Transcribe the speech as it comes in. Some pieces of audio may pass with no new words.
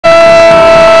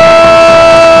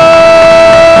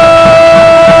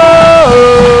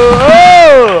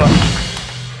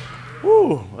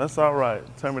That's all right.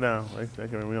 Turn me down. They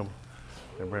can remember.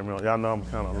 They bring me on. Y'all know I'm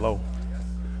kind of low.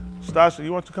 Stasha,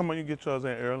 you want to come on? You get yours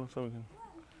in early so we can.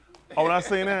 Oh, when I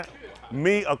seen that,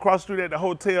 me across the street at the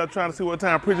hotel trying to see what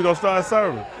time preacher gonna start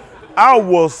service. I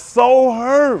was so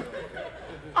hurt.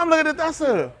 I'm looking at that. I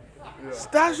said,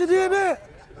 Stasha did that.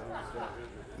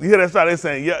 You hear that? They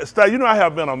saying, yeah, Stasha, you know I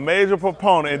have been a major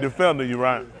proponent in defending you,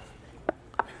 right?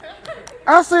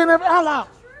 I seen that. I'm like,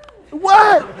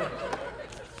 what?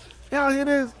 Y'all hear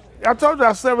this? I told you I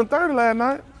was 7:30 last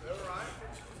night.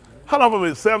 Hold on for a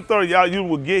minute. 7:30. Y'all, you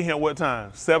would get here what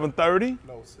time? 7:30?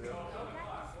 No, 7.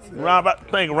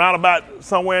 Round about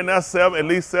somewhere in there, 7, at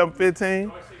least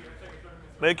 7:15.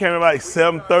 They came about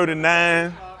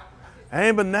 7:39. I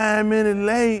ain't but 9 minutes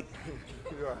late.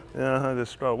 Yeah,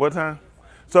 just stroke. What time?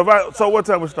 So what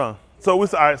time we start? So we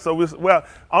all right. So we well.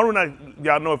 I don't know.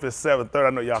 Y'all know if it's 7:30. I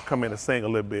know y'all come in and sing a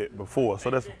little bit before. So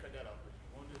that's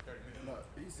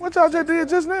what y'all just did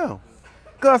just now.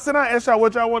 Cause I said I asked y'all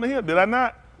what y'all want to hear. Did I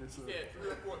not? Yeah,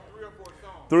 3 or 4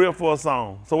 songs. 3 or 4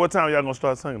 songs. So what time y'all gonna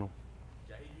start singing them?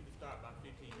 Jaheed, you can start about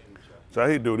 15 minutes.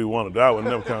 Jaheed do what he want to do. I would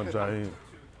never count Jaheed.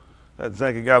 That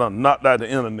janky got on knocked out the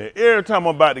internet. Every time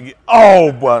I'm about to get,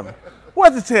 oh, boy.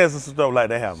 What's the chance of stuff like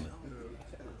that happening?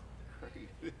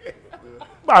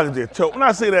 I could just choke. When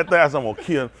I see that thing, I'm going to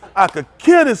kill him. I could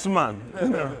kill this man.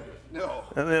 No.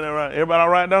 And then, everybody all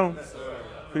right, though? Yes,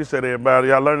 appreciate everybody.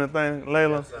 Y'all learn anything,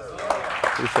 Layla?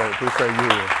 Appreciate you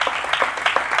here.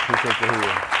 Appreciate you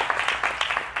here.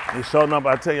 He's showing up,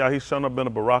 I tell y'all, he's showing up in a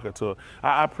baraka to us.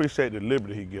 I appreciate the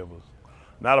liberty he gives us.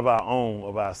 Not of our own,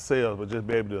 of ourselves, but just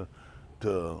be able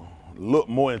to look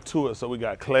more into it so we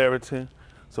got clarity,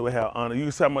 so we have honor.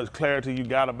 You see how much clarity you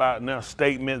got about now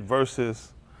statements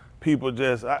versus people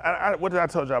just, what did I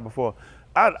tell y'all before?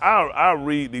 I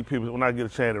read these people when I get a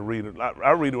chance to read it.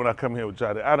 I read it when I come here with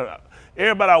y'all.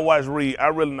 Everybody I watch read,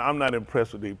 I'm not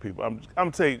impressed with these people.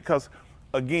 I'm telling you, because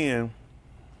again,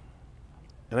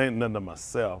 it ain't nothing to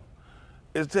myself.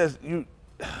 It's just,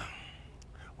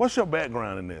 what's your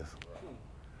background in this?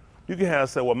 You can have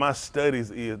say, well, my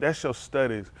studies is, that's your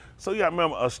studies. So you gotta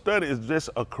remember, a study is just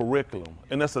a curriculum,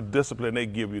 and that's a discipline they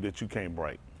give you that you can't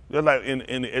break. Just like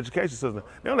in the education system,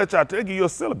 they don't let y'all give you a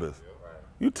syllabus.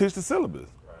 You teach the syllabus.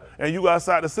 And you go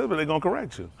outside the syllabus, they're gonna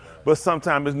correct you. But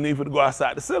sometimes it's needful to go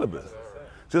outside the syllabus.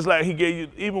 Just like he gave you,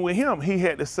 even with him, he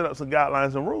had to set up some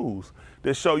guidelines and rules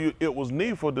that show you it was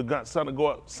needful to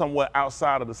go somewhere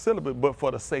outside of the syllabus, but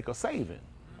for the sake of saving.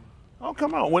 Oh,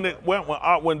 come on. When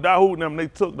Dahoud and them, they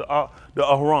took the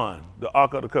Aharon, the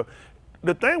Ark of the Covenant,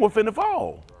 the thing was finna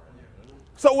fall.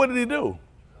 So what did he do?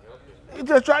 He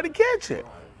just tried to catch it.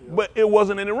 But it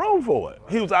wasn't any room for it.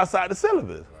 He was outside the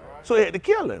syllabus. So he had to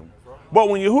kill him. But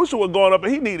when Yahusha was going up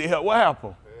and he needed help, what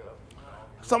happened?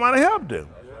 Somebody helped him.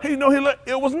 He knew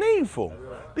it was needful.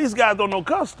 These guys don't know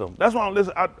custom. That's why I'm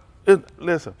listening.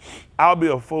 Listen, I'll be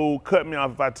a fool. Cut me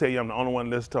off if I tell you I'm the only one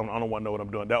listening, I'm the only one know what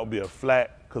I'm doing. That would be a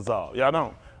flat kazal. Y'all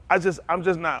don't. I'm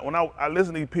just not. When I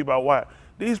listen to these people I watch,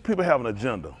 these people have an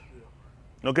agenda.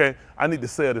 Okay? I need to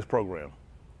sell this program.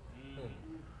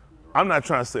 I'm not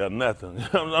trying to sell nothing.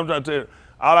 I'm trying to tell you,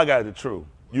 all I got is the truth.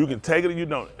 You can take it or you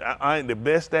don't. I ain't the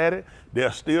best at it.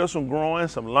 There's still some growing,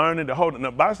 some learning. The whole,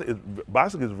 now, Byth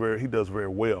is he does very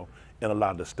well in a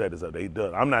lot of the studies that he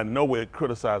does. I'm not nowhere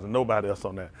criticizing nobody else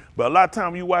on that. But a lot of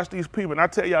times you watch these people, and I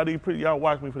tell y'all, y'all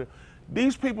watch me for that.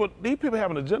 These people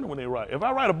have an agenda when they write. If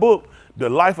I write a book, The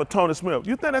Life of Tony Smith,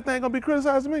 you think that thing gonna be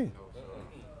criticizing me?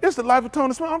 It's the life of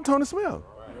Tony Smith. I'm Tony Smith.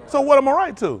 So what am I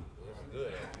write to?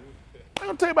 I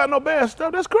don't tell you about no bad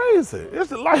stuff. That's crazy. It's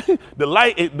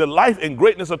the life and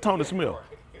greatness of Tony Smith.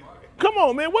 Come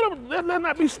on, man. Let's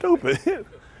not be stupid.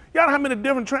 Y'all know how many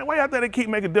different why y'all think they keep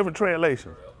making different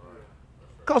translations?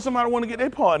 Because somebody want to get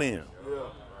their part in.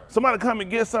 Somebody come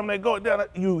and get something, they go down.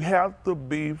 You have to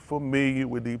be familiar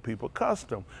with these people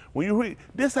custom. When you read,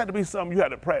 this had to be something you had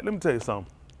to practice. Let me tell you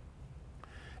something.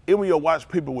 Even when you watch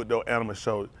people with those animal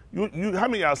shows, how many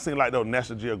of y'all seen like those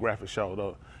National Geographic shows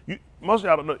though? Most of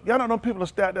y'all don't know. Y'all don't know people will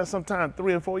stay out there sometimes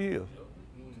 3 and 4 years.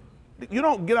 You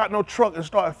don't get out no truck and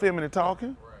start filming and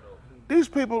talking. These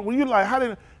people, when you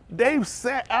like, they've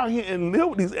sat out here and lived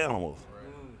with these animals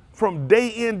from day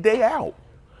in, day out.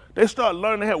 They start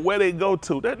learning where they go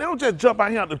to. They don't just jump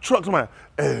out here on the trucks and like,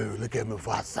 oh, look at me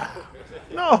for outside.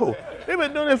 No, they've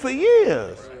been doing it for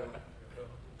years.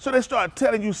 So they start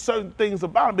telling you certain things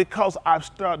about them because I've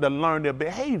started to learn their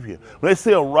behavior. When they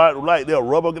say they'll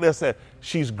rub up, they say,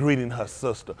 she's greeting her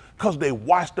sister. Because they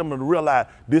watch them and realize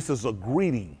this is a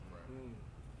greeting.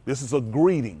 This is a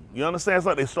greeting. You understand?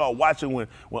 So they start watching when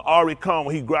Ari comes,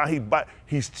 when he ground, he bite,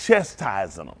 he's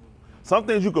chastising them. Some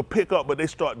things you could pick up, but they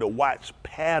start to watch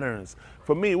patterns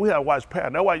For me, we have to watch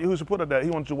patterns. That's why Yahusha put it there. He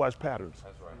wants you to watch patterns.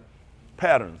 That's right.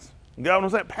 Patterns. You got what I'm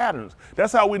saying? Patterns.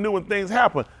 That's how we knew when things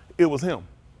happen, it was him.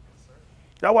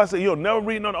 That's why I say you'll never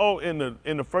read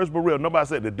in the first burial, nobody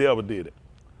said the devil did it.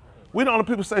 We the only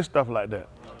people say stuff like that.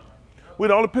 We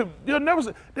the only people, you'll never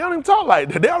say, they don't even talk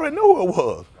like that. They already knew who it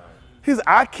was. He said,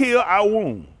 I kill, I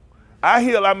wound. I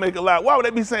heal, I make alive. Why would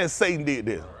they be saying Satan did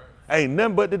this? Ain't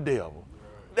nothing but the devil.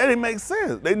 That didn't make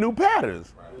sense. They knew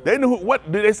patterns. They knew what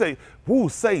did they say? Who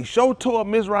say, show Torah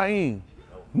Mizraim?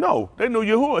 No, they knew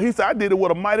Yahuwah. He said, I did it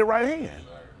with a mighty right hand.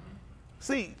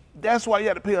 See, that's why you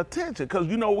have to pay attention, because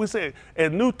you know what we said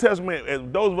in New Testament, as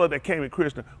those of us that came in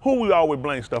Christian, who we always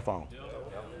blame stuff on?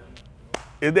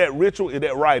 Is that ritual? Is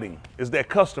that writing? Is that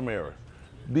customary?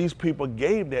 These people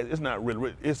gave that. It's not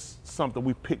really, it's something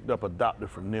we picked up, adopted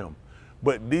from them.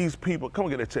 But these people, come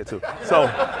and get that check too. So,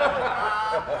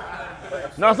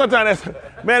 no, sometimes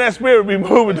that spirit be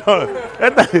moving on.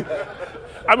 That thing,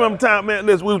 I remember time, man,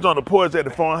 listen, we was on the porch at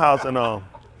the farmhouse and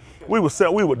we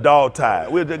were dog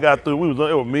tired. We just got through.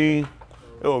 It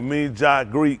was me, Jock,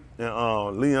 Greek,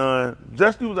 and Leon.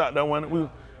 Justy was out there one. It was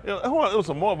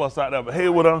some more of us out there, but hey,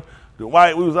 with them, the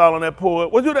white, we was all on that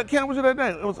porch. Was you that camp? Was you that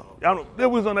thing? We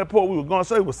was on that porch. We was going to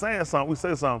say, we was saying something. We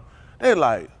said something. They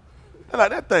like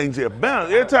that thing just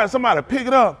bounced. Every time somebody pick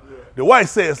it up, the white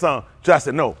said something. Josh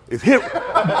said, no, it's hip.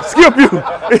 Skip you.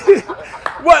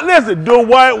 What? Listen, the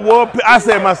white war. I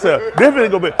said to myself, this finna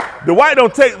go be. The white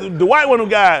don't take. The white one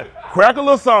guy crack a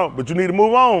little something, but you need to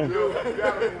move on.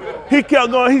 He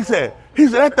kept going. He said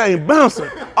that thing bouncing.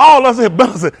 All of us said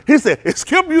bouncing. He said, it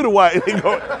skip you, the white. And he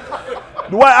go,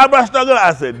 the white eyebrow stuck up.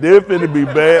 I said, this finna be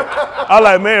bad. I was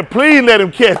like, man, please let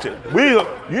him catch it.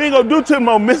 You ain't gonna do too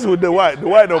much messing with the white. The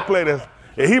white don't play this.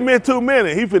 If he missed 2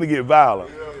 minutes, he finna get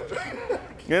violent.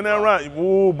 Ain't that right?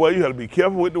 Ooh, boy, you gotta be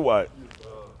careful with the white.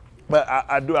 But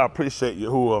I appreciate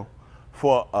Yahuwah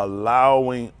for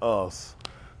allowing us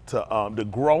to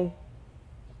grow,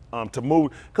 to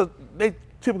move. Because they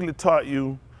typically taught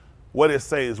you what it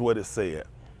says is what it said.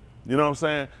 You know what I'm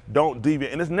saying? Don't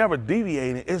deviate. And it's never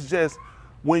deviating. It's just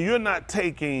when you're not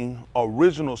taking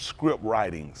original script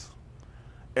writings,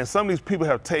 and some of these people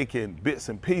have taken bits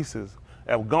and pieces,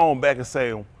 have gone back and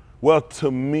saying, well,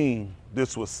 to me,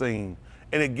 this was seen.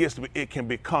 And it can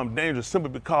become dangerous simply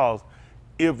because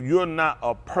if you're not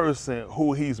a person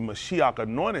who he's Mashiach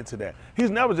anointed to that, he's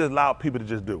never just allowed people to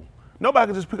just do. Nobody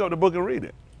can just pick up the book and read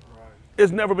it. Right.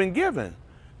 It's never been given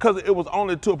because it was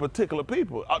only to a particular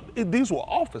people. These were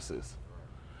offices.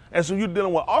 And so you're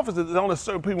dealing with offices, there's only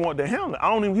certain people want to handle it. I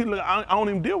don't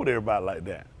even deal with everybody like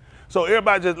that. So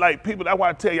everybody just like people, that's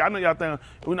why I tell you, I know y'all think,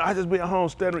 I just be at home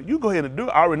studying. You go ahead and do it.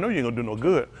 I already know you ain't gonna do no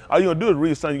good. All you're gonna do is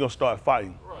read something, you're gonna start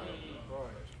fighting.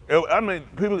 I mean,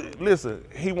 people, listen,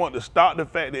 he wanted to stop the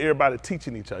fact that everybody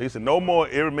teaching each other. He said, no more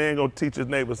every man gonna teach his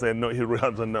neighbor saying, no, he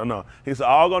runs, no. He said,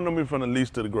 all gonna know me from the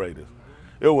least to the greatest.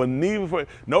 It was neither for,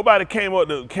 nobody came to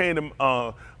the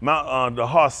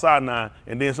Har Sinai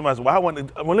and then somebody said,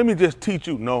 well, let me just teach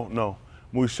you. No.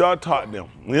 Musha taught them.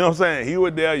 You know what I'm saying? He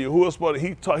was there, Yahuwah spoke,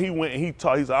 he went and he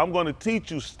taught. He said, I'm gonna teach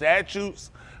you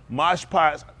statutes,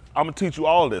 mashpats, I'm gonna teach you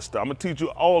all this stuff. I'm gonna teach you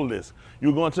all this.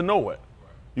 You're going to know it.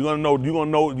 You're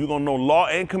gonna know law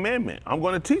and commandment. I'm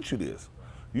gonna teach you this.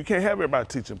 You can't have everybody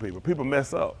teaching people. People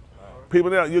mess up. People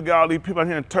there, you got all these people out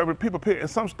here interpret people, and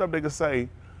some stuff they can say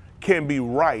can be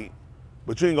right,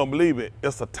 but you ain't gonna believe it.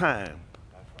 It's a time.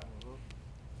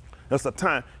 It's a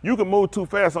time. You can move too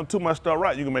fast on too much stuff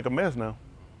right, you can make a mess now.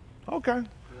 Okay. A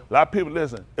lot of people,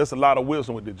 listen, it's a lot of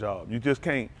wisdom with the job. You just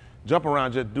can't jump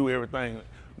around, just do everything.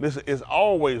 Listen, it's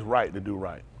always right to do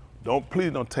right.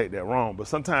 Please don't take that wrong, but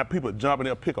sometimes people jump in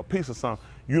there, pick a piece of something,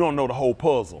 you don't know the whole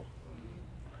puzzle.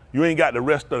 You ain't got the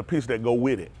rest of the pieces that go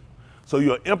with it. So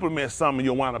you'll implement something,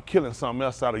 you'll wind up killing something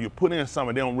else out of it. You put in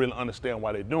something, they don't really understand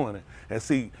why they're doing it. And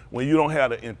see, when you don't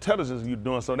have the intelligence you're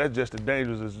doing, so that's just the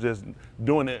dangers, is just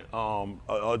doing it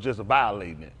or just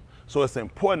violating it. So it's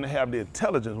important to have the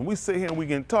intelligence. When we sit here and we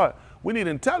get taught, we need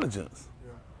intelligence.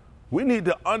 Yeah. We need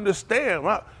to understand,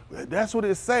 right? That's what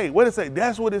it say. What it say?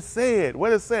 That's what it said.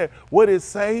 What it said? What it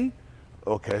say?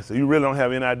 Okay, so you really don't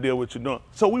have any idea what you're doing.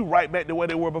 So we right back to where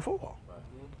they were before.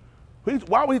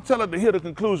 Why would he tell us to hear the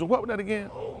conclusion? What was that again?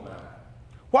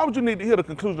 Why would you need to hear the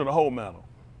conclusion of the whole matter?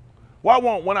 Why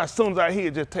won't, when as soon as I hear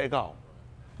it, just take off?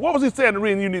 What was he saying the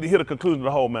reason you need to hear the conclusion of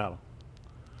the whole matter?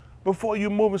 Before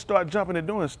you move and start jumping and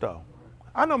doing stuff.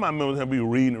 I know my members have to be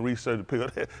reading and researching.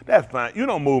 That's fine. You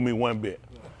don't move me one bit.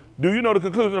 Do you know the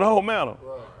conclusion of the whole matter?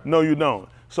 No, you don't.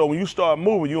 So when you start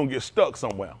moving, you're going to get stuck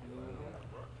somewhere.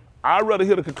 I'd rather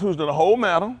hear the conclusion of the whole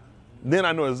matter, then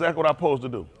I know exactly what I'm supposed to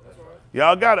do.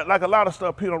 Y'all got it. Like a lot of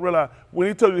stuff people don't realize. When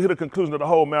he told you to hit the conclusion of the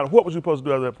whole matter, what was you supposed to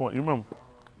do at that point? You remember?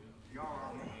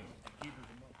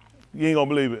 You ain't gonna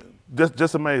believe it.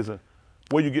 Just amazing.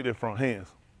 Where you get it from? Hands.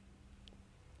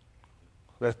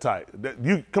 That's tight.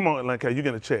 You come on, like you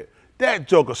getting a check. That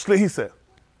joker slick. He said,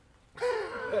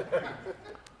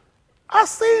 I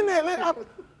seen that.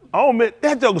 I don't admit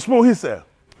that joker smooth. He said.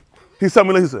 He saw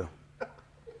me. He said.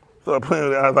 So I playing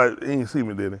with it. I was like, he didn't see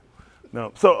me, did he?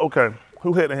 No. So okay.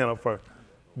 Who had the hand up first?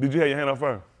 Did you have your hand up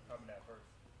first?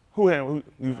 Who had?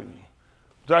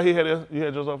 Josh, you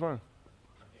had yours up first.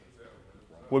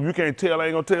 Well, if you can't tell, I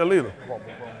ain't gonna tell either.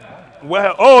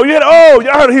 Well, oh, you had, oh,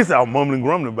 y'all heard it. He said, I'm mumbling,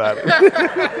 grumbling about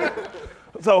it.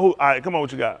 So, all right, come on,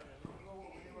 what you got?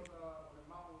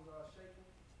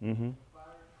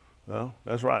 Well,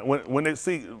 that's right. When they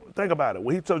see, think about it.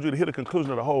 When he told you to hit the conclusion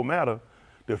of the whole matter,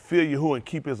 to fear Yahuwah and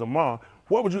keep his Amar,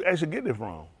 where would you actually get it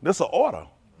from? That's an order.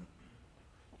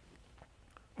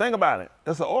 Think about it.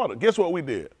 That's an order. Guess what we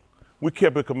did? We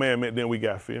kept a commandment, then we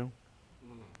got fear.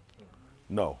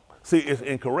 No. See, it's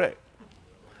incorrect.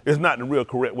 It's not the real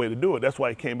correct way to do it. That's why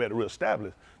he came back to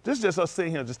reestablish. This is just us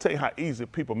sitting here and just tell you how easy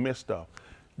people miss stuff.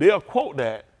 They'll quote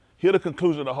that, hear the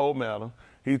conclusion of the whole matter.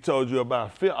 He told you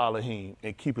about fear Alahym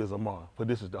and keep his Amar, for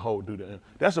this is the whole duty.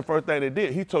 That's the first thing they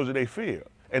did. He told you they feared,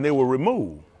 and they were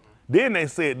removed. Then they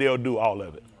said they'll do all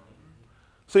of it.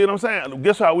 See what I'm saying?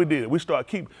 Guess how we did it? We started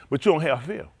keeping, but you don't have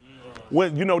fear.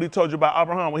 When, you know what he told you about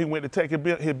Abraham when he went to take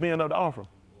his bin of the offering?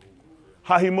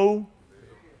 How he moved?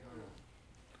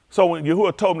 So when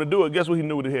Yahuwah told him to do it, guess what he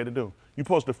knew what he had to do? You're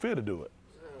supposed to fear to do it.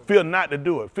 Fear not to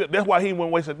do it. Fear, that's why he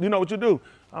went wasted. You know what you do?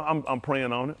 I'm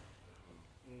praying on it.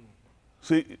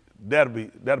 See, that'll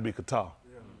be kata.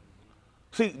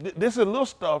 See, this is little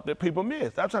stuff that people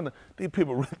miss. I'm trying to, these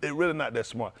people, they're really not that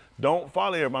smart. Don't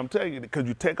follow everybody. I'm telling you, because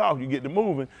you take off, you get to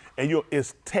moving, and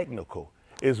it's technical.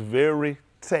 It's very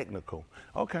technical.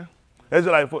 Okay. That's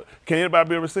just like, can anybody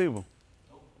be a receiver?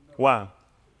 Why?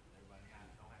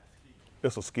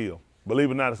 It's a skill. Believe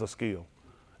it or not, it's a skill.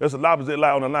 There's a lot of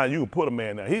lie on the line. You can put a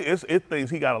man there. It's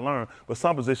things he got to learn, but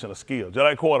some position of skill. Just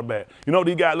like quarterback. You know what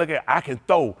these guys look at? I can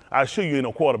throw. I assure you ain't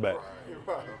no quarterback.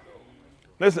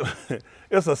 Listen,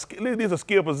 these are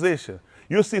skill position.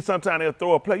 You'll see sometimes they'll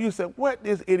throw a play. You say, what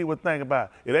this idiot would think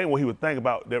about? It ain't what he would think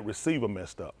about. That receiver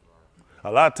messed up.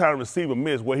 A lot of times receiver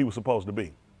missed where he was supposed to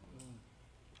be.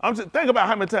 I'm just think about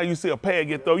how many times you see a pad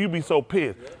get thrown, you be so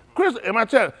pissed. Chris, am I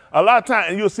telling you, a lot of times,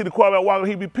 and you'll see the quarterback walking,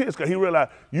 he be pissed because he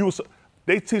realized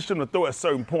they teach them to throw at a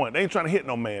certain point. They ain't trying to hit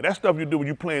no man. That's stuff you do when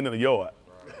you playing in the yard.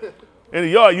 In the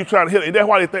yard, you trying to hit it. That's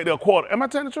why they think they're a quarter. Am I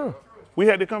telling the truth? We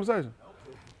had this conversation.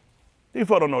 These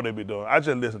folks don't know what they be doing. I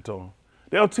just listen to them.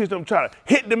 They don't teach them to try to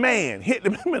hit the man,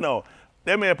 you know.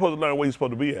 That man supposed to learn where he's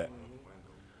supposed to be at.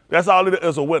 That's all it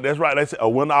is, a win. That's right, that's a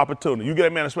winning opportunity. You get a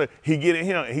man in space, he get it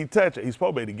here and he touch it. He's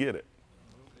supposed to be able to get it.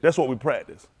 That's what we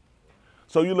practice.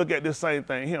 So you look at this same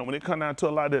thing here. When it comes down to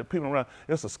a lot of the people around,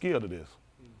 it's a skill to this.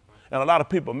 And a lot of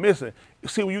people miss it.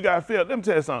 See, when you got fear, let me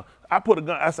tell you something. I put a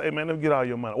gun, I say, hey, man, let me get all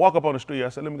your money. Walk up on the street, I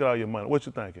say, let me get all your money. What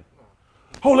you thinking?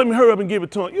 Oh, let me hurry up and give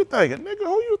it to him. You thinking, nigga,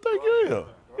 who you think you is?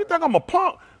 You think I'm a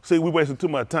punk? See, we wasting too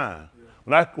much time.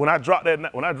 When I dropped that,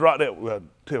 well,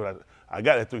 tell you, I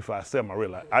got that 357, I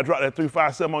realized. I dropped that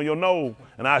 357 on your nose,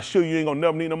 and I assure you ain't gonna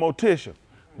never need no more tissue.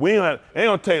 Ain't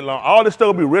gonna take long. All this stuff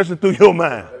will be rushing through your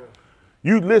mind.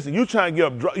 You listen, you trying to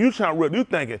get up, you trying to, you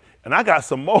thinking, and I got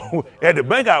some more at the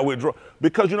bank I withdraw.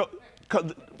 Because, you know,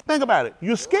 think about it,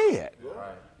 you're scared.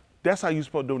 That's how you're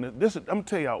supposed to do this. I'm gonna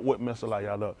tell y'all what messes like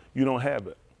y'all up. You don't have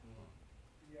it.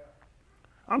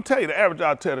 I'm telling you, the average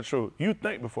y'all tell the truth. You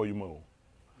think before you move.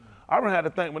 I don't have to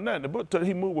think with nothing. The book told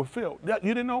he moved with Phil. You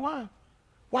didn't know why?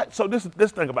 What? So let's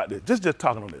think about this. Just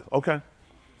talking on this, okay?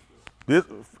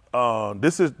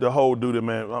 This is the whole duty of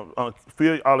man.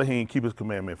 Fear Alahym, keep his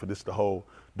commandment, for this is the whole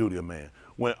duty of man.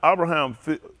 When Abraham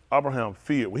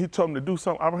feared, when he told him to do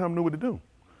something, Abraham knew what to do.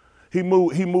 He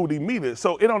moved immediately.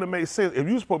 So it only made sense. If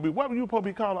you supposed to be, what were you supposed to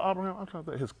be calling Abraham? I'm trying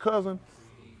to think, his cousin,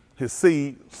 his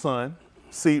seed, son.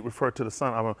 Seed referred to the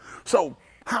son of Abraham. So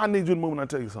how I need you to move when I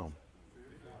tell you something?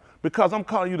 Because I'm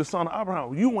calling you the son of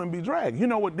Abraham. You wouldn't be dragged. You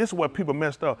know what? This is where people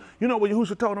messed up. You know what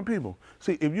Yahusha told them people?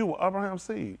 See, if you were Abraham's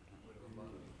seed,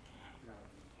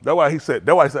 that's why he said,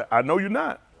 I know you're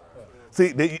not.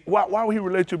 See, why would he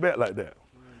relate you back like that?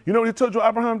 You know what he told you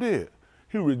Abraham did?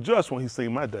 He rejoiced when he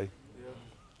seen my day.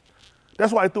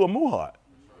 That's why he threw a muhart.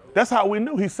 That's how we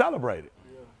knew he celebrated.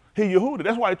 He Yehuda.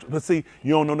 That's why, but see,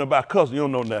 you don't know nothing about cousin. You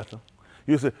don't know nothing.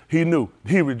 You said, he knew.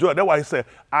 He rejoiced. That's why he said,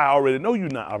 I already know you're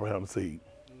not Abraham's seed.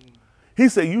 He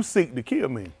said, you seek to kill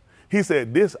me. He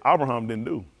said, this Abraham didn't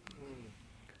do.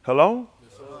 Hello?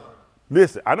 Yes,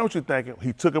 Listen, I know what you're thinking.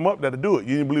 He took him up there to do it.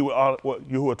 You didn't believe what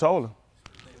Yahuwah told him.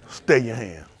 Stay your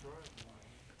hand.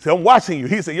 See, I'm watching you.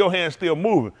 He said, your hand's still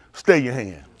moving. Stay your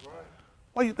hand.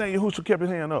 Why you think Yahusha kept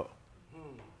his hand up?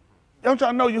 Don't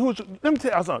y'all know Yahusha? Let me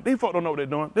tell y'all something. These folks don't know what they're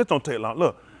doing. This don't take long.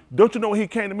 Look, don't you know when he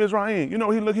came to Mizraim? You know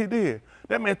what he did?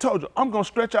 That man told you, I'm going to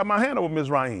stretch out my hand over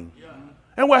Mizraim. Yeah.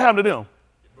 And what happened to them?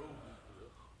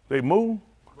 They moved.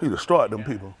 He destroyed them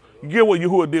people. You get what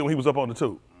Yahuwah did when he was up on the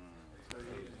tube?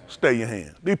 Stay your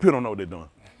hand. These people don't know what they're doing.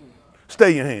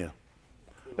 Stay your hand.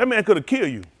 That man could have killed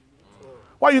you.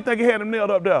 Why you think he had him nailed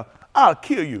up there? I'll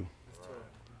kill you.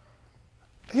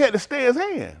 He had to stay his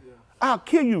hand. I'll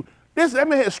kill you. That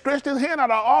man had stretched his hand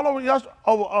out all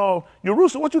over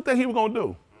Jerusalem. What you think he was going to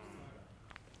do?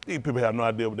 These people have no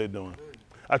idea what they're doing.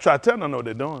 I try to tell them what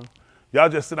they're doing. Y'all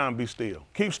just sit down and be still.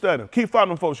 Keep studying. Keep following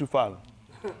them folks you follow.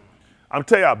 I'm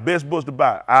telling y'all, best books to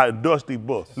buy. I endorse these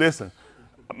books. Listen,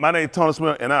 my name is Tony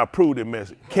Smith, and I approve this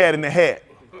message. Cat in the Hat,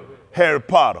 Harry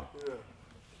Potter,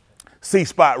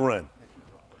 C-Spot Run.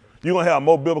 You're going to have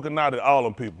more biblical knowledge than all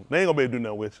them people. They ain't going to be able to do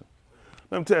nothing with you.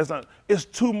 Let me tell you something. It's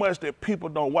too much that people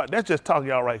don't watch. That's just talking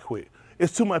y'all right quick.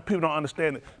 It's too much people don't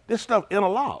understand it. This stuff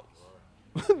interlocks.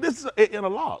 This is it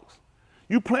interlocks.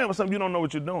 You playing with something, you don't know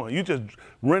what you're doing. You just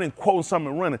running, quoting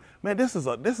something, running. Man, this is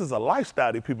a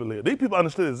lifestyle these people live. These people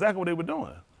understood exactly what they were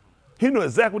doing. He knew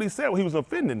exactly what he said when he was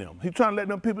offending them. He trying to let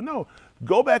them people know.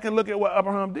 Go back and look at what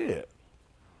Abraham did.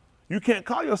 You can't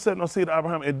call yourself no seed of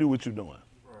Abraham and do what you're doing.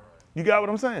 You got what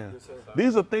I'm saying? Yes,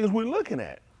 these are things we're looking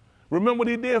at. Remember what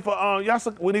he did for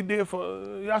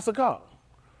Yasakar?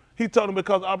 He told him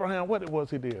because Abraham, what it was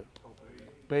he did?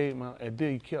 Obeyed my, and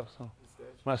then he kept some,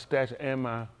 my statue and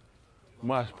my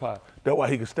mashpah. That's why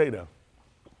he could stay there.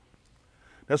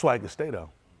 That's why he could stay there.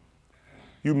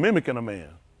 You mimicking a man.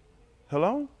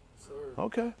 Hello? Sir.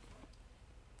 Okay.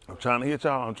 I'm trying to hit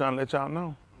y'all. I'm trying to let y'all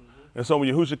know. And so when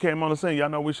Yahusha came on the scene, y'all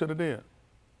know what we should have did.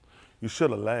 You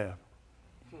should have laughed.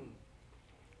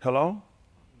 Hello?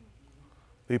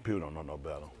 These people don't know no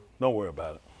better. Don't worry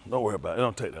about it. Don't worry about it. It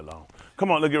don't take that long. Come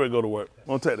on, let's get ready to go to work. It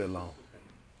won't take that long.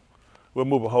 We'll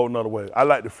move a whole nother way. I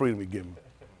like the freedom he give me.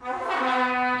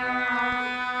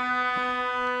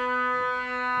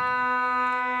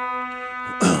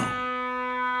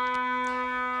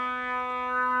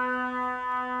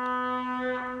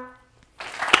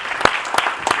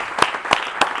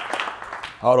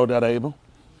 Although that able.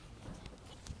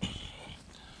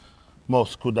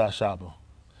 Most Kudashaba,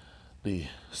 the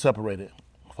separated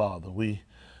Father, we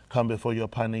come before your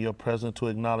pioneer, your presence to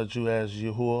acknowledge you as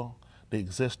Yahuwah, the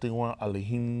existing one,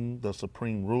 Alahym, the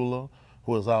supreme ruler,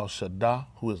 who is Al Shaddai,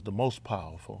 who is the most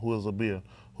powerful, who is Abir,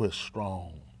 who is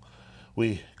strong.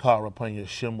 We call upon your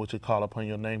Shem, which we call upon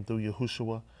your name through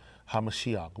Yahushua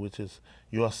HaMashiach, which is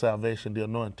your salvation, the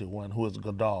anointed one, who is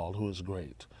Gadal, who is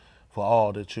great, for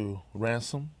all that you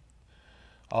ransomed,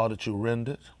 all that you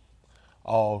rendered,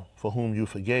 all for whom you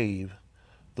forgave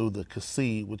through the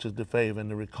Kassid, which is the favor, and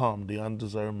the Rekam, the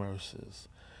undeserved mercies,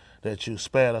 that you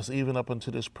spared us even up unto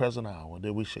this present hour,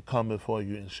 that we should come before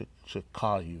you and should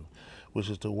call you, which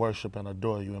is to worship and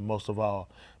adore you, and most of all,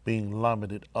 being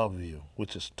limited of you,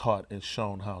 which is taught and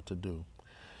shown how to do,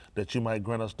 that you might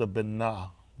grant us the Binah,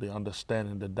 the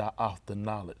understanding, the Da'af, the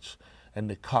knowledge, and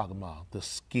the Kagma, the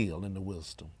skill and the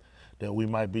wisdom, that we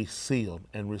might be sealed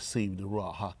and receive the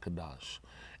Ruach HaKadosh.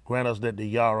 Grant us that the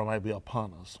Yara might be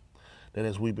upon us, that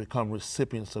as we become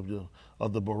recipients of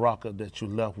the Baraka that you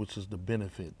left, which is the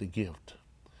benefit, the gift,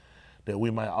 that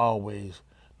we might always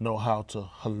know how to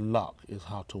halak is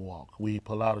how to walk. We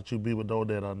palal that you be with those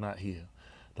that are not here,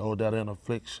 those that are in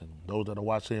affliction, those that are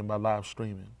watching by live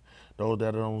streaming, those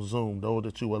that are on Zoom, those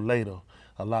that you will later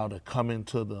allow to come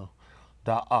into the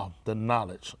da'ah, the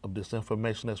knowledge of this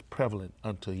information that's prevalent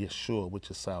unto Yeshua, which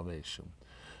is salvation.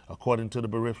 According to the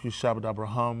Berif Shabat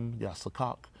Abraham,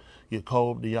 Yasakak,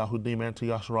 Yakob, the Yahudim, and to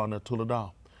Yasharan, and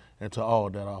Tuladah, and to all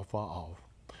that are far off.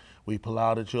 We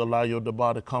allow that you allow your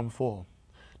Dabar to come forth,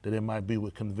 that it might be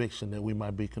with conviction, that we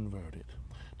might be converted,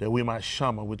 that we might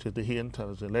shama, which is the hidden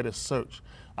intelligence. Let us search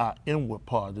our inward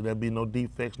part, that there be no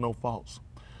defects, no faults,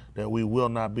 that we will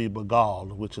not be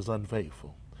beguiled, which is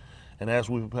unfaithful. And as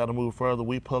we prepare to move further,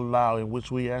 we allow in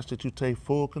which we ask that you take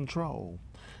full control,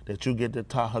 that you get the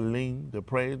tahalim, the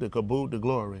praise, the kabod, the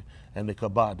glory, and the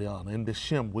kabod, the honor, and the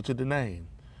shem, which is the name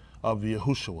of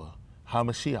Yahushua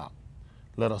HaMashiach.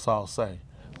 Let us all say,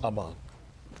 Amen.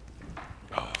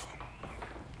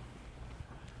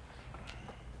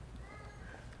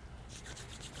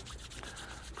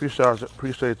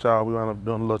 Appreciate y'all. We wound up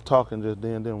doing a little talking just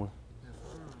then, didn't we?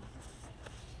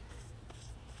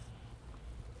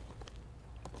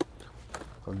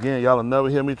 Again, y'all will never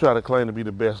hear me try to claim to be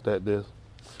the best at this.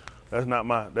 That's not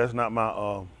my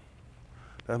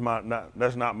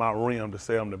realm to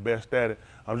say I'm the best at it.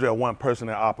 I'm just one person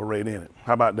that operate in it.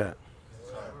 How about that?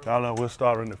 Y'all know we'll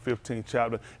start in the 15th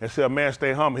chapter. And say a man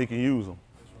stay humble, he can use them.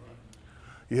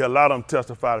 You hear a lot of them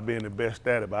testify to being the best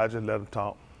at it, but I just let them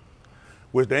talk.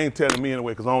 Which they ain't telling me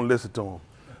anyway, because I don't listen to them.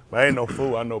 But I ain't no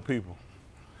fool, I know people.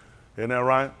 Isn't that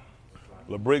right?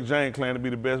 LeBrick James claimed to be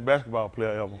the best basketball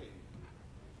player ever.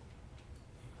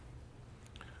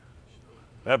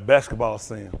 That basketball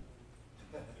sin.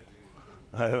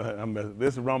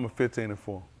 This is Romans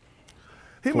 15:4.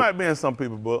 He might be in some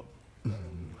people's book.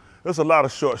 There's a lot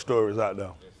of short stories out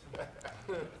there.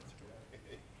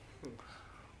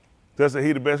 Just say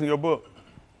he the best in your book?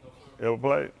 Ever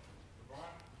played?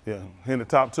 Yeah. He in the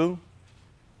top 2?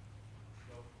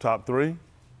 Top 3?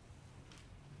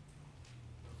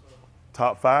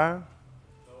 Top 5?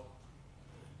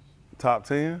 Top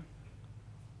 10?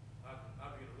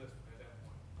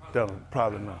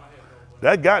 Probably not.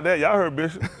 That got that. Y'all heard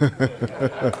Bishop.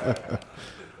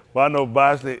 Well, I know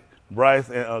Bryce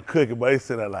and Cookie, but they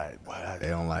sit there like, boy, they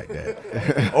don't like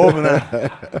that. Open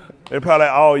that. They probably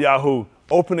like all Yahoo.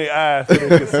 Open their eyes so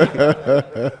they can see.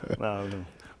 No.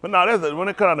 But no, when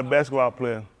it comes to basketball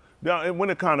player, when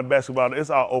it comes to basketball, it's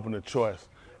all open to choice.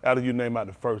 After you name out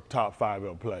the first top 5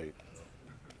 ever played.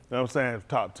 You know what I'm saying?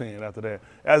 Top 10 after that.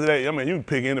 After that, I mean, you can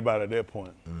pick anybody at that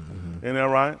point. Mm-hmm. Isn't that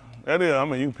right? That is, I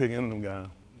mean, you can pick any of them guys.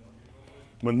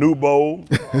 Manu Bowl.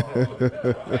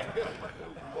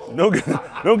 No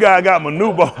guy got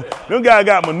Manu Bowl. No guy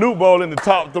got Manu Bowl in the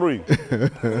top 3.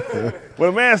 When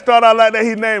a man start out like that,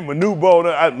 he named Manu Bowl.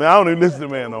 I don't even listen to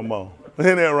the man no more.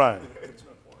 Ain't that right?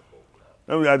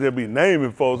 Them guys just be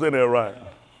naming folks. Ain't that right?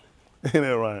 Ain't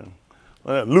that right?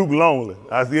 Luke Longley.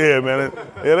 I said, yeah, man.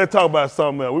 Let's talk about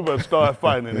something else. We better start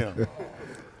fighting him.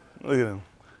 Look at him.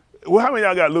 Well, how many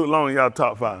of y'all got Luke Longley in y'all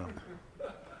top 5?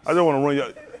 I just want to run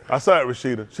y'all. I saw it,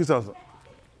 Rashida. She said,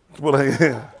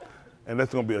 and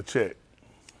that's going to be a check.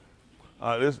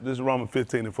 This is Romans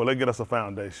 15:4. Let's get us a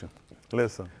foundation.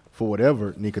 Listen. For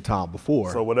whatever Nikatah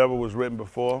before. So whatever was written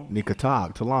before.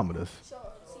 Nikatah, Talamadus.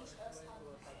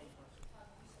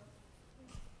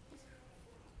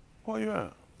 Where you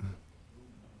at?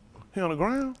 He on the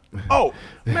ground? Oh,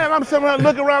 man, I'm sitting around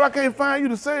looking around. I can't find you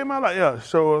to say him. I'm like, yeah,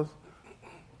 show us.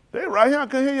 They right here. I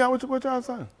can't hear y'all. What y'all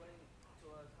saying?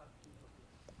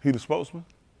 He the spokesman?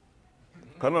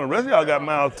 Because the rest of y'all got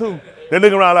mouths too. They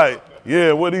looking around like,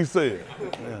 yeah, what he said.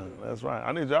 Yeah, that's right.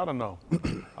 I need y'all to know.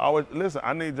 Listen,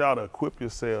 I need y'all to equip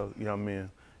yourselves, young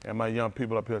men, and my young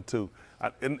people up here too.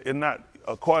 And not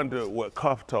according to what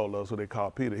Cuff told us, what they call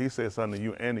Peter, he said something to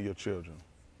you and to your children.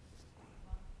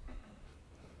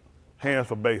 Hands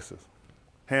for bases.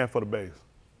 Hand for the base.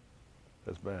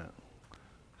 That's bad.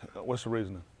 What's the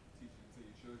reasoning?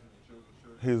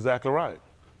 He's exactly right.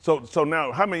 So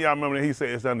now, how many of y'all remember that he said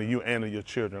it's unto you and to your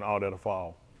children, all that'll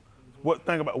fall? What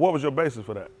was your basis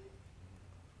for that?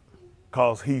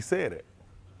 Because he said it.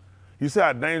 You see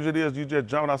how dangerous it is, you just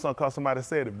jumping out something because somebody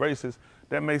said it. Basis,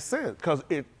 that makes sense, because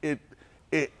it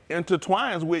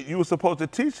intertwines with you were supposed to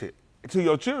teach it to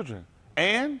your children.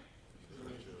 And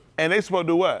they supposed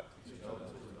to do what?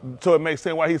 So it makes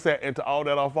sense why he said, and to all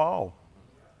that'll fall.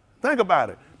 Think about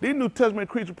it. These New Testament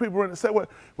creature people and say, well,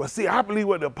 see, I believe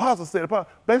what the apostle said.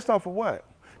 Based off of what?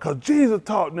 Because Jesus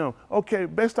taught them. Okay,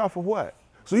 based off of what?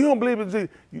 So you don't believe in Jesus.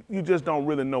 You just don't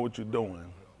really know what you're doing.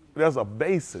 There's a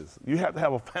basis. You have to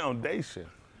have a foundation.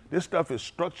 This stuff is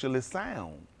structurally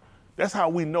sound. That's how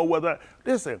we know whether,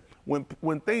 listen,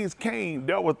 when things came,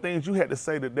 there were things you had to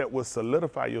say that would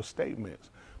solidify your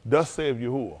statements. Thus saith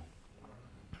Yahuwah.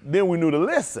 Then we knew to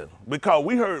listen, because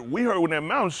we heard when that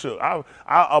mountain shook.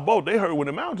 Our boat, they heard when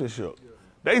the mountain shook. Yeah.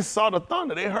 They saw the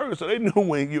thunder, they heard, so they knew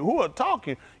when Yahuwah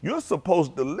talking, you're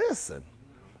supposed to listen.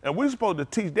 And we're supposed to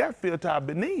teach that fear to our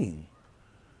benin.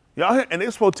 Y'all hear? And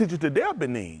they're supposed to teach it to their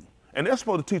benin. And they're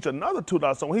supposed to teach another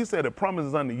 $2. So when he said the promise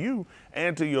is unto you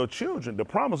and to your children, the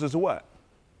promise is what?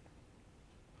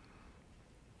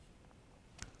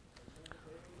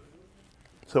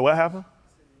 So what happened?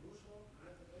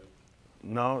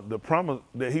 No, the promise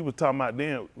that he was talking about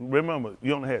then, remember,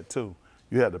 you only had 2.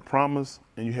 You had the promise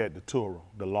and you had the Torah,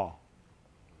 the law.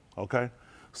 Okay?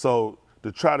 So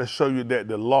to try to show you that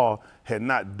the law had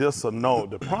not disannulled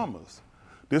the promise,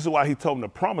 this is why he told them the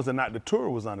promise and not the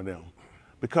Torah was under them.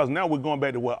 Because now we're going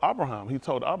back to what Abraham, he's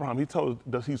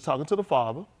he's talking to the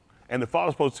father, and the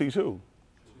father's supposed to teach who?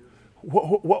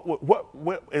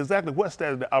 What exactly what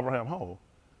status did Abraham hold?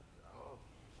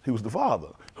 He was the father.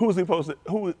 Who was he supposed to?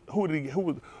 Who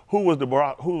was the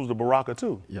Baraka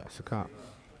to? Yeah, Sakam.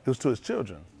 It was to his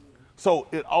children. So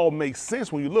it all makes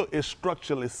sense when you look. It's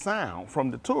structurally sound from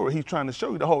the Torah. He's trying to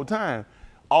show you the whole time.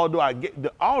 All the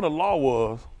law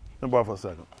was, let me borrow for a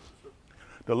second.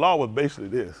 The law was basically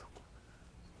this.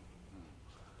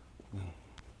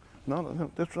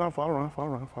 No, just try to follow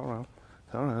around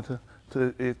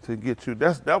to get you.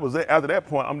 That was it. After that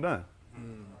point, I'm done.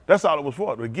 That's all it was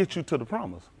for, to get you to the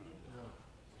promise.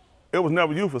 It was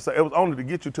never used for say. It was only to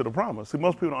get you to the promise. See,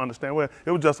 most people don't understand. Well, it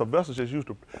was just a vessel just used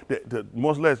to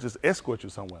more or less just escort you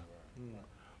somewhere.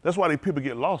 That's why these people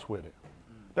get lost with it.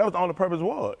 That was the only purpose it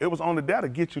was. It was only there to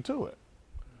get you to it.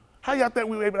 How y'all think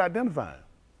we were able to identify him?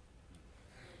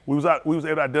 We was able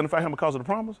to identify him because of the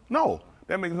promise? No,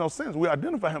 that makes no sense. We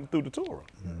identify him through the Torah.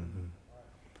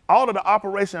 All of the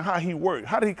operation, how he worked.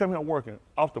 How did he come here working?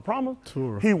 Off the promise?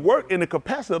 Torah. He worked in the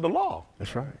capacity of the law.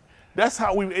 That's right. That's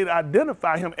how we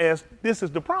identify him as this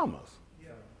is the promise.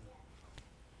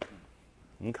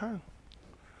 Okay.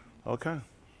 Okay.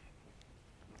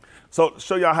 So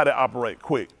show y'all how they operate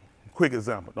quick. Quick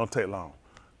example. Don't take long.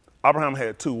 Abraham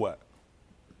had two what?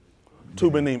 Two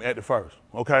benim at the first.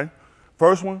 Okay.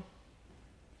 First one,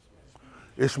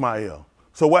 Ishmael.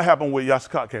 So what happened when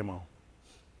Yahuchanan came on?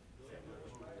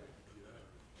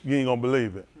 You ain't gonna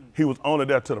believe it. He was only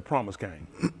there till the promise came.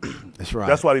 That's right.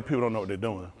 That's why these people don't know what they're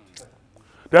doing.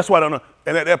 That's why they don't know.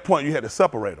 And at that point, you had to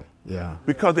separate them. Yeah.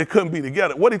 Because they couldn't be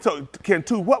together. What he told, can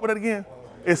two, what was it again?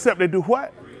 Except they do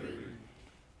what?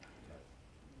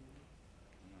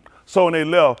 So when they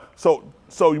left, so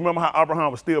you remember how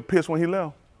Abraham was still pissed when he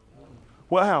left?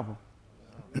 What happened?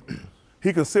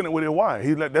 He consented with his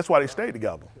wife. That's why they stayed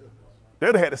together.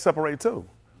 They'd have had to separate too.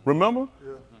 Remember?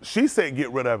 Yeah. She said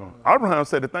get rid of him. Abraham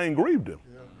said the thing grieved him.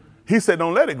 Yeah. He said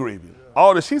don't let it grieve you. Yeah.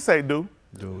 All that she said do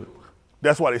it.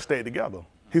 That's why they stayed together.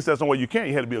 He said somewhere you can't,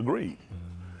 you had to be agreed.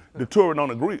 The Torah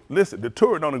don't agree. Listen, the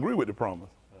Torah don't agree with the promise.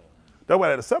 That's why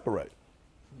they had to separate.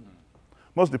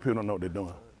 Most of the people don't know what they're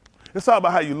doing. It's all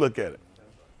about how you look at it.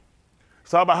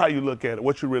 It's all about how you look at it,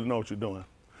 what you really know what you're doing.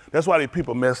 That's why these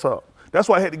people mess up. That's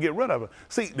why I had to get rid of it.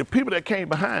 See, the people that came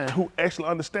behind who actually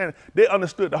understand it, they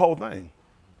understood the whole thing.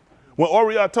 When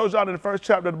Oriel told y'all in the first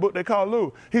chapter of the book they called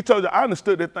Luke, he told you I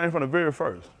understood that thing from the very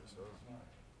first.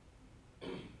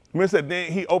 When he said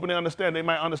then he openly understand, they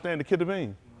might understand the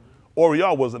Kidduvim.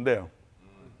 Oriel wasn't there.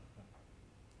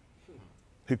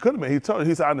 He could have been. He told you,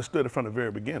 he said I understood it from the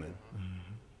very beginning.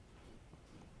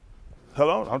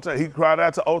 Hello? I'm telling you, he cried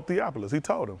out to old Theophilus. He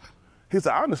told him. He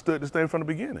said, I understood this thing from the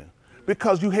beginning.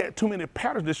 Because you had too many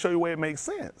patterns to show you where it makes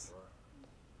sense.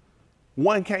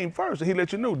 One came first, and he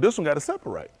let you know this one got to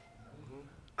separate.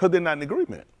 Because they're not in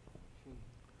agreement.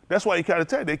 That's why he kind of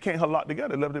tell you they can't lock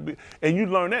together. And you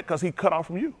learn that because he cut off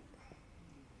from you.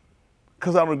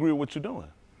 Because I don't agree with what you're doing.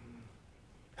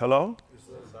 Hello?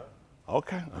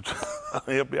 Okay. I'm trying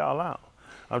to help y'all out.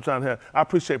 I'm trying to help. I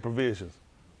appreciate provisions.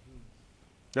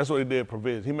 That's what he did,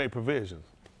 provisions. He made provisions.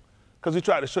 Because he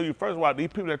tried to show you, first of all, these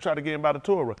people that try to get in by the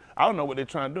Torah, I don't know what they're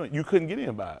trying to do. You couldn't get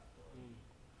in by it.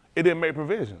 It didn't make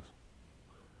provisions.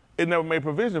 It never made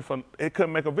provision for, it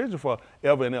couldn't make a vision for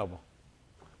ever and ever.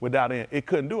 Without it, it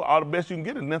couldn't do it. All the best you can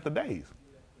get is length of days.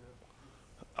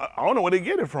 I don't know where they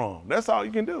get it from. That's all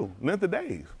you can do, length of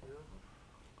days.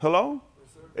 Hello?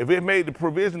 If it made the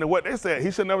provision of what they said,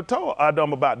 he should never told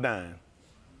Adam about dying.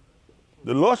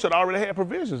 The Lord should already have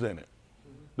provisions in it.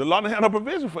 The Lord didn't have no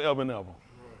provision for ever and ever.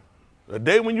 The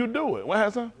day when you do it, what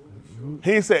happened?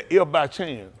 He said, if by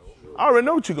chance. I already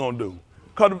know what you're going to do.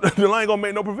 Because the Lord ain't going to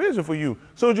make no provision for you.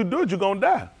 As soon as you do it, you're going to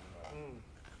die.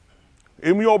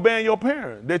 If you obeying your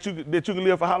parents, that you can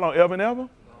live for how long, ever and ever?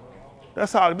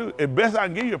 That's how I do it. At best, I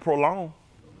can give you a prolong.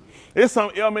 It's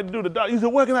something element to do. The doctor, you said,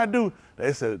 what can I do?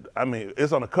 They said, I mean,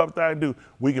 it's on a couple things I do.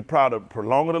 We can probably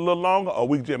prolong it a little longer, or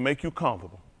we can just make you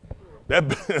comfortable.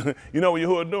 That, you know what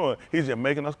Yahuwah doing? He's just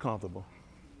making us comfortable.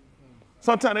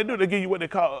 Sometimes they do, they give you what they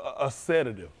call a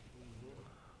sedative.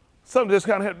 Something just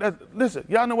kind of, listen,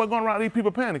 y'all know what's going around, these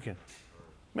people panicking.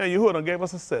 Man, Yahuwah done gave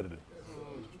us a sedative.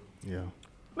 Yeah.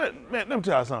 Man, let me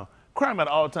tell you something. Crime at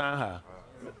an all-time high.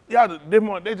 Y'all,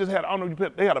 they just had, I don't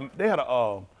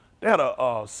know, they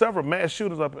had several mass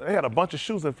shooters up, they had a bunch of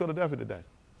shooters in Philadelphia today.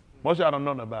 Most of y'all don't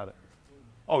know nothing about it.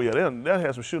 Oh yeah, they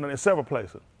had some shooting in several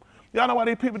places. Y'all know why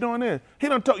these people doing this? He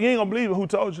done told, you ain't gonna believe it, who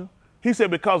told you? He said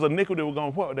because of iniquity we're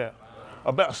gonna what that?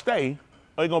 About stay,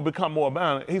 or you're gonna become more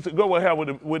abounding. He said, go ahead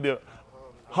with the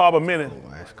harbor minute. Oh,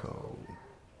 that's cold.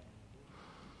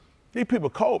 These people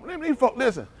cold. These folks,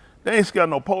 listen, they ain't scared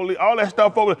no police. All that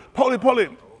stuff over there. Police.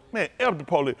 Man, F the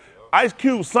police. Ice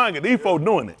Cube sung it. These folks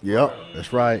doing it. Yep,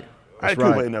 that's right. That's Ice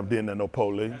Cube ain't never did that no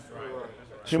police.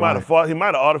 He might have fought. He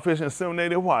might have artificially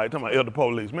inseminated white. Talking about F the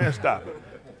police. Man, stop it.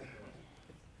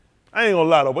 I ain't gonna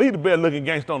lie though, but he the best looking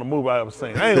gangster on the movie I ever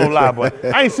seen. I ain't gonna lie, but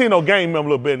I ain't seen no gang member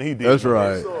look better than he did. That's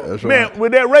right. That's man, right.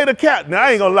 with that Raider cap, now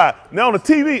I ain't gonna lie. Now on the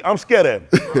TV, I'm scared of him.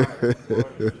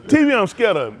 TV, I'm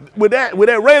scared of him. With that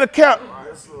Raider cap,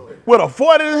 with a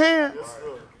 40 in his hand,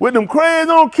 with them crayons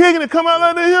on kicking and come out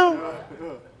like that,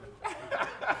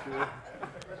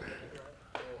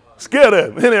 scared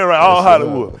of him. He ain't right, all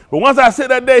Hollywood. But once I sit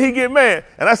that day, he get mad,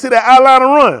 and I see that outline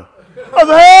run. I was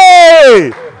like,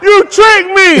 hey, you tricked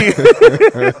me.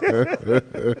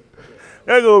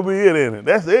 That's gonna be it, ain't it?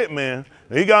 That's it, man.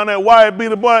 And he got on that wire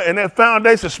beater boy, and that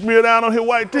foundation smeared down on his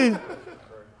white teeth.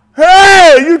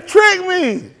 Hey, you tricked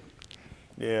me.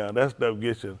 Yeah, that stuff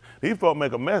gets you. These folk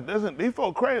make a mess. These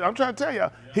folk crazy. I'm trying to tell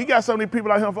y'all, he got so many people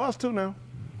like him for us too now.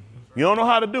 You don't know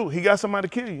how to do. He got somebody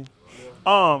to kill you.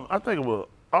 I think it was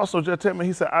also just tell me,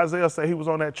 he said Isaiah said he was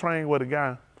on that train with a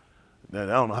guy. Now, I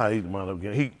don't know how he wound up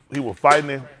getting. He was fighting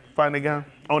the guy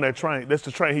on that train. That's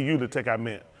the train he usually take, I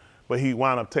meant. But he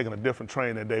wound up taking a different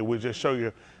train that day. We'll just show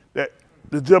you that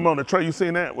the gentleman on the train, you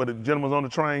seen that? Where the gentleman was on the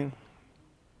train?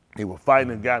 He was fighting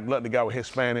the guy, the guy was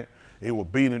Hispanic. He was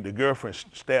beating the girlfriend,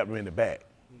 stabbed him in the back.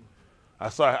 I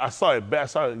saw his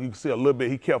back, you can see a little bit,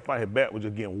 he kept fighting, his back was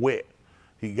just getting wet.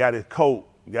 He got his coat,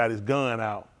 got his gun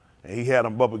out, and he had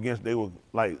them up against, they were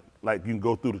like you can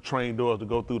go through the train doors to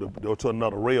go to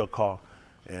another rail car.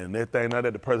 And that thing, now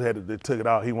that the person they took it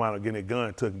out, he wound up getting a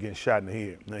gun, getting shot in the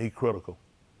head. Now he critical.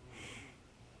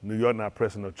 New York not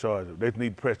pressing no charges. They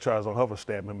need to press charges on her for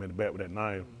stabbing him in the back with that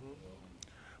knife.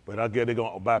 But I guess they're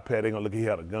gonna bypass, they're gonna look, he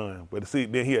had a gun. But see,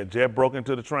 then he had just broke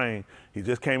into the train. He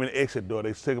just came in the exit door.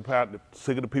 They sick of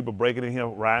the people breaking in here,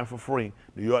 riding for free.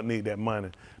 New York need that money.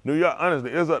 New York,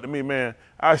 honestly, it's up to me, man.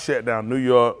 I shut down New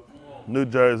York, New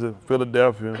Jersey,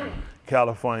 Philadelphia,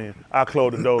 California. I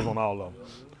closed the doors on all of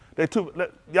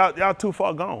them. Y'all too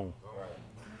far gone.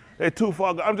 They too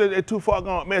far gone. They too far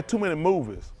gone. Man, too many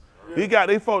movies.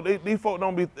 These folk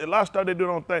don't be, a lot of stuff they do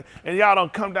don't think, and y'all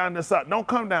don't come down this side. Don't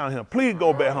come down here. Please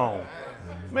go back home.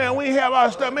 Man, we have our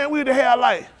stuff. Man, we used to have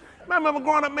like, man, I remember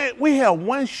growing up, man, we had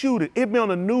one shooting. It'd be on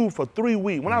the news for 3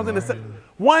 weeks. When I was in the,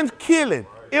 one killing,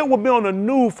 it would be on the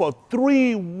news for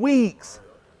 3 weeks.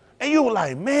 And you were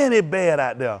like, man, it's bad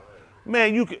out there.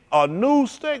 Man, you could, a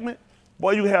news segment,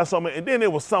 boy, you have something, and then it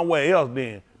was somewhere else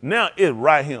then. Now it's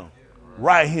right here.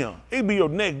 Right here. It be your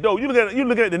next door. You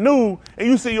look at the news and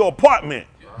you see your apartment.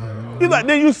 You like,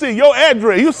 then you see your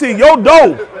address. You see your door.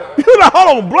 You like,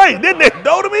 hold on, Blake, this next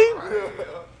door to me?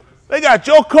 They got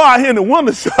your car here in the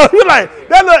window shop. You like,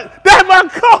 that's my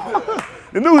car.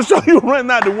 The news show you running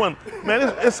out the window.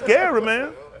 Man, it's scary,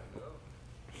 man.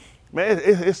 Man,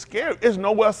 it's scary. It's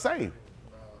nowhere safe.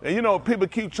 And you know, people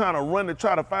keep trying to run to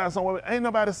try to find somewhere. Ain't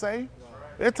nobody safe.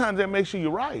 There's times that make sure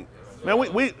you're right. Man,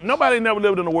 nobody never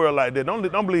lived in a world like that. Don't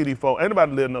believe these folks. Ain't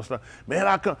nobody lived in no stuff. Man,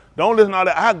 don't listen to all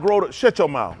that. I grow up, shut your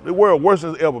mouth. The world worse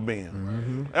than it's ever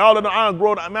been. And all of them, I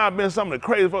grow up, man, I've been some of the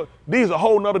crazy folks. These are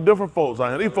whole nother different folks out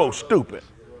here. These folks stupid.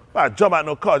 If I jump out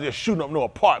no car, just shooting up no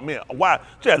apartment. Why?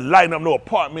 Just lighting up no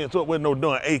apartments up with no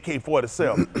doing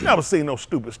AK-47. Never seen no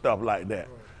stupid stuff like that.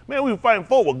 Man, we were fighting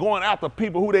folks were going after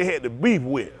people who they had to beef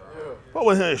with. Folks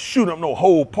was here shooting up no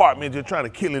whole apartment, just trying to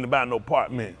kill anybody in no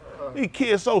apartment. These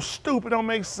kids so stupid, don't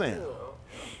make sense.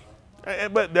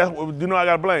 But that's what, you know, I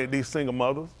gotta blame these single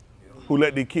mothers who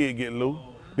let these kids get loose.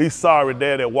 These sorry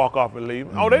dad that walk off and leave.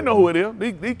 Oh, they know who it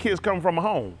is. These kids come from a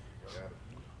home.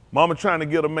 Mama trying to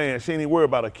get a man, she ain't even worried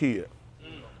about a kid.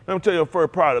 Let me tell you your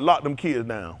first priority, lock them kids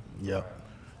down. Yeah. You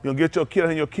gonna get your kid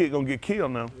and your kid gonna get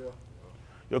killed now.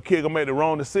 Your kid gonna make the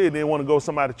wrong decision, then wanna go to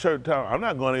somebody's church town. I'm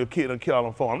not going to your kid and kill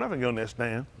them for. I'm not gonna get on that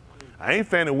stand. I ain't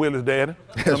Fannie Willis daddy.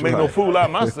 I make no fool out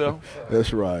of myself.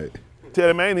 That's right.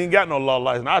 Tell him I ain't even got no law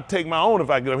license. I'll take my own if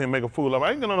I get up here and make a fool of him.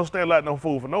 I ain't gonna understand like no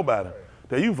fool for nobody.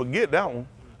 Till you forget that one.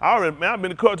 I've been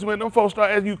to court too many, them folks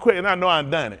start asking you quick and I know I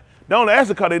done it. They only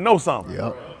ask it because they know something.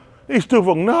 Yep. These two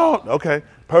folks, no, okay,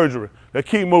 perjury. They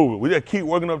keep moving. We just keep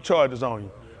working up charges on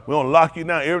you. We're gonna lock you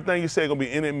down. Everything you say gonna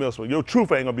be inadmissible. Your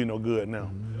truth ain't gonna be no good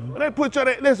now. But they put you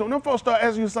there, listen, when them folks start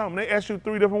asking you something, they ask you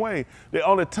 3 different ways. They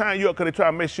only tie you up because they try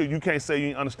to make sure you can't say you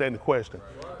ain't understand the question.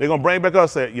 They're gonna bring back up and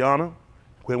say, Your Honor,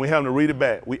 when we have them to read it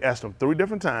back, we asked them 3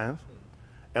 different times,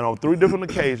 and on 3 different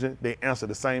occasions, they answer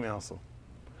the same answer.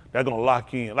 They're gonna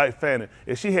lock you in. Like Fannie,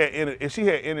 if she had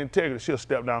any integrity, she'll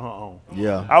step down her own.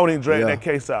 Yeah. I wouldn't even drag that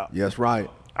case out. Yes, right.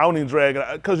 I wouldn't even drag it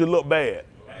out because you look bad.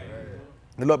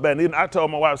 You look bad. And I told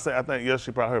my wife, I think, yes,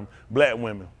 she probably heard me, black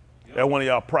women. That's one of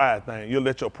y'all pride things. You'll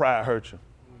let your pride hurt you.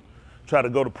 Try to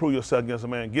go to prove yourself against a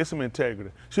man. Get some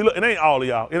integrity. See, look, it ain't all of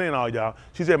y'all. It ain't all y'all.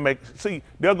 She said,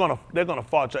 they're gonna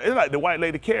fault you. It's like the white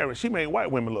lady Karen. She made white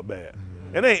women look bad.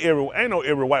 It ain't no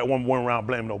every white woman going around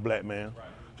blaming no black man.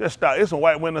 Just stop. It's some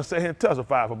white women that sit here and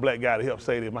testify for black guy to help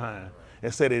say they're behind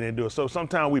and say they didn't do it. So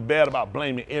sometimes we bad about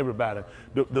blaming everybody.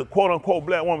 The quote-unquote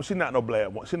black woman, she's not no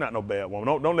bad woman. She's not no bad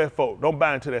woman. Don't let folk, don't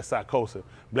buy into that psychosis.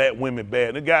 Black women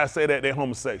bad. The guys say that they're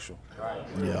homosexual. Right.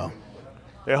 Yeah.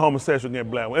 They're homosexual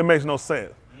against black women. It makes no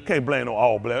sense. Can't blame no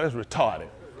all black. That's retarded.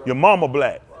 Your mama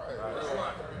black.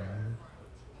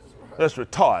 That's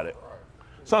retarded.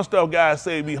 Some stuff guys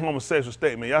say be homosexual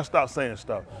statement. Y'all stop saying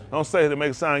stuff. Don't say it to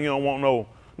make it sound you don't want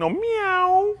no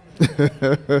meow.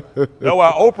 That's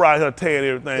why Oprah out here tearing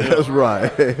everything up. That's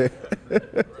right.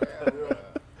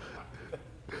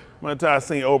 One time I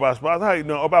seen Oprah spots. How you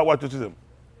doing? Oprah, watch what she said.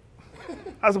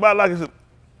 I was about like it.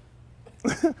 I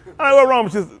ain't what wrong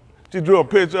with you. She drew a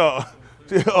picture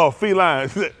of feline.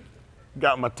 She said,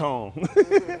 got my tongue.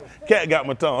 Cat got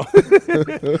my tongue.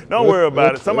 Don't worry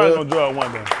about it. Somebody's gonna draw it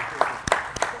one day.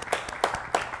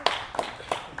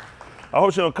 I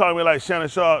hope she don't call me like Shannon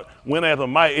Sharp went after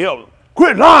Mike Elton.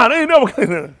 Quit lying, ain't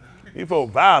never. He felt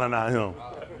violent out him.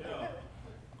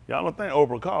 Y'all don't think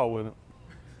Oprah called with him.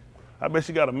 I bet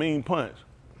she got a mean punch.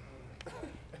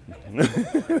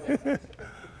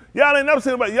 Y'all ain't never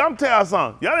seen anybody, I'm telling y'all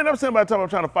something. Y'all ain't never seen anybody talking about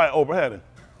trying to fight Oprah, had it?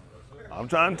 I'm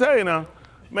trying to tell you now.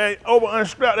 Man, Oprah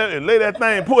unstrap that and lay that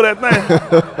thing, pull that thing.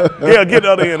 Yeah, get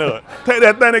the other end of it. Take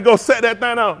that thing and go set that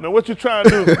thing out. Now what you trying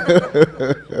to do?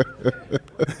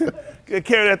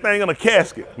 Carry that thing in a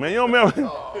casket. Man, you don't remember?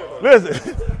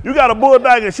 Listen, you got a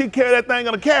bulldog and she carry that thing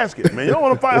in a casket. Man, you don't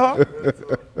want to fight her.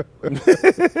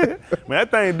 Man,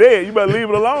 that thing dead. You better leave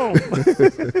it alone.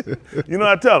 You know what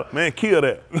I tell her? Man, kill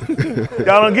that.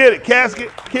 Y'all don't get it.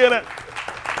 Casket, kill that.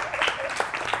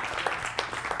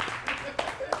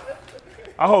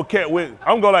 I hope Cat Williams,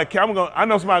 I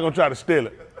know somebody gonna try to steal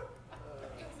it.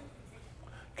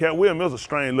 Cat Williams is a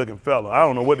strange looking fella. I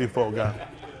don't know what these folks got.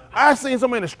 I seen so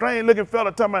many strange looking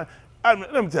fella talking about,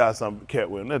 let me tell you something,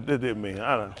 Cat Williams, that didn't mean,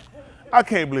 I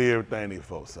can't believe everything these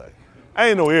folks say. I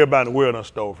ain't know everybody in the world done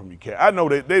stole from you, Cat. I know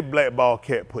they blackball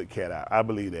Cat, put Cat out. I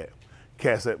believe that.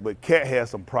 Cat said, but Cat has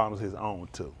some problems of his own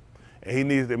too. And he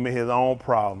needs to admit his own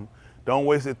problem. Don't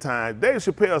waste his time. Dave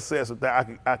Chappelle said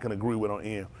something I can agree with on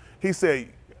end. He said,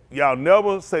 y'all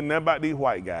never say nothing about these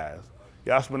white guys.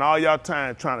 Y'all spend all y'all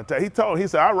time trying to tell. He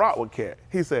said, I rock with Cat.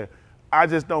 He said, I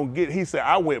just don't get it. He said,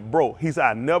 I went broke. He said,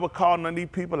 I never called none of these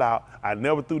people out. I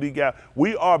never threw these guys.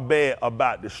 We are bad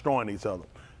about destroying each other.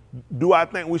 Do I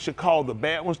think we should call the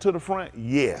bad ones to the front?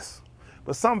 Yes.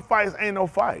 But some fights ain't no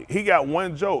fight. He got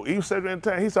one joke. He said in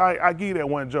time, he said, I give you that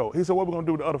one joke. He said, what we gonna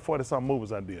do with the other 40-something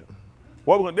movies I did?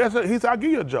 He said, I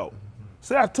give you a joke.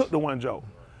 Say I took the one joke.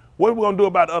 What are we gonna do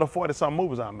about the other 40-something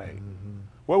movies I made?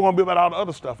 What are we gonna do about all the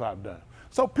other stuff I've done?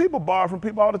 So people borrow from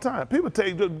people all the time. People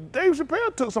take, Dave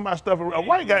Chappelle took some of my stuff, a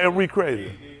white guy, and recreated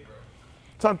it.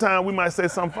 Sometimes we might say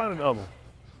something funny to others.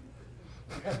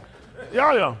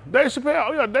 Yeah, Dave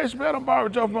Chappelle done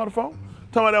borrowed a joke from other folks.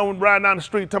 Talking about that one riding down the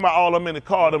street, talking about all of them in the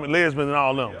car, them lesbians and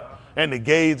all of them. And the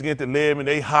gays get the lesbian,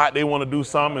 they hot, they want to do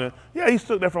something. And yeah, he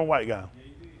took that from a white guy.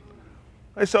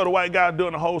 They showed the white guy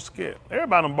doing the whole skit.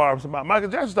 Everybody done borrowed somebody. Michael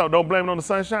Jackson stuff, don't blame it on the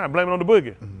sunshine, blame it on the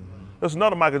boogie. There's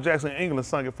another Michael Jackson in England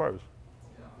sung it first.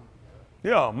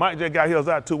 Yeah, Mike just got his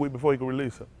out 2 weeks before he could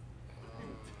release it.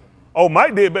 Oh,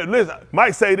 Mike did, but listen,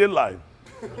 Mike saved his life.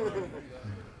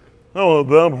 Oh,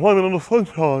 I'm blaming on the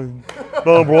sunshine.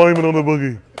 I'm blaming on the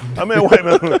boogie. I mean, wait a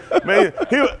minute. Man,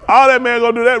 all that man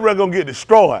gonna do, that record gonna get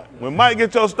destroyed. When Mike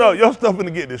get your stuff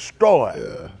gonna get destroyed.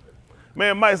 Yeah.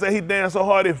 Man, Mike said he danced so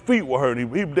hard his feet were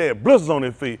hurting. He had blisters on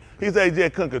his feet. He said he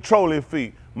just couldn't control his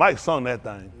feet. Mike sung that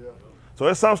thing. Yeah. So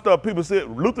there's some stuff people said,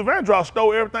 Luther Vandross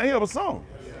stole everything he ever sung.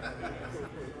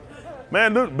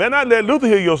 Man, better not let Luther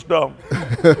hear your stuff.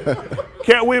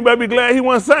 Cat Williams better be glad he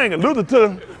wasn't singing. Luther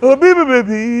took all right?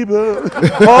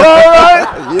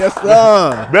 Yes,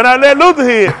 sir. Better not let Luther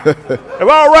hear it. If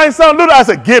I write something, Luther, I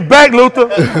said, get back, Luther.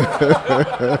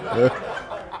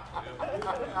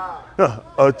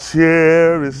 A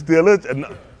chair is still a...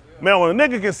 Man, when a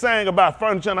nigga can sing about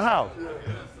furniture in the house,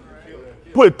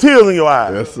 put tears in your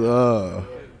eyes. Yes, sir.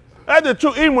 That's the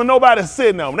truth, even when nobody's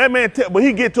sitting there. When that man, but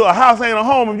he get to a house, ain't a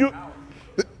home, and you...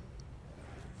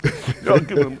 Yo,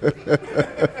 give me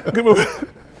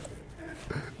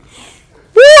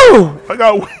woo!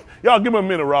 Y'all give me a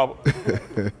minute, Robert.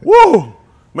 Woo!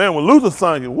 Man, when Luther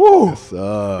sang it, woo! Yes,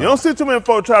 sir. You don't see too many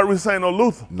folks try to re-sing no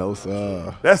Luther. No,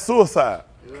 sir. That's suicide.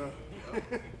 Yeah.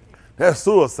 That's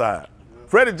suicide.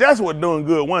 Freddie Jackson was doing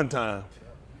good one time.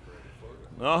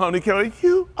 He came like,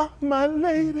 you are my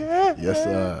lady. Yes,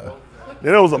 sir.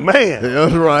 Then it was a man.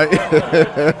 That's right.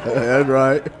 That's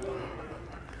right.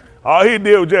 All he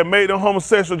did was just make them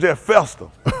homosexuals just fester.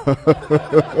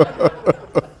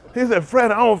 He said,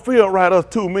 Fred, I don't feel right, us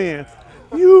two men.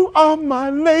 You are my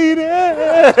lady.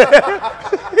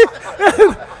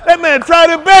 That man tried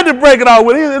his best to break it off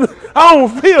with it. He said, I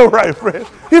don't feel right, Fred.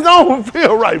 He said, I don't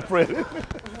feel right, Fred.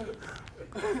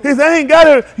 He said, I ain't got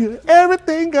it.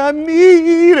 Everything I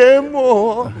need and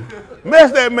more.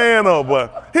 Mess that man up, boy.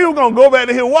 He was going to go back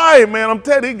to Hawaii, man. I'm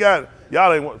telling you, he got it.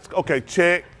 Y'all ain't want, okay,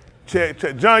 check.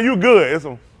 John, you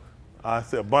good. I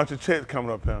said, a bunch of checks coming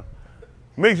up here.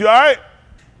 Mix, you all right?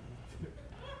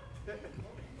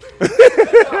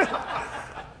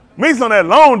 Mix on that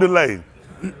long delay.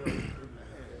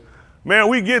 Man,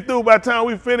 we get through by the time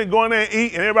we finish going there and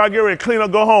eat, and everybody get ready to clean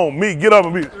up, go home. Me, get up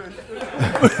and be.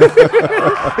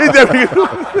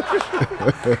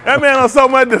 That man on so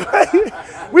much delay.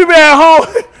 We been at home.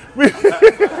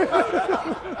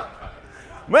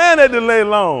 Man, that delay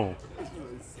long.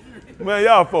 Man,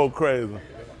 y'all folk crazy.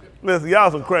 Listen, y'all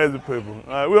some crazy people.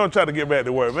 All right, we don't try to get back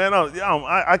to work. Man,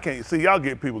 I can't see y'all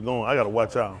get people going. I got to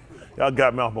watch y'all. Y'all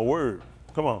got me off my word.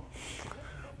 Come on.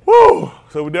 Woo!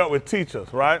 So we dealt with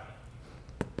teachers, right?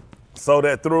 So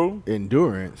that through?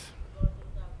 Endurance.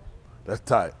 That's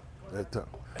tight. That's tight.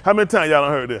 How many times y'all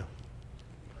done heard this?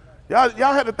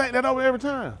 Y'all had to think that over every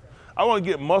time. I want to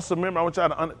get muscle memory. I want y'all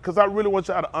to, because I really want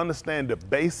y'all to understand the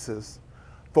basis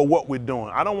for what we're doing.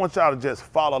 I don't want y'all to just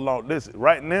follow along. Listen,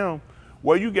 right now,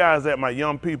 where you guys at, my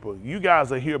young people, you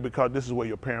guys are here because this is where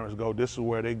your parents go. This is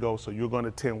where they go, so you're going to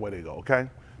attend where they go, okay?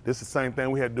 This is the same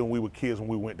thing we had to do when we were kids when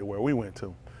we went to where we went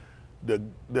to.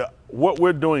 What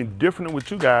we're doing different with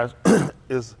you guys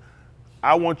is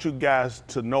I want you guys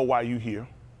to know why you're here.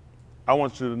 I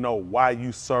want you to know why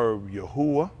you serve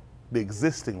Yahuwah, the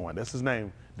existing one. That's his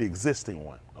name, the existing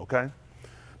one, okay?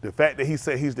 The fact that he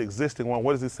said he's the existing one,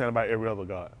 what is he saying about every other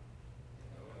God?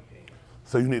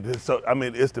 So you need to, so I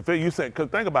mean, it's the thing you say, because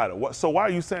think about it. So why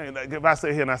are you saying that? If I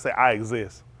say here and I say I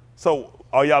exist, so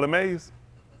are y'all amazed?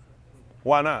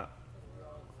 Why not?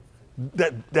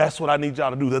 That's what I need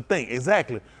y'all to do, the thing,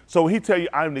 exactly. So when he tell you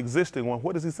I'm the existing one,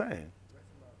 what is he saying?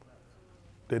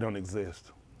 They don't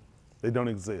exist. They don't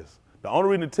exist. The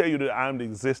only reason to tell you that I'm the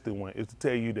existing one is to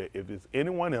tell you that if it's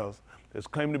anyone else that's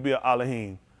claiming to be an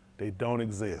Alahym, they don't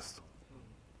exist.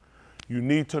 You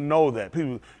need to know that.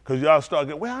 People, because y'all start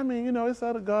getting, well, I mean, you know, it's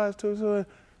other gods too. So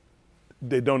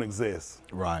they don't exist.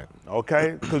 Right.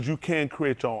 Okay? Because you can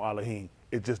create your own Alahym.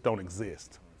 It just don't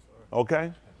exist.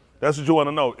 Okay? That's what you want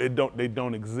to know. They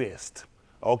don't exist.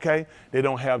 Okay? They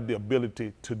don't have the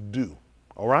ability to do.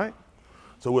 All right?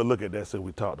 So we'll look at that since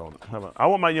we talked on it. I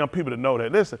want my young people to know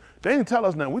that. Listen, they didn't tell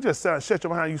us nothing. We just sound, shut your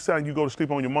behind, you sound, you go to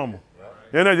sleep on your mama.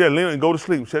 Then they just lean and go to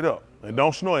sleep, shut up. And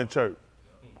don't snore in church.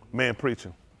 Man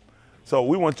preaching. So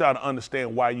we want y'all to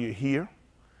understand why you're here.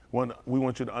 We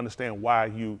want you to understand why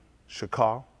you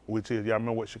shakar, which is, y'all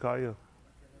remember what shakar is?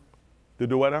 To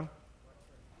do what now?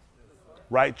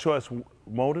 Right choice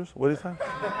motors? What did he say?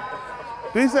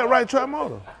 Did he say right choice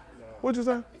motor? What'd you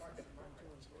say?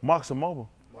 Marks and mobile.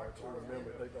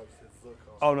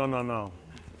 Oh, no.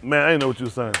 Man, I didn't know what you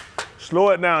were saying. Slow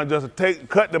it down, just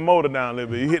cut the motor down a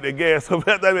little bit. You hit the gas, so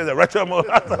that means right choice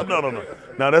motor. I thought, no.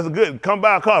 No, that's good. Come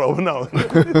buy a car over. No.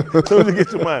 As soon as you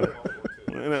get your money.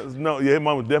 No, yeah, his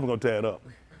mama's definitely gonna tear it up.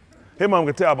 His mama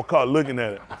can tear up a car looking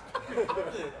at it.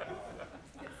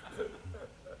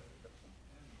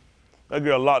 That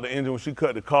girl locked the engine when she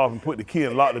cut the car off and put the key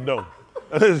and locked the door.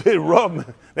 It's rough,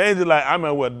 man. They ain't just like, I might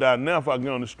as well die now if I get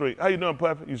on the street. How you doing,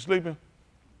 Puppy? You sleeping?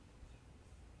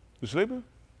 You sleeping?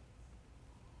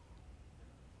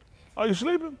 Are you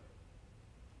sleeping?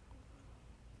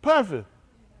 Puppy.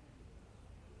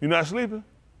 You not sleeping?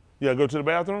 You gotta go to the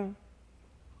bathroom?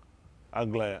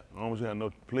 I'm glad. I don't want you to have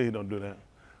no, please don't do that.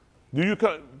 Do you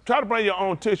try to bring your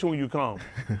own tissue when you come?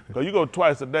 Because you go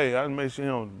twice a day. I make sure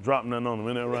you don't drop nothing on them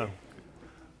in there around.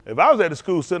 If I was at the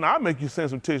school sitting, I'd make you send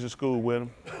some tissue to school with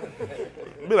them.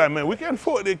 Be like, man, we can't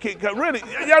afford this kid. Really,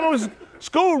 y'all know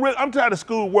school, I'm tired of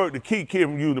school work to keep kids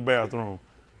from using the bathroom.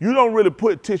 You don't really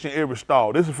put tissue in every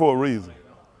stall. This is for a reason.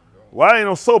 Why ain't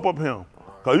no soap up here?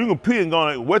 Because you can pee and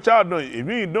go, what y'all doing? If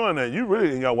you ain't doing that, you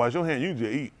really ain't got to wash your hands. You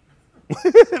just eat.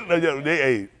 They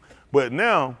ate. But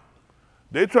now,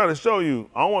 they trying to show you,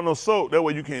 I don't want no soap. That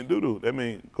way you can't do. That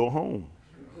means go home.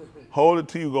 Hold it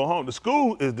till you go home. The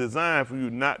school is designed for you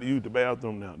not to use the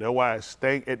bathroom now. That's why it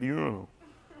stank at the urinal.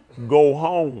 Go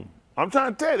home. I'm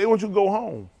trying to tell you, they want you to go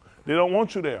home. They don't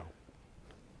want you there.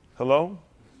 Hello?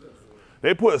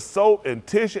 They put soap and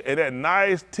tissue and that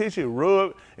nice tissue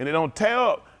rub and it don't tear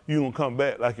up, you gonna come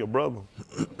back like your brother.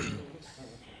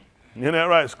 Isn't that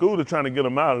right? School is trying to get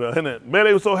them out of there, isn't it? Man,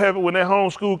 they were so happy when that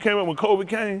homeschool came up, when COVID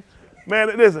came.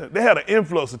 Man, listen, they had an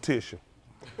influx of tissue.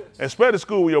 Especially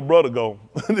school where your brother go.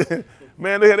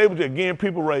 Man, they was just getting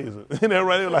people raises. Right?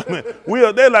 They're like, man,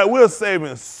 we're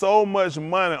saving so much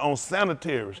money on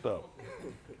sanitary stuff.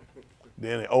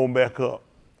 Then they open back up.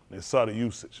 They saw the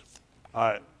usage. All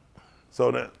right. So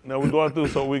now we're going through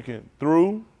so we can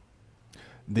through.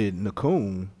 The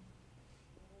Nakum.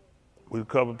 We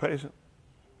cover patient.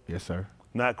 Yes, sir.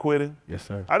 Not quitting. Yes,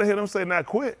 sir. I didn't hear them say not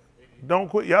quit. Don't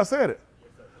quit. Y'all said it.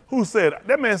 Yes, who said it?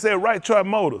 That man said right chart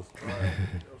motors.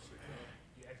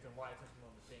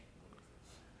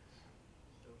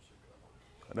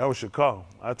 That was Chicago.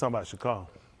 I was talking about Chicago.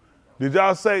 Did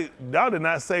y'all say, y'all did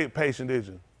not say patient, did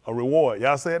you? A reward.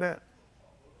 Y'all said that?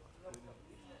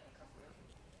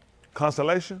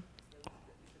 Consolation?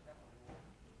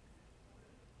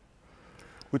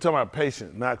 We talking about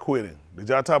patient, not quitting. Did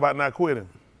y'all talk about not quitting?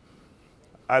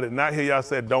 I did not hear y'all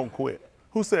say don't quit.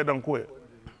 Who said don't quit?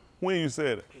 When you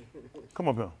said it? Come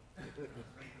up here.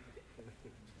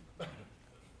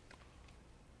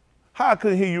 How I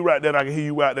couldn't hear you right there, I can hear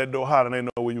you out that door hotter and they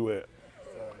know where you at.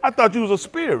 I thought you was a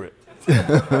spirit.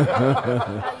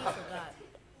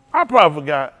 I probably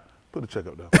forgot. Put the check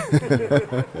up there.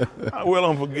 I will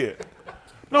don't forget.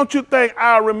 Don't you think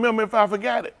I'll remember if I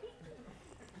forgot it?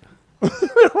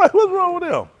 Right, what's wrong with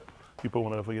them? You put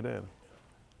one up for your daddy.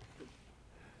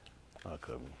 I'll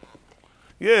cover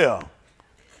you. Yeah,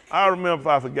 I remember if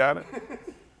I forgot it.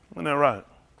 Isn't that right?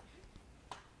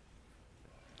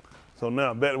 So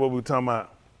now, back to what we were talking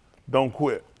about. Don't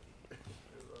quit.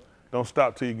 Don't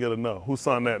stop till you get enough. Who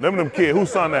sung that? Them kids, who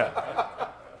sung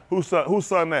that? Who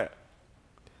sung that?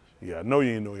 Yeah, I know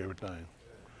you ain't know everything.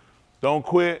 Don't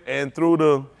quit and through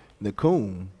the...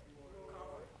 Nakum.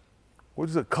 What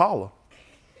is it, collar?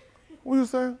 What you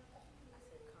say?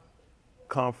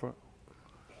 Comfort,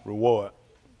 reward.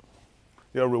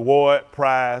 Yeah, reward,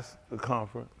 prize, the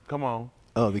comfort. Come on.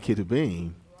 Oh, the kid to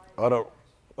beam. Or the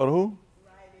who?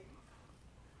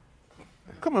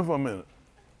 Come in for a minute.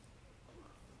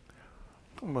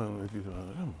 Come on, let you come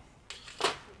on.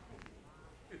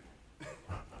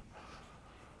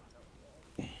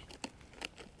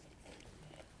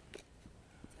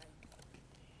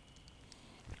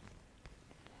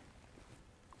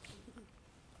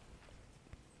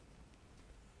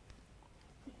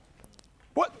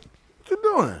 What you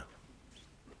doing?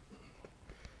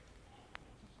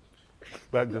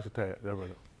 Back just a tad. That right.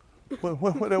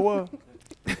 What that was?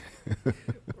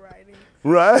 Writing.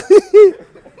 Right?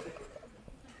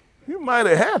 You might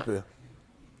have happy. Is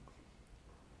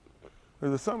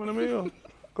there something in the meal?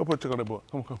 Go put a check on that boy.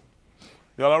 Come.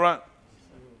 Y'all all right?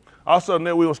 Also,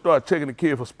 then we're going to start checking the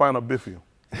kid for spinal bifida.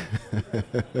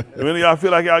 If any of y'all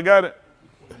feel like y'all got it,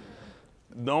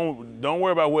 don't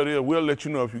worry about what it is. We'll let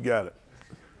you know if you got it.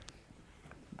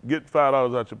 Get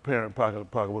 $5 out your parent pocket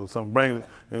or something. Bring it,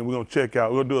 and we're going to check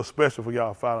out. We're going to do a special for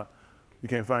y'all. $5. You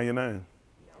can't find your name.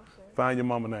 Find your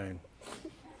mama name.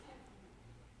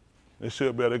 It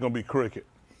should be. They're going to be cricket,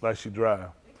 like she drive.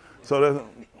 So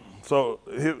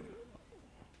here,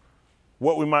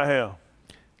 what we might have?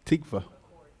 Tikva.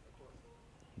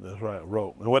 That's right,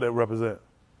 rope. And what that represent?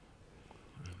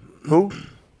 Who?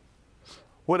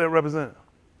 What that represent?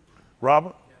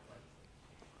 Robert?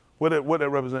 What that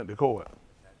represent, the cord?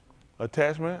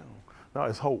 Attachment? No,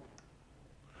 it's hope.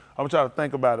 I want y'all to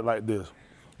think about it like this.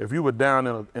 If you were down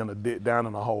in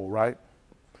a hole, right?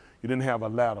 You didn't have a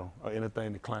ladder or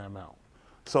anything to climb out.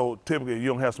 So typically you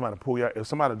don't have somebody to pull you out. If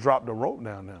somebody dropped the rope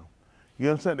down now, you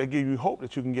understand? They give you hope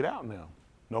that you can get out now.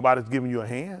 Nobody's giving you a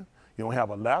hand. You don't have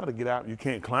a ladder to get out. You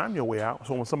can't climb your way out.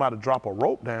 So when somebody drop a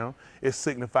rope down, it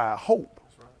signifies hope,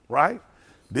 right?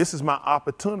 This is my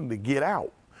opportunity to get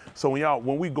out. So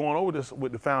when we going over this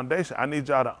with the foundation, I need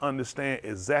y'all to understand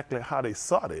exactly how they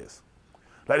saw this.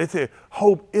 Like they said,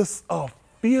 hope is a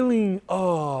feeling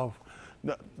of.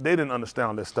 No, they didn't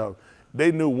understand this stuff.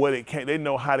 They knew what it came. They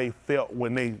know how they felt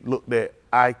when they looked at,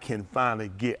 I can finally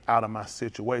get out of my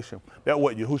situation. That's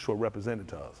what Yahusha represented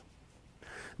to us.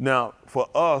 Now, for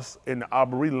us in the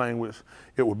Abari language,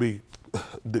 it would be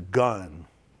the gun.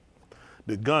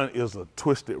 The gun is a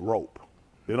twisted rope.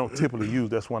 They don't typically use,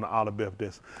 that's one of the Alabeth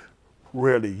that's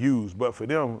rarely used. But for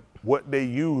them, what they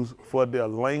use for their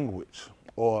language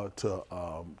or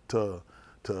to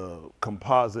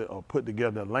composite or put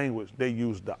together language, they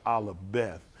use the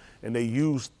Alabeth. And they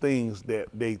use things that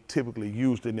they typically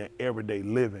used in their everyday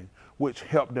living, which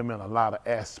helped them in a lot of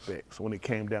aspects when it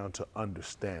came down to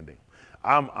understanding.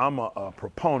 I'm a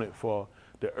proponent for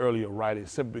the earlier writing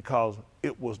simply because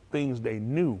it was things they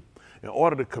knew. In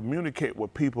order to communicate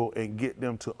with people and get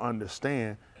them to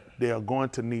understand, they are going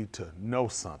to need to know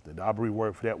something. The Abari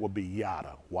word for that would be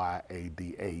yada,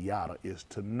 Y-A-D-A. Yada is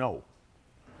to know.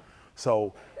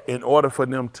 So in order for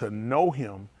them to know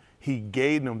him, he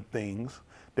gave them things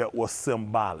that were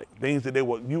symbolic, things that it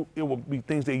would be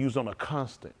things they use on a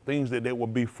constant, things that they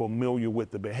would be familiar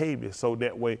with the behavior, so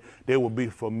that way they would be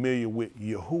familiar with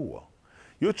Yahuwah.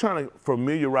 You're trying to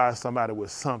familiarize somebody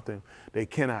with something they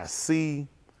cannot see,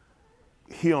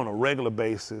 hear on a regular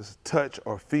basis, touch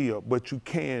or feel, but you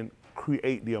can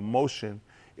create the emotion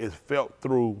is felt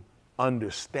through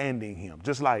understanding him.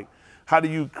 Just like, how do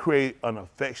you create an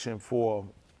affection for,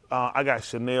 I got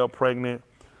Chanel pregnant,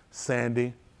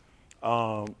 Sandy,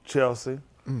 Chelsea.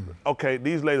 Okay,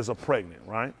 these ladies are pregnant,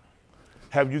 right?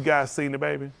 Have you guys seen the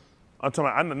baby? I'm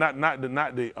talking about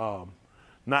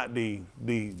not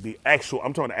the actual.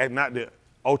 I'm talking about not the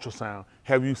ultrasound.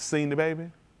 Have you seen the baby?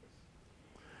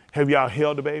 Have y'all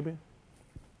held the baby?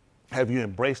 Have you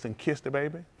embraced and kissed the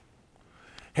baby?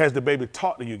 Has the baby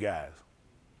talked to you guys?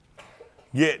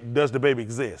 Yet, does the baby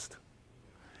exist?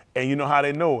 And you know how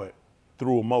they know it?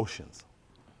 Through emotions,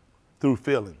 through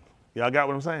feelings. Y'all got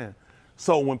what I'm saying?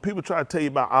 So when people try to tell you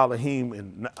about Alahym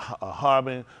and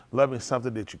harboring, loving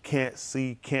something that you can't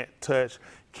see, can't touch,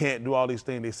 can't do all these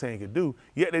things they're saying you can do,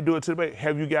 yet they do it to the baby.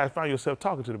 Have you guys found yourself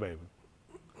talking to the baby?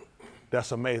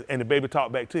 That's amazing. And the baby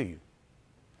talk back to you.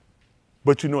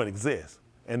 But you know it exists.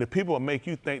 And the people will make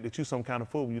you think that you're some kind of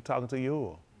fool when you're talking to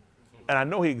Yahuwah. And I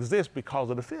know he exists because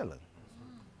of the feeling.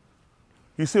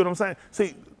 You see what I'm saying?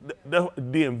 See,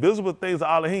 the invisible things of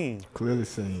Alahym. Clearly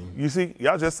seen. You see,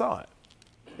 y'all just saw it.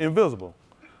 Invisible.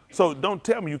 So don't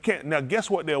tell me you can't. Now, guess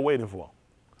what they're waiting for?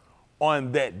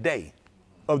 On that day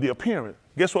of the appearance,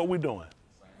 guess what we're doing?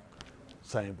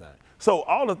 Same thing. So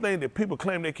all the things that people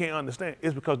claim they can't understand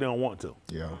is because they don't want to.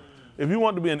 Yeah. If you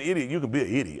want to be an idiot, you can be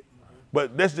an idiot.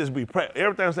 But let's just be practical.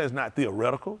 Everything I'm saying is not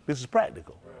theoretical. This is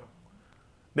practical.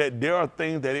 That there are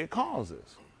things that it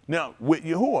causes. Now, with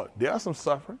Yahuwah, there's some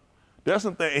suffering. There's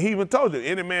some things. And he even told you,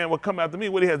 any man will come after me,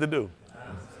 what he has to do?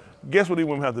 Guess what these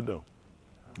women have to do?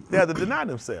 They have to deny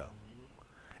themselves.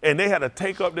 And they had to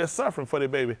take up their suffering for their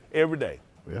baby every day.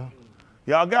 Yeah.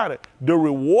 Y'all got it. The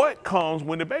reward comes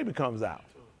when the baby comes out.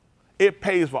 It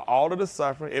pays for all of the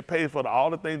suffering. It pays for all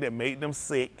the things that made them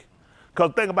sick.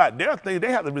 Because think about it, there are things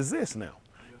they have to resist now.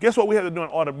 Guess what we have to do in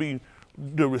order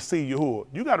to receive Yahuwah?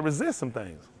 You got to resist some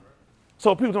things.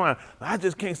 So people talking about, I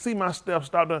just can't see my steps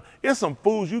start doing. It's some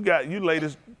foods you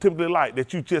ladies typically like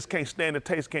that you just can't stand the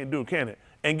taste, can't do, can it?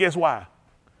 And guess why?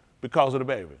 Because of the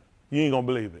baby. You ain't gonna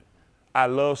believe it. I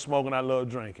love smoking, I love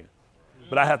drinking.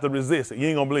 But I have to resist it. You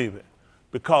ain't gonna believe it.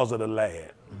 Because of the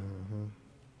lad. Mm-hmm.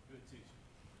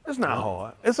 It's not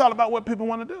hard. It's all about what people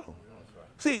want to do.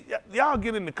 See, y'all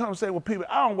get in the conversation with people.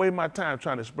 I don't waste my time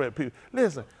trying to spread people.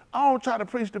 Listen, I don't try to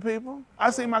preach to people.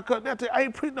 I see my cut. I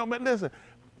ain't preaching no man. Listen,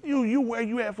 you where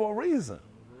you at for a reason.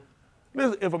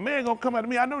 Listen, if a man gonna come at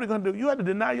me, I know what they're gonna do. You have to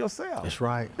deny yourself. That's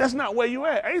right. That's not where you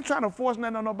at. I ain't trying to force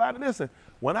nothing on nobody. Listen,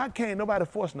 when I came, nobody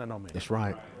forced nothing on me. That's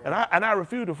right. And I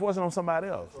refuse to force it on somebody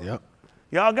else. Yep.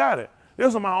 Y'all got it. This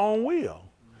is my own will.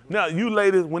 Now, you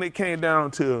ladies, when it came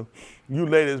down to you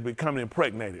ladies becoming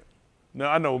impregnated.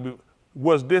 Now, I know,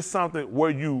 was this something where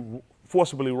you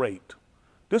forcibly raped?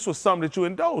 This was something that you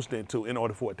indulged into in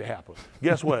order for it to happen.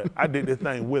 Guess what? I did this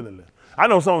thing willingly. I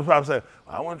know someone probably say,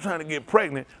 I wasn't trying to get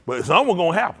pregnant, but something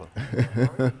gonna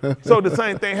happen. So the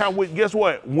same thing happened with, guess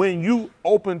what? When you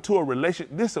open to a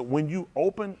relationship, listen, when you're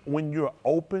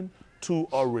open to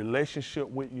a relationship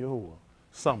with Yahuwah,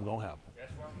 something gonna happen.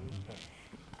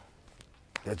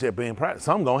 That's just being practiced.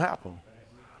 Something gonna happen.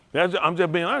 I'm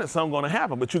just being honest, something gonna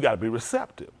happen, but you gotta be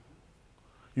receptive.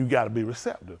 You got to be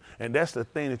receptive. And that's the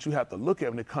thing that you have to look at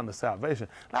when it comes to salvation.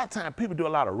 A lot of times people do a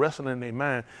lot of wrestling in their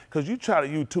mind because you try to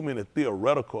use too many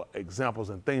theoretical examples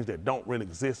and things that don't really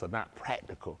exist or not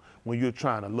practical when you're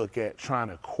trying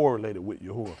to correlate it with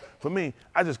Yahuwah. For me,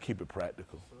 I just keep it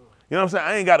practical. You know what I'm saying?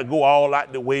 I ain't got to go all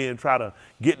out the way and try to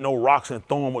get no rocks and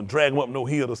throw them or drag them up no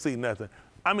hill to see nothing.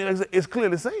 I mean, it's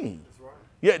clearly seen.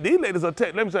 Yeah, these ladies are,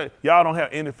 let me say, y'all don't have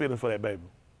any feelings for that baby.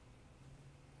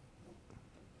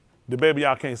 The baby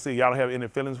y'all can't see, y'all don't have any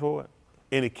feelings for it,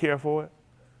 any care for it,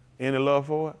 any love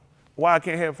for it. Why I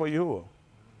can't have it for Yahuwah?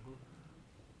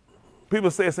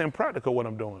 People say it's impractical what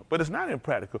I'm doing, but it's not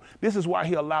impractical. This is why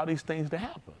he allowed these things to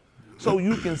happen. So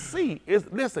you can see,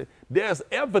 listen, there's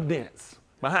evidence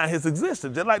behind his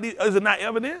existence. Just like is it not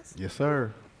evidence? Yes,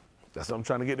 sir. That's what I'm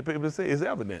trying to get the people to say, it's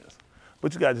evidence.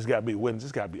 But you guys just got to be willing,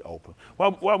 just got to be open.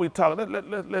 While we talk,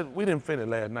 we didn't finish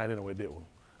last night anyway, did we?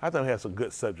 I thought we had some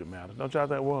good subject matter. Don't y'all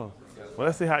think it was? Well,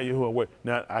 let's see how Yahuwah works.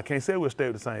 Now, I can't say we'll stay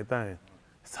with the same thing.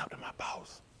 It's up to my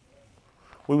boss.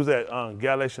 We was at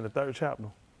Galatians, the 3rd chapter.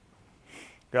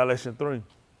 Galatians 3.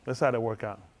 Let's how that work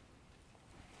out.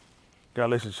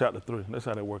 Galatians chapter 3. Let's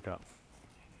how that work out.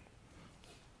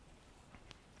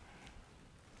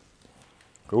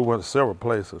 We went to several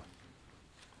places.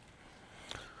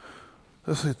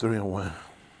 Let's see 3 and 1.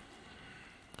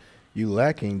 You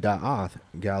lacking da'ath,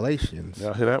 Galatians.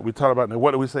 Y'all hear that? We talked about that.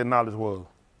 What did we say knowledge was?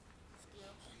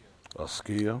 A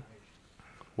skill.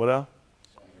 What else?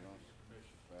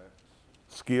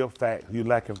 Skill, facts. You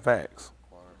lacking facts.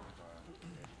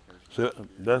 So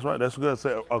that's right. That's good.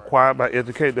 Say acquired by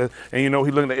education. And you know,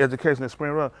 he looking at education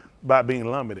experience by being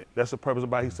limited. That's the purpose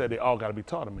about he said they all got to be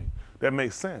taught of me. That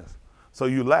makes sense. So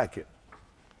you lack it.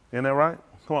 Isn't that right?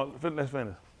 Come on, let's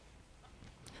finish.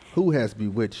 Who has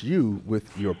bewitched you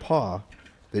with your paw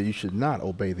that you should not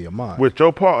obey the Amad? With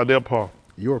your paw or their paw?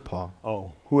 Your paw.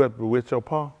 Oh, who has bewitched your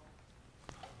paw?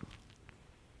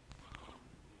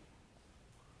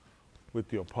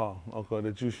 With your paw. Okay,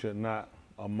 that you should not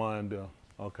among them.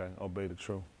 Okay, obey the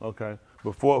truth. Okay.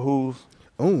 Before whose?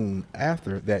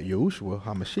 After that Yahushua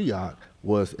HaMashiach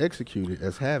was executed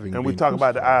as having and been we talk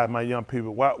about the crucified. eye, my young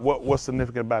people. What's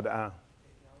significant about the eye?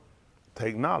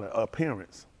 Take knowledge,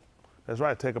 appearance. That's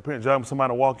right, take appearance.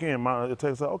 Somebody walk in, it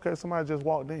takes, okay, somebody just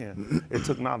walked in. It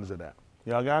took knowledge of that.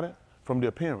 Y'all got it? From the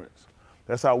appearance.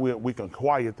 That's how we can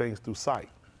acquire things through sight.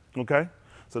 Okay?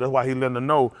 So that's why he let them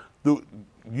know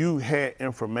you had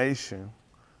information,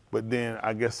 but then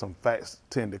I guess some facts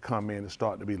tend to come in and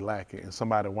start to be lacking, and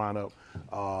somebody wind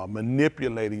up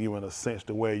manipulating you in a sense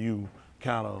to where you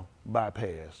kind of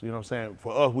bypass. You know what I'm saying?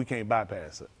 For us, we can't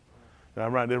bypass it.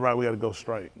 That's right, we got to go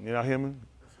straight. You know, hear me?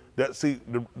 See,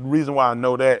 the reason why I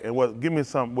know that, and give me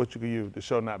something what you can use to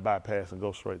show not bypass and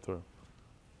go straight through.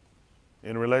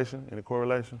 In relation, in a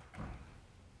correlation?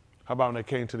 How about when they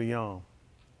came to the young?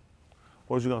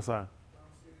 What was you going to say?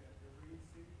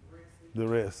 The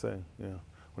Red Sea, yeah.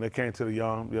 When they came to the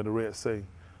Yom, the Red Sea.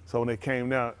 So when they came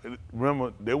down,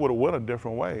 remember, they would have went a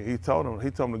different way. He told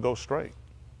them to go straight.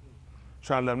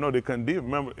 Trying to let them know they couldn't deviate.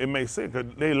 Remember, it made sense,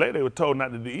 because they were told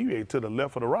not to deviate to the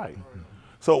left or the right.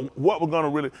 So what we're gonna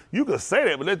really, you could say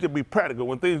that, but let's just be practical.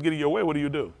 When things get in your way, what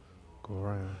do? Go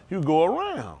around. You go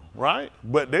around, right?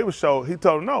 But they were showed, he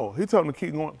told them no. He told them to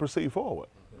keep going, proceed forward.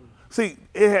 See,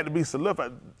 it had to be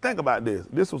solidified. Think about this.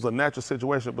 This was a natural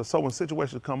situation, but so when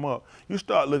situations come up, you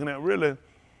start looking at really,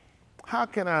 how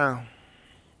can I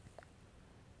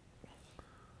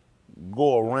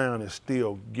go around and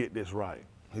still get this right?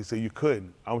 He said, you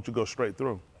couldn't. I want you to go straight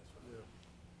through.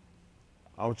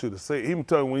 I want you to say, even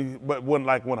tell me, but it wasn't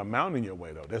like when a mountain in your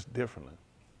way though, that's differently.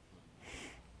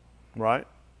 Right?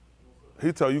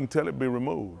 He told you can tell it be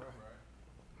removed.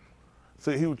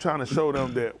 See, he was trying to show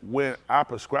them that when I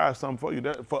prescribe something for you,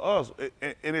 that for us,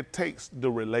 and it takes the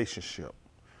relationship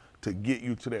to get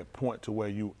you to that point to where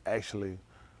you actually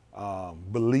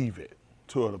believe it,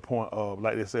 to the point of,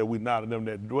 like they said, we not them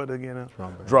that do it again,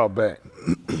 draw back.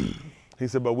 He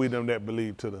said, but we them that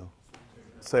believe to the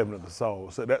saving of the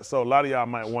soul. So a lot of y'all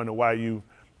might wonder why you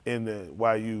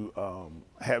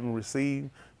haven't received.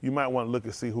 You might want to look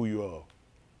and see who you are.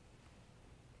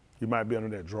 You might be under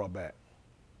that drawback.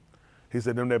 He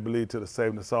said, them that believe to the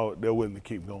saving of the soul, they're willing to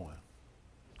keep going.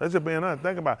 That's just being honest.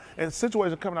 Think about it. And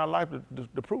situations come in our life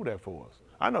to prove that for us.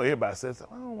 I know everybody says,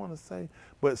 I don't want to say,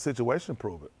 but situations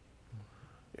prove it.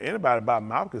 Anybody by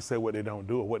mouth can say what they don't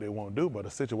do or what they won't do, but a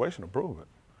situation will prove it.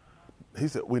 He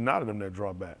said, we're not of them that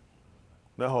draw back.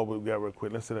 That whole we got real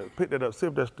quick. Let's see that. Pick that up. See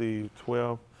if that's the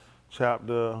 12th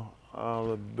chapter,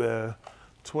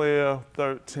 12,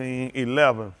 13,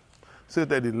 11. See if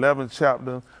that's the 11th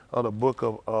chapter of the book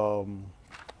of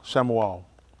Shamu'AL.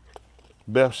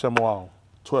 Byth Shamu'AL,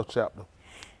 12th chapter.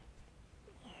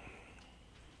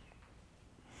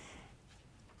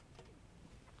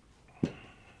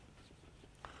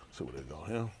 See where they go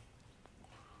here.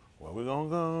 Where we gonna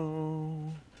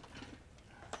go?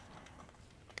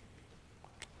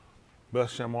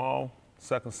 Byth Shamu'AL,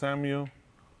 2 Samuel,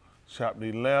 chapter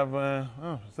 11.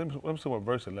 Let me see what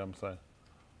verse 11 say.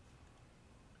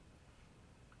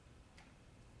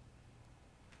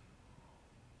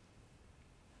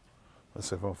 Let's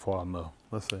see if I'm far enough.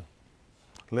 Let's see.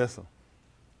 Listen.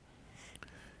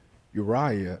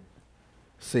 Uriah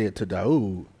said to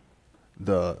Daud,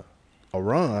 the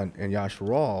Aran and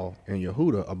Yasharal and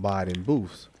Yehuda abide in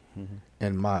booths,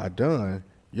 and Ma'adan,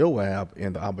 Joab,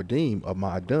 and the Abadim of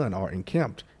Ma'adan are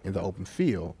encamped in the open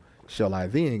field. Shall I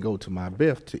then go to my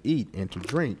Beth to eat and to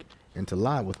drink and to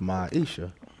lie with my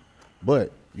Isha?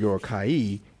 But your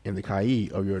Kai and the Kai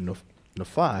of your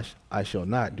Nafash, I shall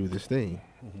not do this thing.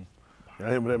 I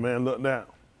hear that man looked at.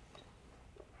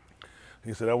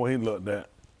 He said that when he looked at.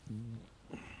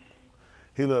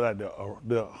 He looked at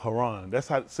the Haran. That's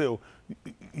how. So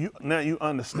now you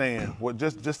understand what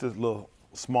just this little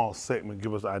small segment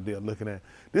give us an idea of looking at.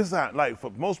 This is how, like,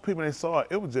 for most people they saw it,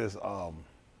 it was just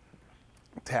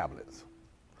tablets.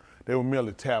 They were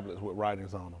merely tablets with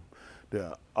writings on them.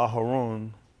 The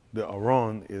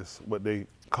Aron is what they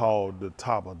call the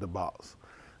top of the box.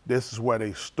 This is where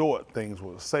they stored things that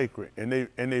were sacred, and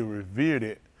they revered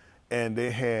it, and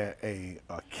they had a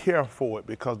care for it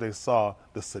because they saw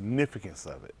the significance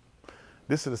of it.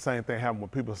 This is the same thing happened when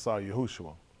people saw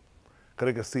Yahushua, because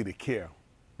they could see the care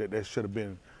that should have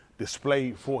been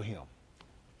displayed for him.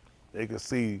 They could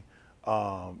see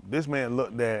this man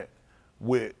looked at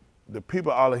with the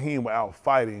people of Alahym were out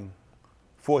fighting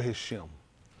for his Shem.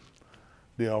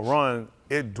 The Aron,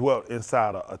 it dwelt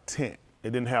inside a tent.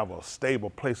 It didn't have a stable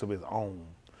place of its own.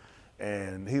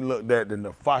 And he looked at the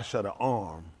nefesh of the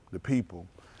arm, the people,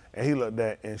 and he looked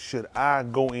at, and should I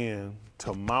go in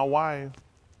to my wife,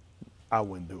 I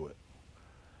wouldn't do it.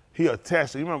 He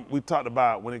attached, you remember we talked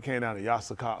about when it came down to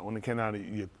Yahuchanan, when it came down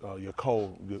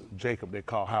to Jacob, they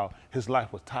called how his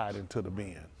life was tied into the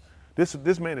men.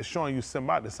 This man is showing you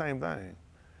somebody the same thing.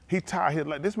 He tied his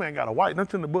life. This man got a wife.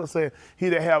 Nothing in the book said he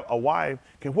that have a wife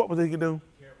what was it he could do?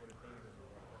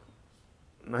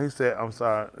 No, he said, I'm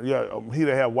sorry. Yeah, he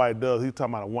that have a wife does. He's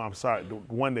talking about one, I'm sorry, the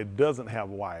one that doesn't have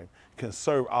a wife can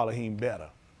serve Alahym better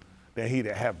than he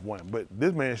that have one. But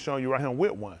this man is showing you right here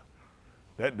with one.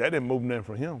 That didn't move nothing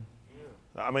for him.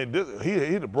 Yeah. I mean,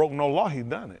 he broke no law, he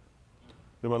done it.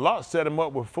 The Malakym set him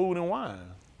up with food and wine.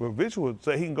 But Byth would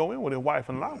say he can go in with his wife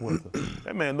and lie with her.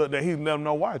 That man looked at, he let him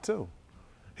know why too.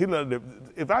 He looked at,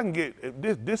 if I can get,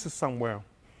 this is somewhere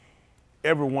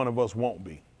every one of us won't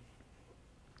be.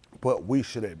 But we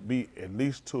should be at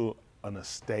least to an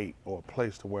estate or a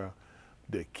place to where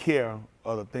the care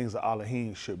of the things of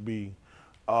Alahym should be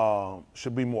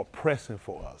more pressing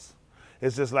for us.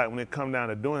 It's just like when it comes down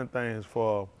to doing things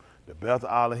for the Byth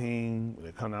Alahym, when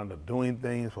it comes down to doing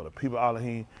things for the people of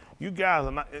Alahym, you guys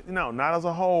are not, not as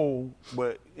a whole,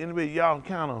 but individually y'all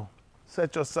kind of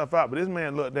set yourself out. But this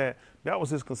man looked at, that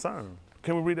was his concern.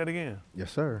 Can we read that again?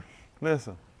 Yes, sir.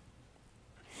 Listen.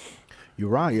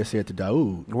 Uriah said to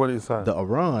Daud, what did he say? The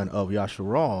Aron of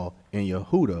Yasharal and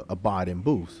Yehuda abide in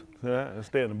booths. Yeah, and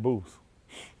stay in the booths.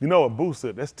 You know what booths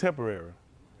is? That's temporary.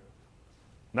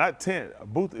 Not tent. A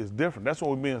booth is different. That's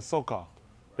what we mean so-called.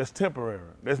 That's temporary.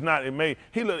 That's not,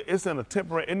 it's in a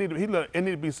temporary, it need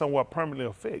to be somewhere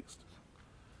permanently fixed.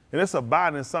 And it's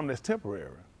abiding in something that's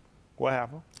temporary. What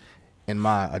happened? And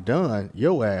my Adon,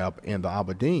 Joab, and the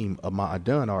Abadim of my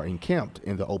Adon are encamped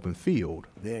in the open field.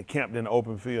 They're encamped in the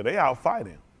open field. They out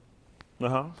fighting.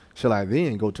 Shall I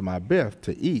then go to my Byth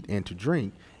to eat and to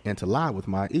drink and to lie with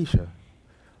my Isha?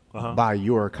 By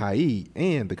your Kai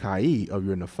and the Kai of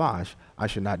your Nefesh, I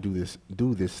should not do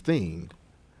this thing.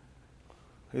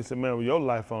 He said, man, with your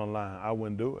life on the line, I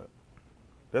wouldn't do it.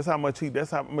 That's how much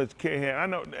care he had. I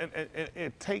know, and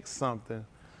it takes something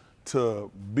to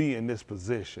be in this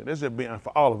position. This is being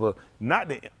for all of us. Not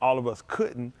that all of us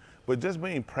couldn't, but just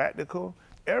being practical.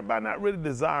 Everybody not really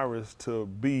desirous to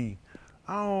be,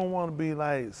 I don't want to be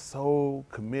like so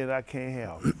committed I can't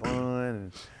have fun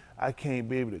and I can't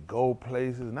be able to go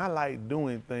places. And I like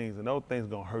doing things, and those things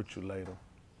gonna hurt you later.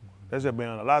 That's just being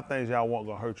honest. A lot of things y'all want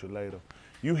gonna hurt you later.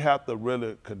 You have to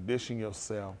really condition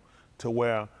yourself to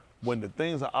where when the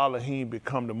things of Alahym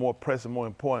become the more pressing, more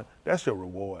important, that's your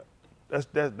reward. That's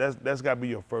got to be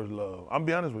your first love. I'm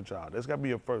be honest with y'all. That's got to be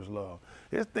your first love.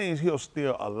 There's things he'll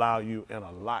still allow you and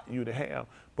allot you to have,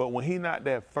 but when he not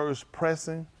that first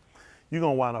pressing, you're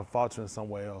going to wind up faltering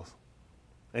somewhere else.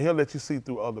 And he'll let you see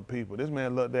through other people. This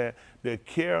man looked at the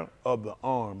care of the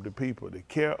arm, the people, the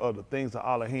care of the things of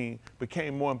Alahym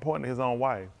became more important than his own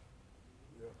wife.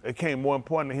 Yeah. It became more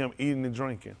important to him eating and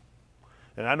drinking.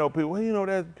 And I know people, well, you know,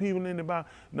 there's people in the Bible.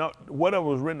 No, whatever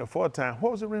was written aforetime,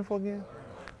 what was it written for again?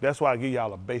 That's why I give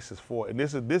y'all a basis for it.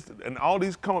 And and all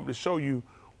these come up to show you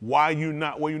why you're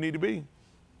not where you need to be.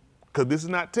 Because this is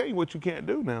not telling you what you can't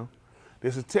do now.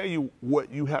 This is tell you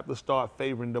what you have to start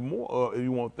favoring the more of if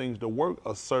you want things to work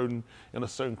in a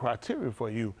certain criteria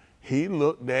for you. He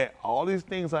looked at all these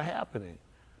things are happening.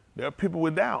 There are people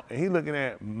with doubt, and he looking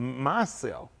at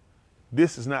myself.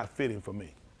 This is not fitting for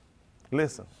me.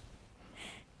 Listen.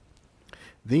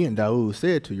 Then Daud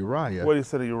said to Uriah, what did he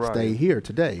say to Uriah? Stay here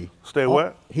today. Stay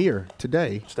what? Here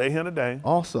today. Stay here today.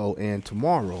 Also, and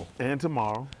tomorrow. And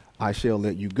tomorrow. I shall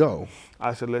let you go.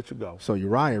 I shall let you go. So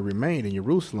Uriah remained in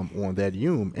Jerusalem on that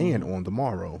Yom and on the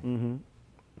morrow.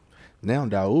 Now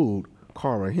Daud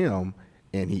called him,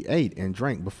 and he ate and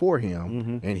drank before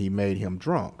him, and he made him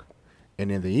drunk.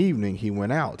 And in the evening he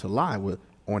went out to lie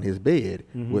on his bed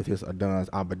with his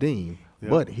Adon's Abadim,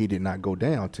 but he did not go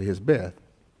down to his Byth.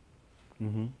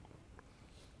 And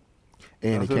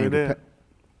he came to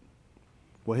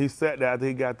well, he sat there after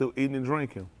he got through eating and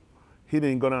drinking. He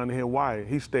didn't go down to his wife.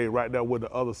 He stayed right there with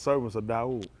the other servants of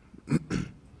Daud.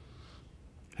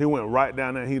 He went right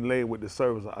down there and he laid with the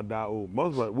servants of Daud.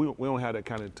 Most of us, we don't have that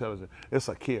kind of intelligence. It's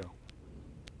a kill.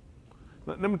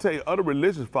 Let me tell you, other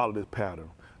religions follow this pattern.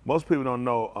 Most people don't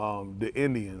know the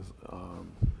Indians,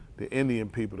 the Indian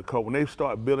people, when they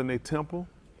start building their temple,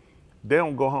 they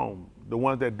don't go home. The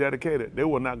ones that dedicated, they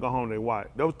will not go home to their wife.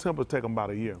 Those temples take them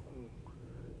about a year.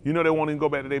 You know they won't even go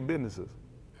back to their businesses.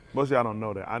 Most of y'all don't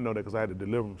know that. I know that because I had to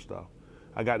deliver them stuff.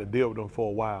 I got to deal with them for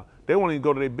a while. They won't even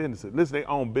go to their businesses. Listen, they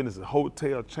own businesses,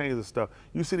 hotel chains and stuff.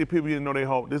 You see the people you didn't know they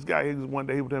hold. This guy, one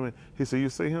day he was telling me, he said, you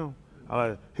see him?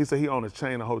 He said he owned a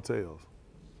chain of hotels.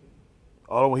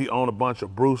 He owned a bunch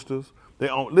of Brewsters.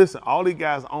 Listen, all these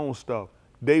guys own stuff.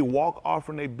 They walk off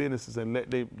from their businesses and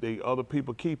let they other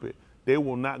people keep it. They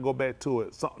will not go back to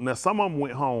it. Now, some of them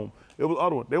went home. It was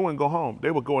other ones. They wouldn't go home.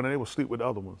 They would go in and they would sleep with the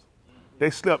other ones.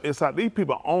 They slept inside. These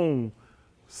people own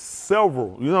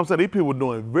several. You know what I'm saying? These people were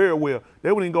doing very well.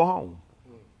 They wouldn't even go home.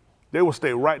 They would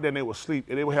stay right there and they would sleep.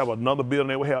 And they would have another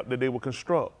building that they would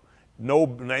construct.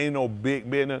 There ain't no big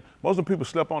bed. Most of the people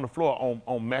slept on the floor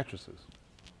on mattresses.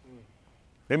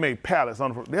 They made pallets on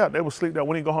the floor. Yeah, they would sleep there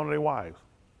when they go home to their wives.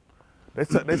 They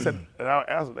said,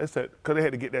 because they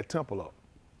had to get that temple up.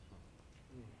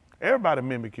 Everybody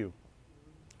mimic you.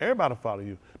 Everybody follow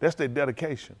you. That's their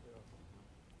dedication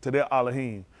to their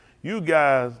Alahym. You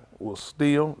guys will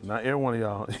steal. Not every one of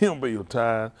y'all. You don't pay your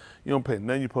tithe. You don't pay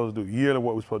nothing you're supposed to do. Yearly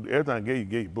what we're supposed to do. Everything I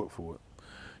gave you book for it.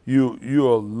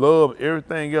 You'll love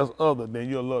everything else other than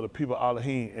you'll love the people of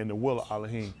Alahym and the will of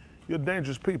Alahym. You're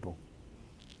dangerous people.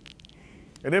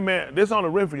 And then, man, this on the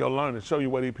rim for your learning to show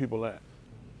you where these people at.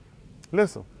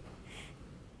 Listen.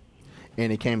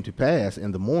 And it came to pass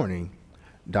in the morning,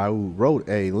 Daud wrote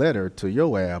a letter to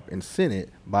Joab and sent it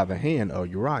by the hand of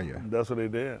Uriah. That's what they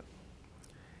did.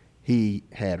 He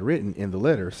had written in the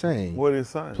letter saying, what is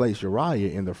saying? Place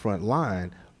Uriah in the front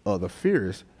line of the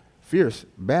fierce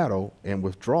battle and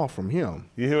withdraw from him.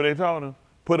 You hear what they told him?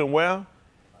 Put him where?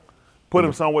 Put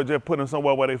him somewhere, just put him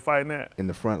somewhere where they fighting at. In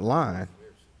the front line.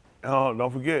 Oh,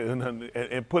 don't forget,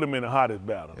 and put him in the hottest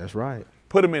battle. That's right.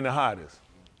 Put him in the hottest.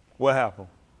 What happened?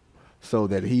 So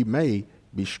that he may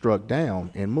be struck down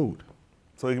and moot.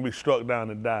 So he can be struck down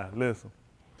and die. Listen.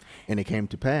 And it came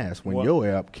to pass when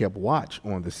Joab kept watch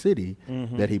on the city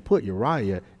that he put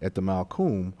Uriah at the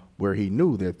Malakym, where he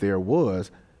knew that there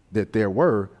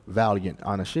were valiant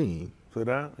Anashim. See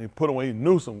that? He put him where he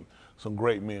knew some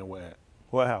great men were at.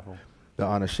 What happened? The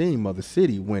Anashim of the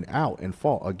city went out and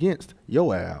fought against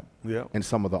Joab. Yep. And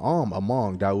some of the arm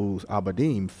among Daud's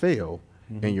Abadim fell,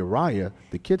 and Uriah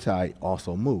the Hittite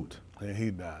also moot. And he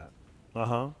died.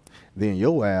 Then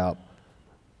Joab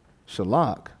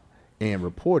shalak and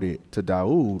reported to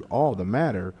Daud all the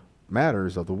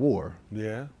matters of the war.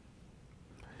 Yeah.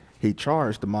 He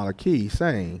charged the Malakym,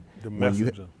 saying, the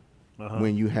messenger.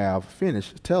 When you have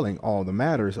finished telling all the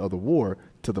matters of the war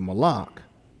to the Malak,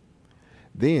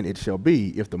 then it shall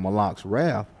be, if the Malak's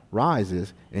wrath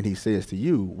rises, and he says to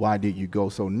you, why did you go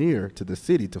so near to the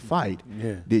city to fight?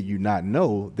 Yeah. Did you not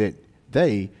know that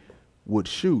they would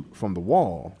shoot from the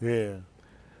wall? Yeah.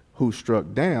 Who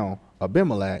struck down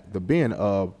Abimelech, the ben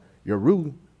of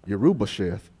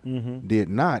Yerubasheth, did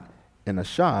not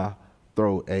Anashah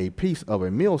throw a piece of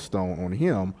a millstone on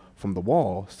him from the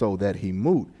wall, so that he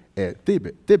moot at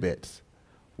Thibets?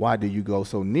 Why do you go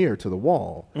so near to the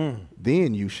wall?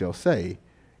 Then you shall say,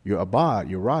 your Abad,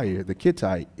 Uriah the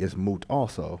Hittite, is moot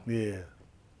also. Yeah.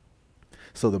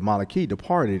 So the Malakym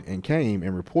departed and came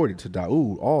and reported to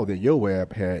Daud all that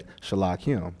Joab had shalak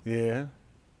him. Yeah.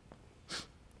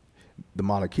 The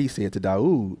Malakym said to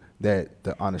Daud that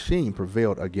the Anashim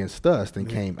prevailed against us and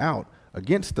came out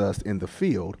against us in the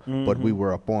field, but we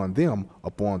were upon them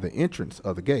upon the entrance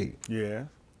of the gate. Yeah.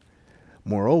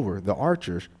 Moreover, the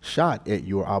archers shot at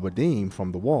your Abadim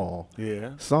from the wall.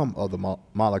 Yeah. Some of the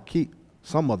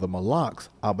Malak's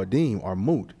Abadim are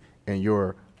moot, and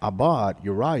your Abad,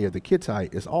 Uriah the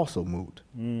Hittite, is also moot.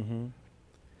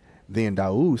 Then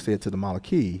Daud said to the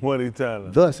Malakym, what did he tell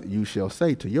him? Thus you shall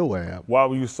say to Joab, why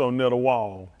were you so near the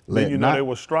wall? Then you know they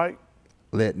will strike?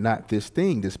 Let not this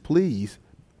thing displease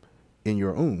in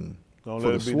your own. For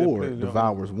the sword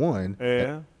devours one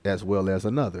as well as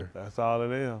another. That's all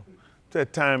it is.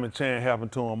 That time and chance happen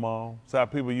to them all. That's how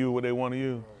people use what they want to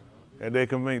use. And they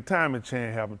can make time and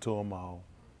chance happen to them all.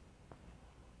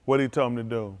 What did he tell them to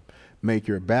do? Make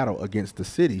your battle against the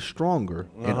city stronger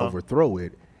and overthrow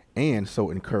it, and so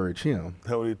encourage him.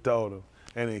 That's what he told him,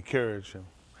 and encourage him.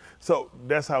 So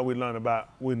that's how we learn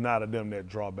about we're not of them that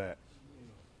draw back.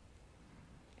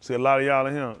 See, a lot of y'all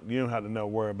in here, you don't have to never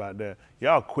worry about that.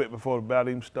 Y'all quit before the battle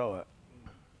even start.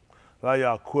 A lot of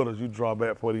y'all quitters, you draw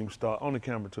back before it even start. On the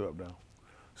camera too up down.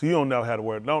 So you don't never have to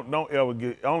worry. Don't ever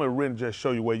get, only written just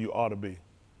show you where you ought to be.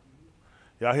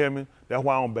 Y'all hear me? That's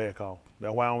why I don't back off.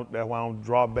 That's why I don't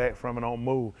draw back from it, I don't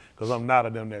move, because I'm not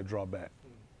of them that draw back.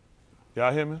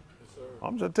 Y'all hear me? Yes, sir.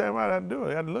 I'm just telling you how to do it.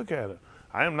 You have to look at it.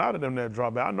 I am not of them that draw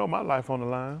back. I know my life on the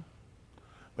line.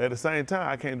 But at the same time,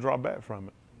 I can't draw back from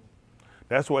it.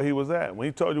 That's where he was at. When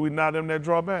he told you we not them that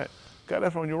draw back, got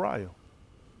that from Uriah.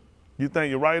 You think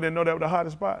Uriah didn't know that was the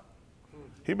hottest spot?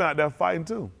 He been out there fighting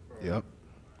too. Yep.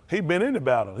 He been in the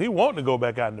battle. He wanted to go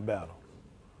back out in the battle.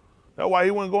 That's why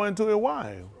he wasn't going to his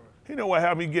wife. He know what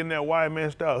happened. He getting that white man,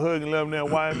 start hugging, loving that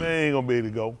white man, ain't gonna be able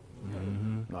to go.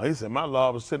 No, he said, my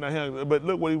Lord was sitting out here, but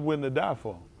look what he willing to die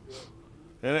for.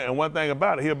 And one thing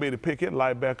about it, he'll be able to pick his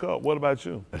life back up. What about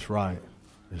you? That's right.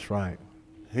 That's right.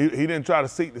 He didn't try to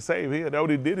seek to save here. That's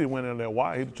what he did. He went in there.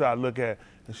 Why? He tried to look at,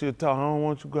 and she'll talk, I don't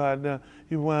want you to go out there.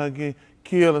 You want to get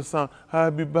killed or something. I'll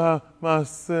be by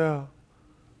myself.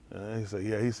 And he said,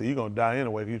 yeah, he said, you're going to die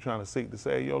anyway if you're trying to seek to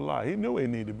save your life. He knew where he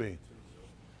needed to be.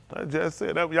 I just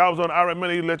said that. Y'all was on the I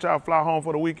remember he let y'all fly home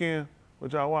for the weekend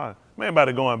with y'all wife. Man,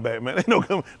 about going back, man. Ain't no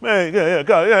coming. Man,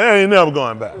 yeah, ain't never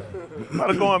going back.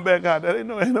 About going back out there. Ain't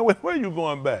no where you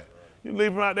going back? You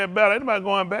leave from out that battle. Ain't nobody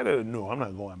going back there? No, I'm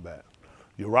not going back.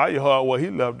 Uriah heard what he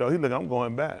left though. He look, I'm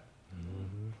going back.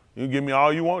 You give me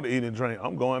all you want to eat and drink.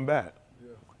 I'm going back.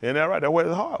 Yeah. Ain't that right? That's where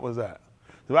his heart was at.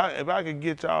 If I could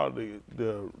get y'all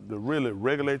to really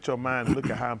regulate your mind and look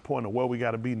at how important and where we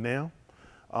got to be now,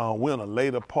 we're in a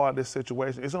later part of this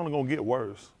situation. It's only going to get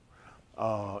worse.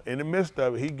 In the midst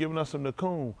of it, he giving us some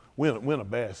Nakum. We're in a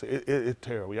bad situation. It's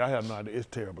terrible. Y'all have no idea. It's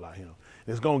terrible out here.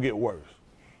 It's going to get worse.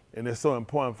 And it's so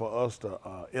important for us to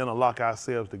interlock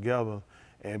ourselves together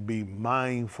and be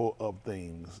mindful of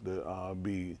things, to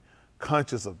be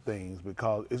conscious of things,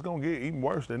 because it's going to get even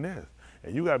worse than this.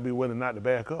 And you got to be willing not to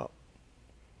back up.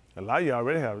 A lot of you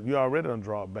already done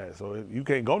draw back, so you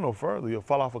can't go no further. You'll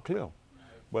fall off a cliff.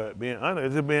 But being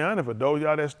honest, just being honest, for those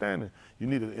y'all that's standing, you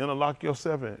need to interlock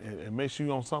yourself and make sure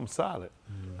you're on something solid.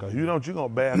 Because you don't, you're going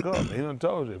to back up. He done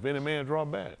told you, if any man draw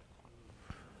back,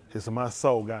 he said, my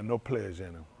soul got no pleasure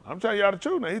in him. I'm telling y'all the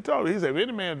truth now. He told me, he said, if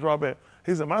any man draw back,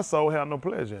 he said, my soul had no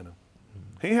pleasure in him.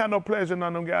 He ain't had no pleasure in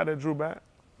none of them guys that drew back.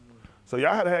 So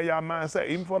y'all had to have y'all mindset,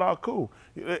 even for all cool.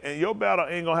 And your battle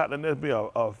ain't gonna have to necessarily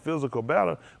be a physical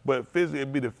battle, but physically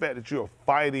it'd be the fact that you're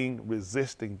fighting,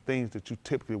 resisting things that you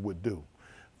typically would do.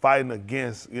 Fighting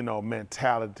against,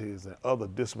 mentalities and other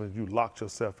disciplines you locked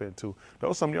yourself into.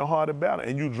 Those are some of your harder battles.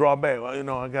 And you draw back, well,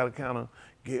 I gotta kind of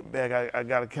get back. I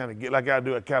gotta kind of get, like I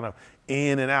do it kind of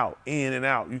in and out, in and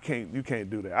out. You can't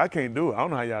do that. I can't do it. I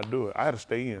don't know how y'all do it. I had to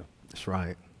stay in. That's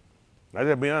right. I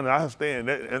just be honest, I have to stay in.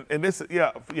 And this,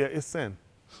 it's sin.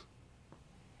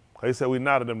 He said, we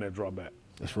not of them that draw back.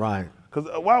 That's right. Because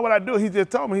why would I do it? He just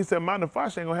told me, he said,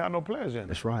 Mathathyahu ain't gonna have no pleasure in it.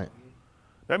 That's right.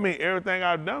 That means everything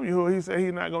I've done, he said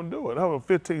he's not gonna do it. Hold on,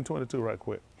 15:22 right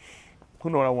quick. Who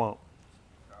know what I want?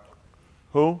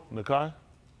 Who? Mikyah?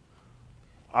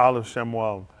 Alah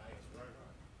Shamu'AL.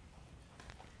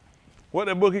 What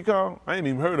that book he called? I ain't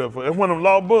even heard of it. It's one of them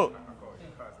law books.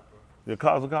 The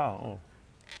cause of call.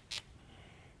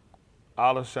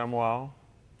 Alah Shamu'AL.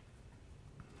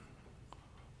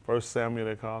 1 Samuel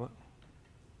they call it.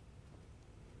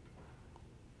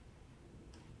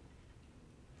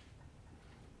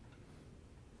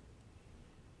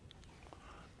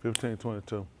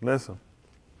 (15:22). Listen.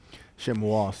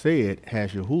 Shamu'AL said,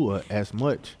 has Yahuwah as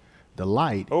much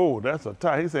delight? Oh, that's a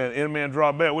tie. He said, any man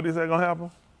draw back. What did he say gonna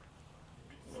happen?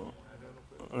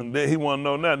 And then he want to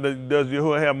know now, does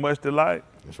Yahuwah have much delight?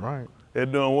 That's right. They're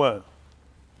doing what?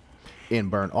 In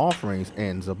burnt offerings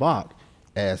and zabak,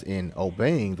 as in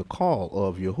obeying the call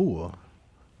of Yahuwah.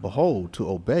 Behold, to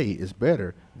obey is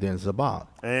better than zabak,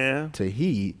 and to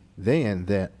heed than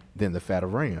the fat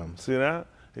of rams. See that?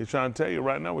 He's trying to tell you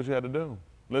right now what you had to do.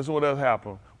 Listen what else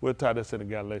happened. We'll tie this into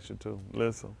Galatians too.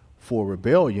 Listen. For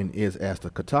rebellion is as the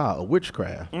kata of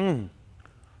witchcraft. He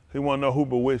want to know who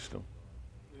bewitched him.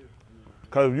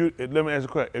 Because let me ask you a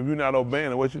question. If you're not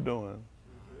obeying it, what you doing?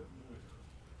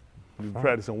 You're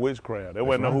practicing witchcraft. There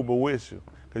wasn't no who bewitched you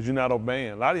because you're not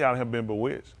obeying. A lot of y'all have been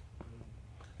bewitched.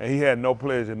 And he had no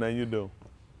pleasure in nothing you do.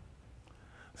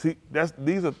 See,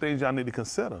 these are things y'all need to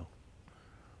consider.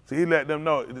 See, he let them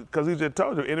know, because he just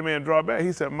told you, any man draw back.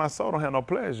 He said, my soul don't have no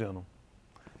pleasure in him.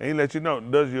 And he let you know,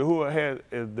 does Yahuwah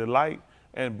have delight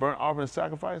and burnt offering and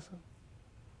sacrificing?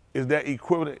 Is that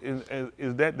equivalent?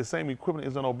 Is that the same equivalent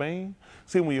as an obeying?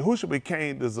 See, when Yahusha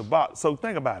became the Zabak, so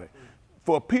think about it.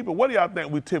 For people, what do y'all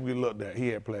think we typically looked at he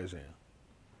had pleasure in?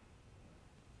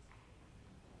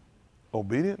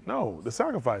 Obedient? No, the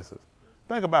sacrifices.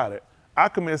 Think about it. I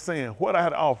commit sin. What I had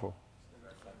to offer?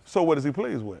 So what is he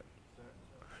pleased with?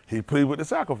 He pleased with the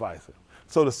sacrifices.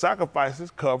 So the sacrifices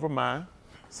cover my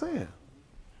sin.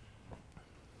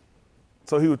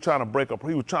 So he was trying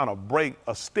to break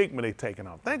a stigma they taking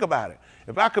off. Think about it.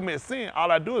 If I commit sin,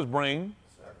 all I do is bring,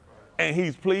 and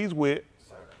he's pleased with.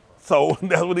 So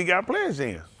that's what he got pleasure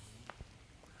in.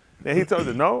 Then he told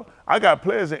you, no, I got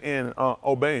pleasure in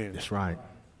obeying. That's right.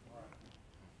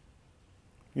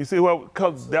 You see, well,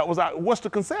 because that was what's the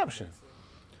conception?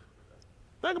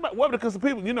 Think about what the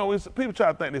people, you know, people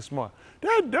try to think they're smart.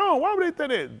 They're dumb. Why would they think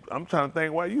that? I'm trying to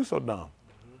think why you so dumb.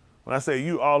 When I say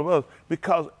you, all of us,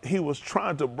 because he was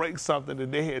trying to break something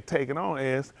that they had taken on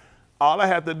as, all I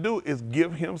have to do is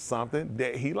give him something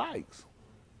that he likes.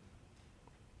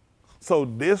 So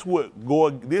this would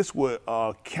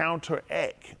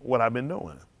counteract what I've been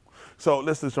doing. So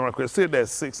let's listen right quick. See that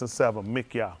 6 and 7,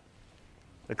 Mikyah.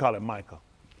 They call it Micah.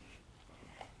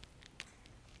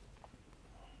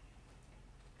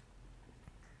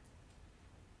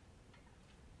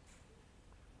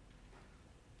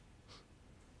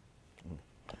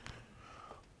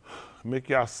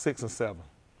 Mikyah 6 and 7.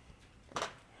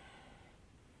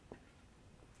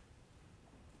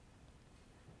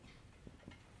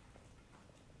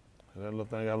 That little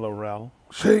thing got a little rattle.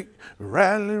 Shake,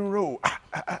 rattle, and roll.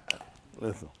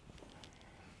 Listen.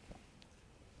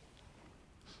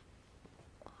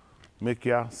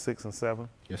 Mikyah 6 and 7.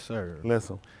 Yes, sir.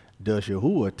 Listen. Does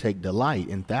Yahuwah take delight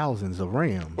in thousands of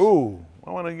rams? Ooh,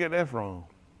 I want to get that from.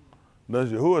 Does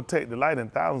Yahuwah take delight in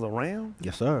thousands of rams?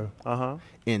 Yes, sir. Uh-huh.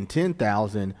 In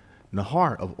 10,000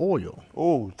 nahar of oil.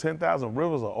 Ooh, 10,000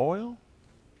 rivers of oil?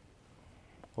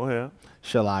 Go ahead.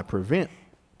 Shall I present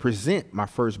my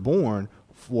firstborn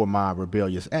for my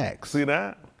rebellious acts? See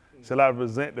that? Shall I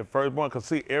present the firstborn? Because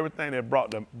see, everything that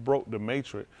broke the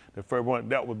matrix, the firstborn,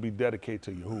 that would be dedicated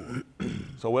to Yahuwah.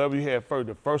 So whatever you had first,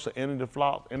 the first to enter the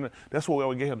flock, and that's what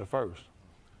we gave him the first.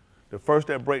 The first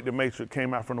that break the matrix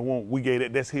came out from the womb, we gave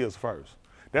it, that's his first.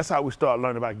 That's how we start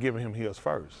learning about giving him his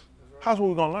first. How's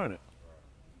we gonna learn it?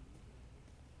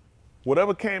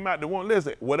 Whatever came out the womb,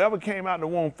 listen, whatever came out the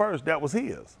womb first, that was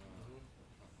his.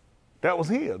 That was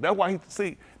his.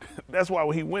 That's why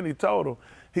when he told him,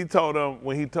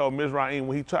 when he told Mizraim,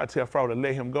 when he tried to tell Pharaoh to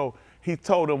let him go, he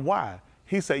told him why.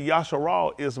 He said,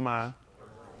 Yasharal is my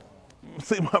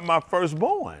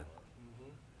firstborn.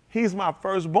 He's my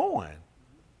firstborn.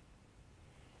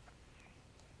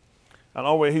 And the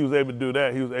only way he was able to do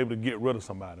that, he was able to get rid of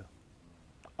somebody.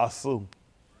 Asu.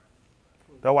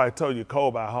 That's why I told you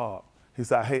cold by heart. He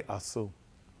said, I hate Asu.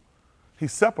 He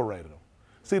separated them.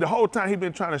 See, the whole time he's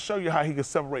been trying to show you how he could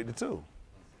separate the two.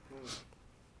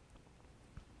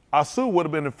 Asu would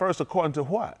have been the first according to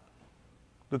what?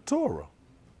 The Torah.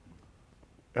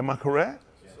 Am I correct?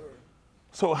 Yes, sir.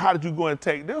 So how did you go and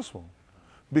take this one?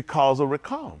 Because of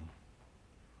Rekam.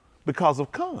 Because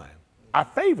of Khan. I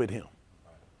favored him.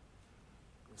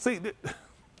 See, these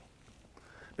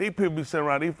people be sitting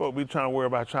around, these folks be trying to worry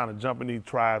about trying to jump in these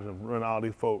tribes and run all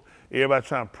these folks. Everybody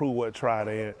trying to prove what tribe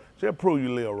they in. Just prove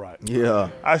you live right. Yeah.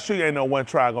 I sure you ain't no one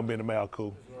tribe gonna be in the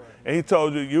Malakym. And he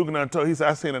told you can tell, he said,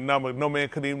 I seen a number, no man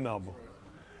could even number.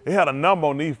 He had a number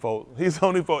on these folks. He's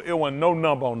only folks, it wasn't no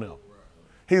number on them.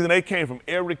 He said they came from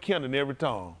every kin and every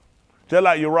tongue. Just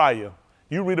like Uriah.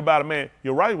 You read about a man,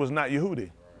 Uriah was not Yehudi.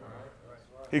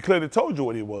 He clearly told you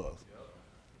what he was.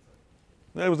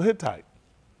 He was a Hittite.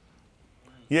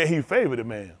 Yet he favored the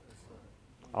man.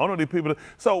 I don't know these people.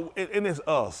 So, and it's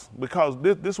us, because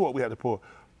this is what we have to pull.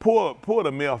 Pull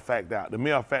the male fact out. The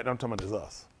male fact I'm talking about is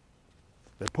us.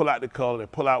 They pull out the color, they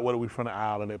pull out whether we from the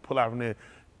aisle, and they pull out from there.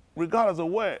 Regardless of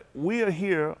what, we are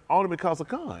here only because of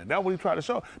Khan. That's what he tried to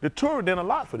show. The Torah did a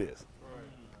lot for this.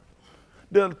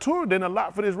 The Torah did a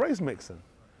lot for this race mixing.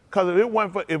 Because if it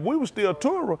wasn't for, if we were still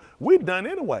Torah, we'd done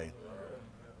anyway.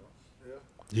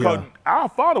 Because our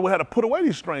father would have to put away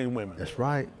these strange women. That's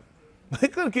right. They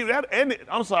couldn't keep that, and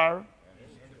I'm sorry,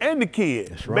 and the kid.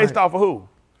 That's right. Based off of who?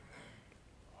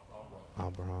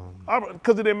 Abraham.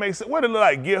 Because it didn't make sense. What did it look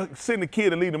like? Send the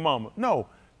kid and leave the mama? No,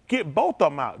 get both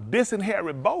of them out.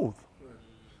 Disinherit both.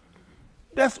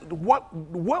 That's what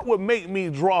would make me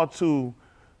draw to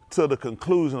the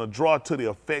conclusion or draw to the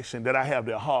affection that I have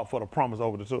their heart for the promise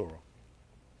over the Torah.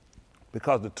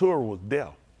 Because the Torah was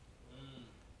death.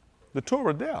 The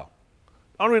Torah death.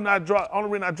 Only reason I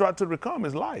draw to the Rekam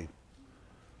is life.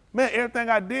 Man, everything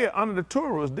I did under the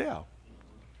Torah was death.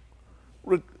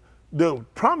 The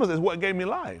promise is what gave me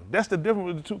life. That's the difference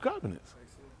with the two covenants.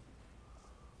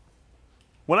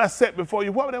 When I sat before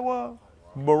you, what that was?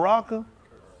 Baraka,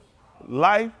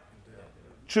 life,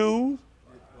 choose.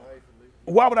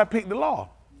 Why would I pick the law?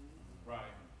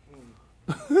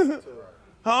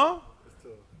 Huh?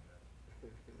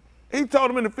 He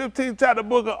told him in the 15th chapter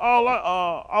book of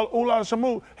Alah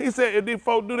Shamuth, he said, if these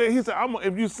folks do that, he said,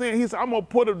 if you sin, he said, I'm going to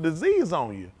put a disease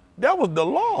on you. That was the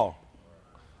law.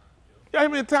 Y'all hear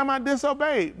me time I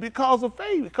disobeyed because of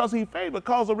favor, because he favored,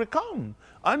 because of recompense,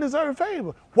 undeserved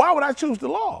favor. Why would I choose the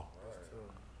law?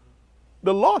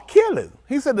 The law kill it.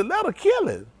 He said the letter kill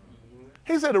it.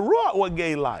 He said the ruach what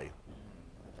gave life.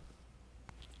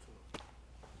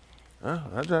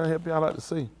 I'm trying to help y'all out to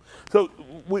see. So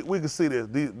we can see this.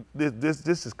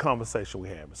 This is conversation we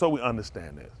have. So we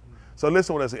understand this. So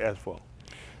listen what else he asked for.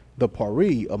 The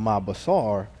pari of my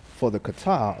basar for the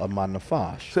kata of my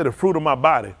nafash. Said the fruit of my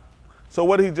body. So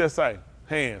what did he just say?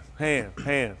 Hands, hands,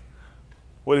 hands.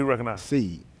 What did he recognize?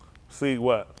 Seed. Seed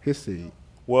what? His seed.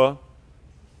 Well,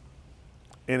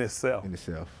 in itself. In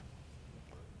itself.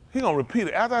 He gonna repeat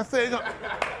it. After I said,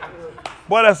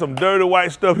 boy, that's some dirty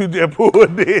white stuff he just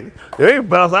pulled in. They ain't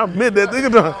bounce. I admit that.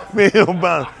 Man, he don't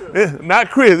bounce.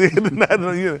 Not Chris.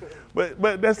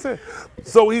 But that's it.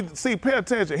 So pay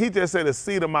attention. He just said the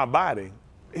seed of my body.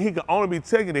 He can only be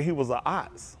taken that he was an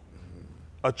ox.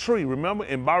 A tree. Remember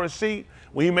in Bereshit,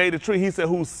 when he made the tree, he said,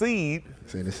 whose seed?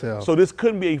 It's in itself. So this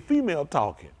couldn't be a female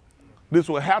talking. This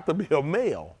would have to be a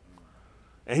male.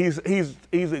 And he's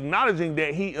acknowledging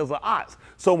that he is an ox.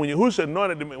 So when Yahusha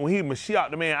anointed the man, when he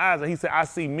Mashiach the man's eyes, and he said, I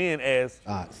see men as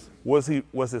ox.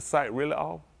 Was his sight really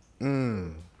off?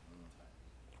 When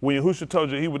Yahusha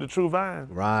told you he was the true vine.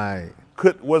 Right.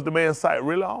 Was the man's sight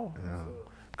really off? Yeah.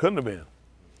 Couldn't have been.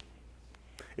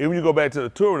 And when you go back to the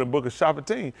Torah in the book of Shabat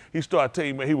Day, he started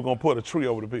telling you he was going to put a tree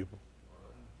over the people.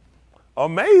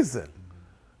 Amazing.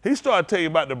 He started telling you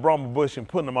about the Brahma bush and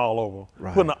putting them all over,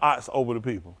 putting the ox over the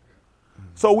people.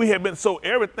 So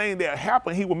everything that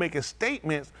happened, he was making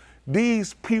statements.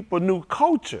 These people knew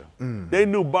culture. They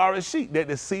knew Bereshit, that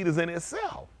the seed is in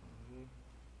itself.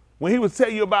 When he would tell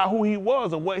you about who he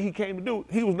was and what he came to do,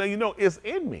 he was letting you know it's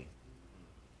in me.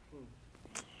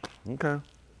 Okay.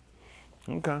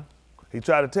 He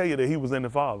tried to tell you that he was in the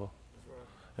Father,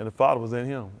 and the Father was in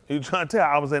him. He was trying to tell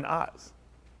you I was in ox.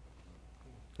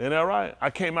 Isn't that right? I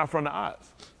came out from the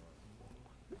ox.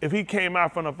 If he came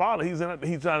out from the Father, he's trying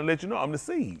to let you know I'm the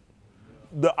seed.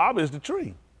 The ob is the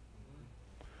tree.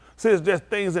 So it's just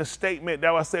things in statement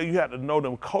that I say you have to know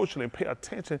them culturally and pay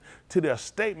attention to their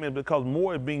statement because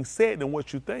more is being said than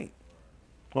what you think.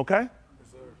 Okay? Yes,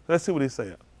 sir. Let's see what he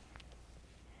said.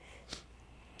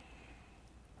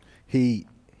 He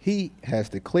has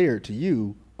declared to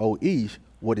you, O Ish,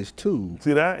 what is two.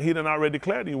 See that? He done already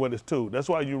declared to you what is two. That's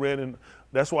why you read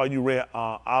Alaph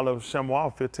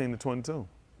Shamu'AL 15-22.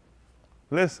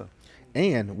 Listen.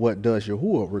 And what does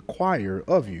Yahuwah require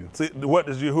of you? See, what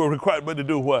does Yahuwah require but to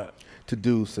do what? To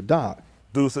do Sadak.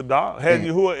 Do Sadak. Has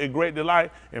Yahuwah in great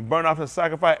delight and burn off his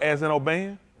sacrifice as in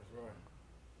obeying? That's right.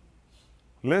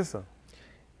 Listen.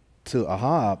 To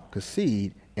Ahab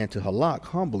concede and to Halak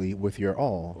humbly with your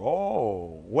all.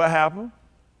 Oh, what happened?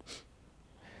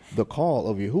 The call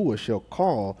of Yahuwah shall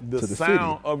call to the city. The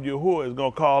sound of Yahuwah is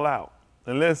going to call out.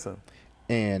 And listen.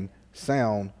 And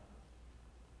sound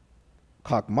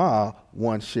Kakma,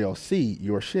 one shall see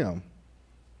your Shem.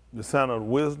 The sound of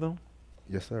wisdom?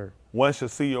 Yes, sir. One shall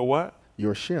see your what?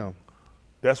 Your Shem.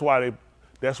 That's why in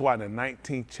the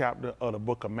 19th chapter of the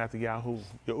book of Mathathyahu,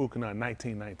 Yahuchanan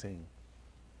 19:19.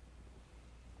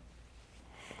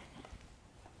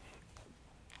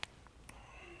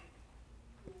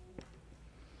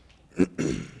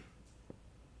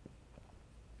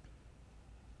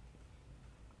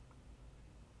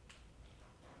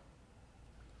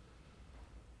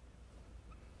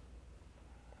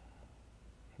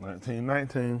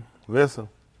 Listen.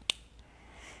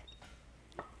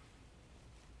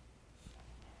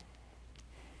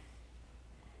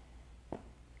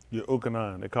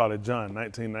 Yahuchanan, they call it John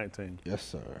 19:19. Yes,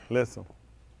 sir. Listen.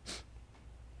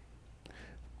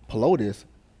 Pelotus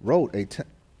wrote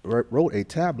a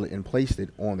tablet and placed it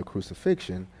on the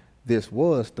crucifixion. This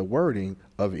was the wording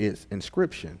of its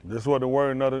inscription. This was the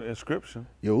wording of the inscription.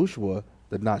 Yahushua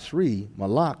the Natsri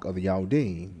Malak of the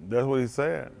Yahudim. That's what he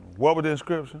said. What was the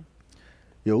inscription?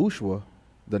 Yahushua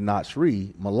the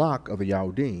Natsri Malak of the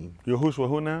Yahudim. Yahushua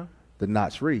who now? The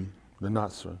Natsri. The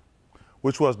Natsri.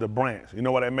 Which was the branch. You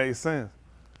know why that made sense?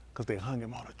 Because they hung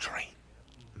him on a tree.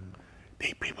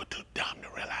 These people too dumb to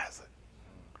realize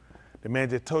it. The man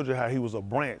just told you how he was a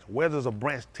branch. Where does a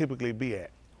branch typically be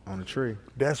at? On a tree.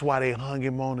 That's why they hung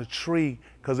him on a tree,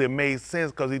 because it made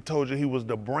sense, because he told you he was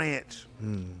the branch.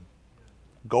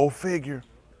 Go figure.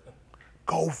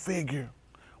 Go figure.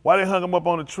 Why they hung him up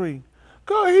on a tree?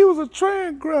 Because he was a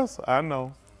transgressor. I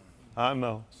know.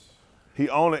 He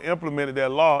only implemented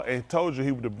that law and told you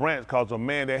he was the branch because a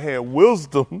man that had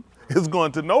wisdom is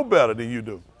going to know better than you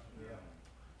do.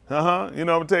 You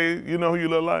know, I'm tell you, you know who you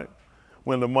look like?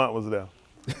 When Lamont was there.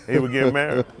 He was getting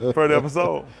married. First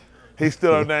episode. He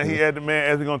stood up there, he had the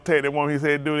man, as he gonna take that woman, he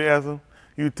said, do the answer.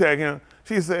 You tag him.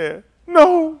 She said,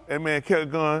 no. That man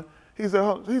kept going. He said,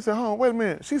 hold on, wait a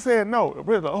minute. She said no. The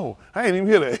brother, oh, I ain't even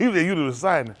hear that. He was you to the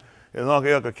side. And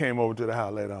Uncle Elka came over to the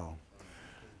house later on.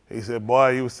 He said,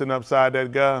 boy, you was sitting upside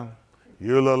that guy.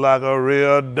 You look like a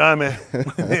real dummy.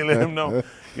 He let him know.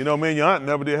 You know, me and your aunt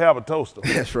never did have a toaster.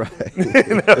 That's right.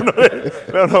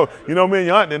 No. You know, me and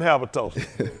your aunt didn't have a toaster.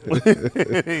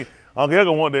 Uncle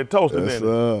Elka wanted that toaster, didn't he?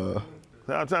 So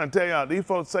I'm trying to tell y'all, these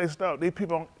folks say stuff. These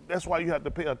people, that's why you have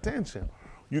to pay attention.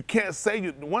 You can't say,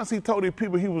 once he told these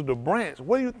people he was the branch,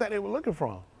 where do you think they were looking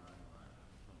from?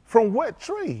 From what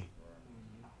tree?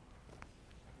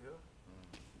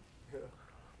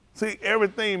 See,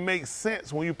 everything makes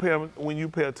sense when you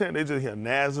pay attention. They just hear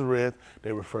Nazareth.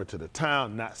 They refer to the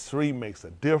town. Natsri makes a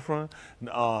difference.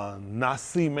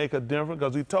 Nasi make a difference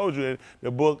because he told you in the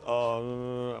book,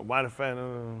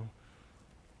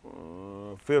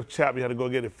 fifth chapter. You had to go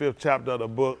get the fifth chapter of the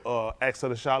book, Acts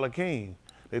of the Malakym.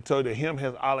 They told you that him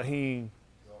has Alahym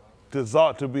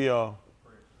desired to be a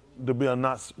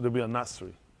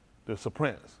Natsri, the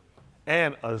prince,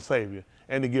 and a savior,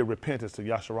 and to give repentance to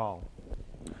Yahusha.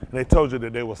 And they told you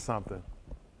that there was something.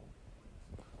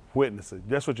 Witnesses.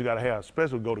 That's what you got to have,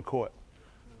 especially go to court.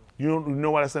 You know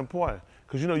why that's important?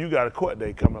 Because you know you got a court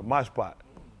day coming up, my spot.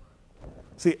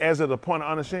 See, as at the point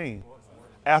of unashamed,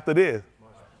 after this,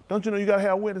 don't you know you got to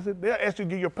have witnesses? They'll ask you to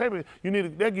give your paper. You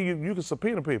can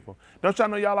subpoena people. Don't y'all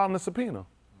know y'all on the subpoena?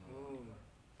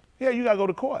 Yeah, you got to go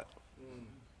to court.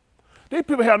 These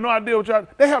people have no idea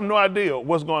they have no idea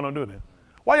what's going on, do they?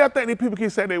 Why y'all think these people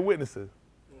keep saying they're witnesses?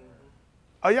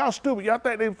 Are y'all stupid? Y'all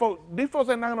think these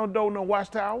folks ain't knocking on the door, no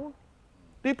watchtower?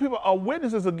 These people are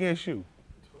witnesses against you.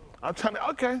 I'm trying to,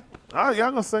 okay. All right,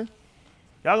 y'all gonna see.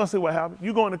 Y'all gonna see what happens.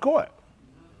 You going to court.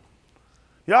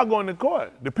 Y'all going to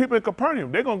court. The people in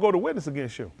Capernaum, they're gonna go to witness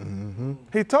against you.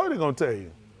 He told you they're gonna tell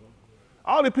you.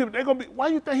 All these people, they're gonna be, why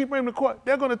you think he bring them to court?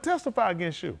 They're gonna testify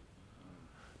against you.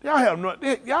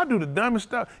 Y'all do the dumbest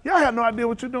stuff. Y'all have no idea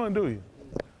what you're doing, do you?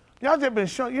 Y'all just been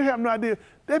shown, you have no idea.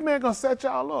 That man gonna set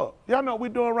y'all up. Y'all know what we're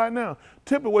doing right now.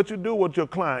 Typically what you do with your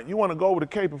client, you wanna go over the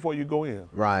case before you go in.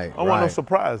 Right, I don't want no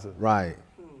surprises. Right.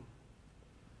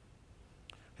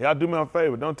 Y'all do me a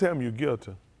favor, don't tell me you're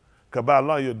guilty. Because by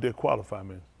law, you'll disqualify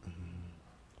me.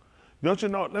 Don't you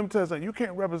know, let me tell you something, you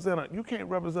can't represent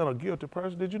a guilty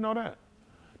person. Did you know that?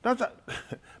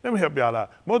 Let me help y'all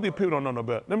out. Most of these people don't know no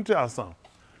better. Let me tell y'all something.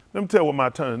 Let me tell you what my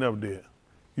attorney never did.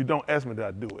 You don't ask me that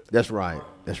I do it. That's right.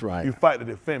 That's right. You fight to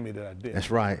defend me that I did. That's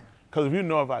right. Because if you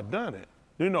know if I done it,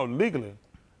 you know legally,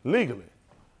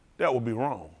 that would be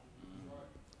wrong.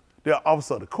 They're an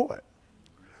officer of the court.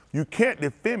 You can't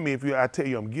defend me if I tell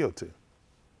you I'm guilty.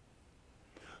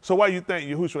 So why you think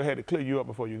Yahusha had to clear you up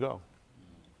before you go?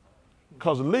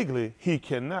 Because legally, he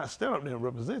cannot stand up there and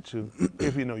represent you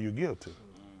if he know you're guilty.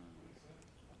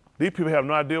 These people have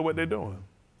no idea what they're doing.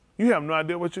 You have no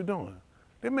idea what you're doing.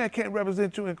 That man can't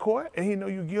represent you in court and he know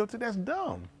you're guilty. That's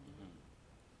dumb.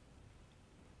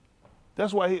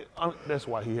 That's why he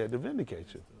had to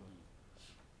vindicate you.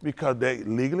 Because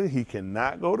legally he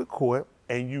cannot go to court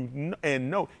and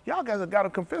know. Y'all guys have got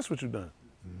to confess what you've done.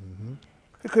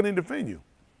 He couldn't defend you.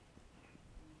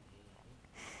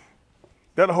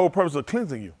 That's the whole purpose of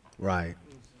cleansing you. Right.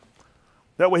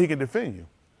 That way he can defend you.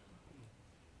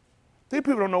 These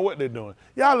people don't know what they're doing.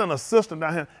 Y'all in a system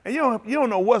down here, and you don't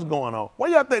know what's going on. Where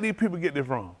y'all think these people get this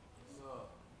from?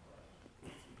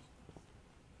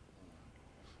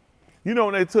 You know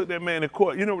when they took that man to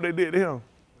court, you know what they did to him?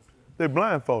 They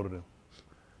blindfolded him.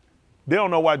 They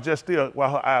don't know why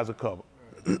her eyes are covered.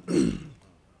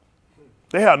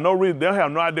 They have no reason, they have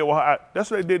no idea why her eyes,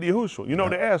 that's what they did to Yahushua. You know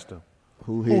they asked him,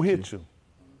 who hit you?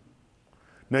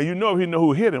 Now you know if he know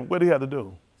who hit him, what did he have to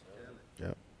do?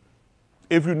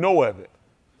 If you know of it.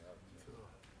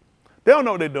 They don't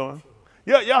know what they're doing.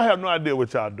 Y'all have no idea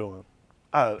what y'all doing.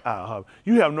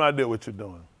 You have no idea what you're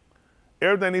doing.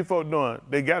 Everything these folks doing,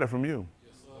 they got it from you.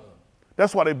 Yes,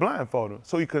 that's why they blindfolded him,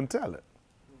 so he couldn't tell it.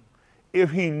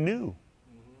 If he knew,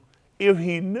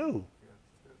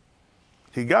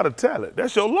 he got to tell it.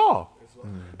 That's your law.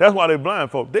 That's why they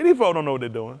blindfolded. These folks don't know what they're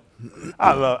doing.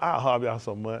 I love y'all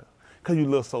so much because you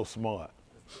look so smart.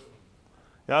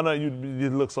 Y'all know you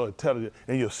look so intelligent,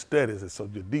 and your studies, and so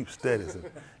your deep studies,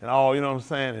 and all, you know what I'm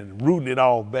saying, and rooting it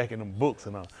all back in them books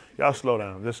and all. Y'all slow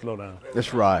down, just slow down.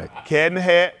 That's right. Cat in the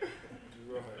Hat,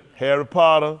 Harry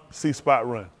Potter, C-Spot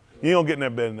Run. You ain't gonna get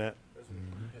nothing better than that.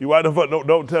 You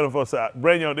don't tell them for a side.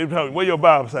 Bring your, where your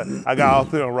Bible say? I got all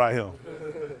three of them right here.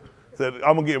 Said,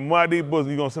 I'm going to get more of these books and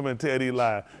you're going to sit there and tell these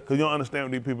lies because you don't understand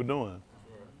what these people doing.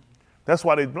 That's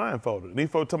why they blindfolded. These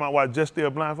folks talking about why just still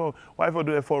blindfolded. White folks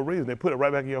do that for a reason. They put it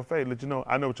right back in your face, let you know,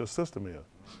 I know what your system is.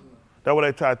 That's what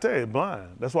they try to tell you,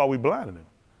 blind. That's why we blinded him.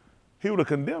 He would have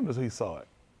condemned us if he saw it.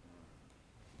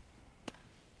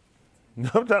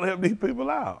 I'm trying to help these people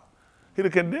out. He'd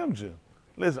have condemned you.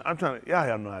 Listen, I'm trying to, y'all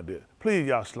have no idea. Please,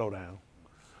 y'all slow down.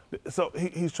 So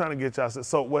he's trying to get y'all,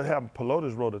 so what happened,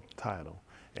 Pelotus wrote a title,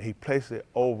 and he placed it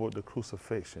over the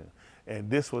crucifixion. And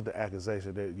this was the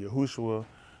accusation that Yahushua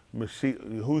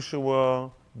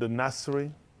the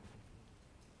Nazarene,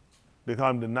 they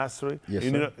call him the Nazarene. Yes,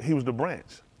 you know, sir. he was the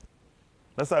branch.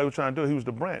 That's how he was trying to do it. He was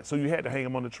the branch. So you had to hang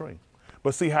him on the tree.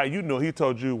 But see how you know he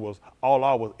told you was all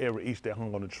I was every each that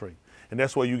hung on the tree. And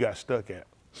that's where you got stuck at.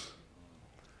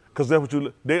 Because that's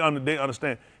what they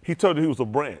understand. He told you he was a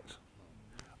branch.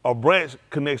 A branch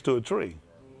connects to a tree.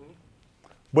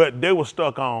 But they were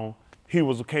stuck on he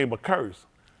became a curse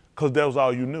because that was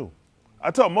all you knew. I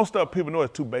told most of people know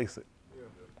it's too basic.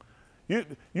 You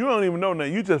don't even know that.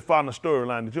 You just found a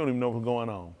storyline that you don't even know what's going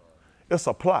on. It's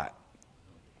a plot.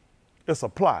 It's a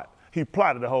plot. He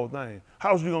plotted the whole thing.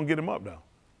 How's you going to get him up, though?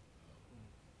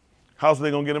 How's they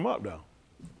going to get him up, though?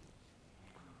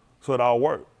 So it all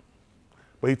worked.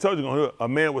 But he told you, a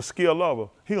man with skill over,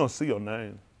 he going to see your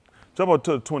name. Jump up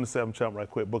to the 27th chapter right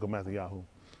quick, book of Mathathyahu.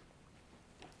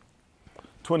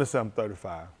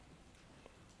 27:35.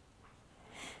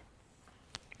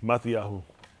 Mathathyahu.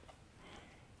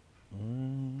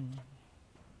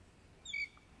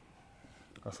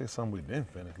 I see something we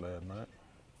didn't finish last night.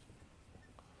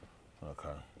 Okay.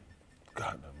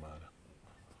 God, that matter.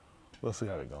 We'll see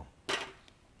how they go.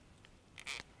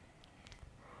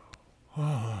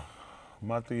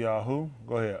 Mathathyahu,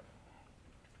 go ahead.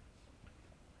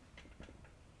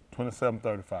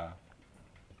 27:35.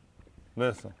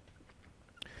 Listen.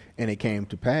 And it came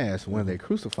to pass when they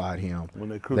crucified him,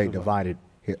 they divided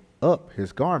up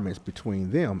his garments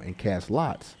between them and cast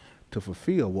lots to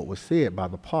fulfill what was said by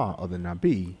the paw of the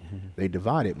Nabi. They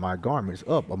divided my garments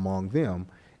up among them,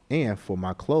 and for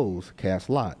my clothes cast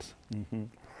lots.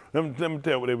 Let me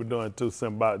tell you what they were doing too,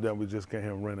 symbolic, that we just can't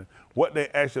hear them running. What they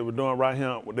actually were doing right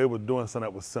here, they were doing something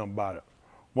that was symbolic.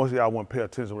 Most of y'all wouldn't pay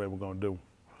attention to what they were going to do.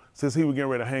 Since he was getting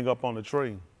ready to hang up on the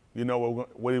tree, you know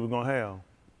what he was going to have?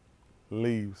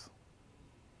 Leaves.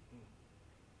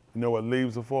 You know what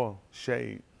leaves are for?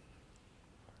 Shade.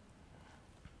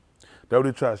 That's what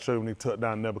he tried to show you when he took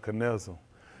down Nebuchadnezzar.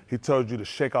 He told you to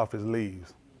shake off his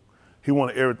leaves. He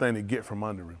wanted everything to get from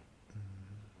under him.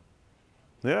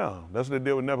 Yeah, that's what they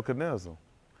did with Nebuchadnezzar.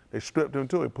 They stripped him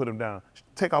too, they put him down.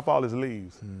 Take off all his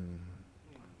leaves.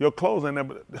 Your clothes ain't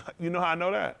never, you know how I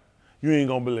know that? You ain't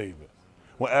gonna believe it.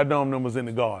 When Adam was in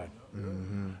the garden,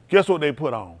 guess what they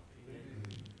put on?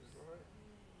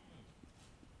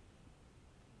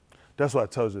 That's why I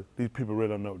told you, these people really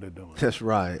don't know what they're doing. That's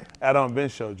right. Adam Ben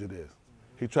showed you this.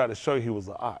 He tried to show you he was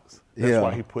an ox. That's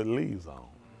why he put leaves on.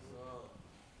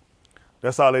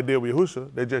 That's all they did with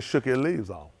Yahusha. They just shook his leaves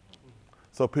off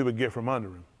so people get from under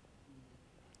him.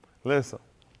 Listen.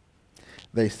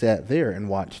 They sat there and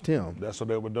watched him. That's what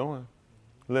they were doing.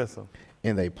 Listen.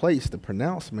 And they placed the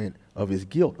pronouncement of his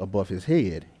guilt above his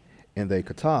head. And they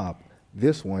katab,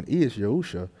 this one is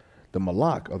Yahusha, the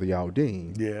Malak of the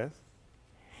Yahudim. Yes.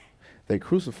 They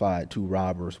crucified two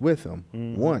robbers with him,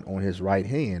 one on his right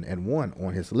hand and one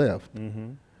on his left.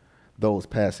 Those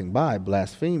passing by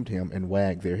blasphemed him and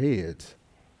wagged their heads.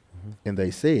 And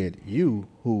they said, you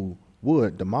who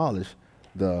would demolish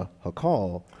the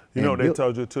Hakal. You know, they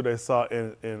told you too, they saw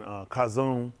in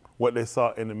Kazum what they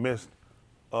saw in the midst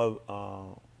of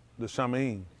the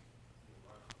Shamayim.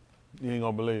 You ain't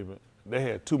gonna believe it. They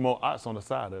had two more ox on the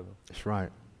side of him. That's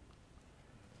right.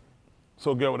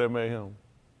 So get what they made him?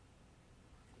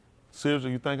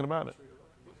 Seriously, you thinking about it?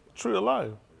 Tree of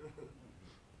life.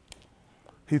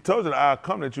 He told you that I'll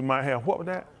come that you might have, what was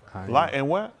that? Light and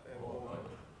what?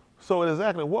 So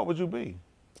exactly, what would you be?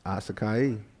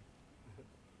 Asakai.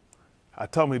 I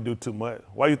told him he'd do too much.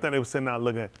 Why you think they were sitting down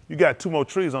looking at? You got two more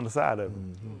trees on the side of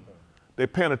him. They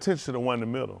paying attention to the one in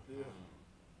the middle.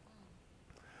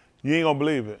 You ain't gonna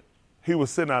believe it. He was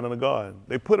sitting out in the garden.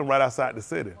 They put him right outside the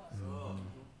city.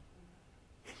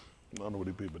 I don't know what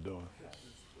these people are doing.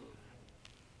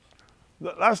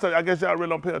 Last time, I guess y'all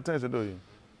really don't pay attention, do you?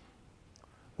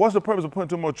 What's the purpose of putting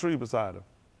two more trees beside him?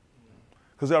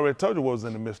 Because they already told you what was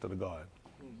in the midst of the garden.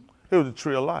 It was a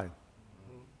tree of life.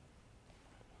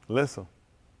 Listen.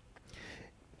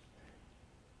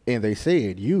 And they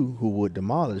said, you who would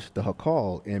demolish the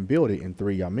Hakal and build it in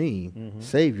 3 Yamim,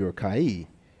 save your Kai,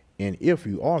 and if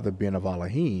you are the Ben of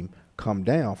Alahym, come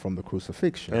down from the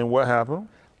crucifixion. And what happened?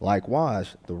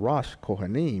 Likewise, the Rosh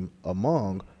Kohanim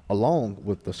along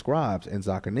with the scribes and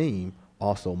Zakanim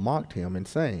also mocked him and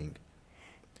saying,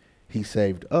 he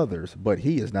saved others, but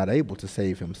he is not able to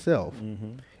save himself.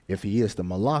 If he is the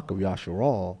Malak of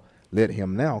Yasharal, let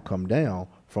him now come down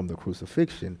from the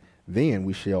crucifixion, then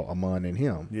we shall amen in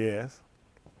him. Yes.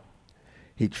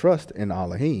 He trusts in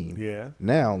Alahym. Yes.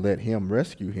 Now let him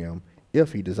rescue him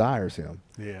if he desires him.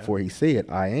 Yeah. For he said,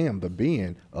 I am the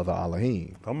being of the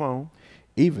Alahym. Come on.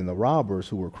 Even the robbers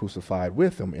who were crucified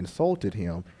with him insulted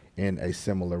him in a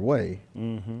similar way.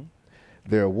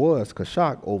 There was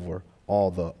Kashak over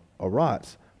all the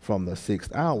Arats from the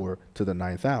 6th hour to the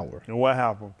 9th hour. And what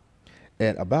happened?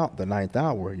 At about the 9th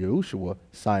hour, Yahusha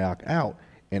sayak out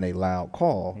in a loud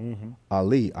call,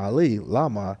 Ali, Ali,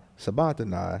 Lama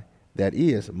Sabachthani, that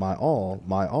is, my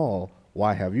all,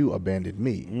 why have you abandoned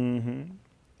me?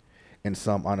 And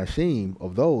some Anashim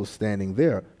of those standing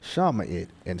there shama it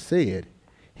and said,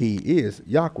 he is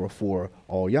Yakra for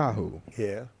Alyahu.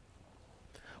 Yeah.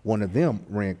 One of them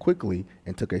ran quickly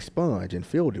and took a sponge and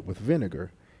filled it with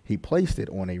vinegar. He placed it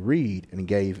on a reed and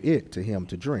gave it to him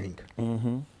to drink.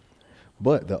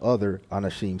 But the other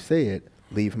Anashim said,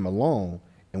 leave him alone,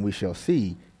 and we shall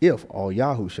see if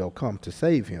Alyahu shall come to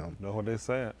save him. Know what they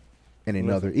said. And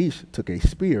another Ish took a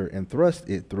spear and thrust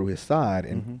it through his side,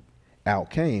 and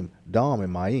out came Dam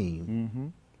and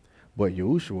Mayim. But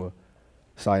Yahushua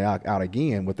sayak out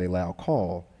again with a loud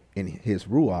call, and his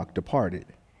Ruach departed.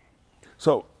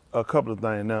 So a couple of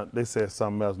things now. They said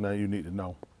something else now you need to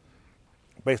know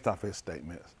based off his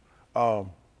statements. The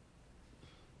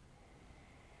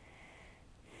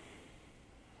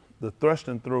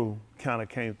thrusting through kind of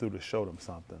came through to show them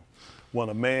something. When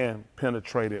a man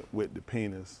penetrated with the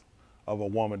penis of a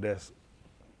woman that's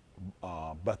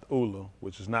Bathulah,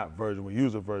 which is not virgin, we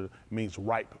use a virgin, means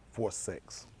ripe for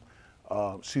sex.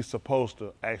 She's supposed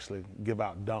to actually give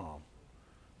out dam.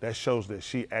 That shows that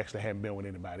she actually hadn't been with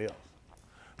anybody else.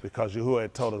 Because Yahuwah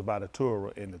had told us about the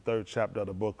Torah in the 3rd chapter of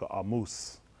the book of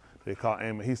Amos. They call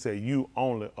Amos. He said, you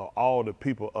only of all the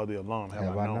people of the Alahym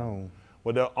have I known.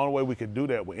 Well, the only way we can do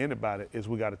that with anybody is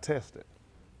we got to test it.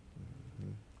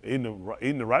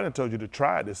 Even the writing told you to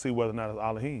try it to see whether or not it's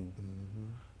Alahym.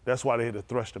 That's why they had to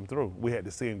thrust him through. We had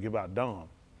to see him give out dam.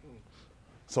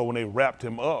 So when they wrapped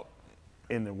him up,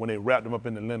 when they wrapped him up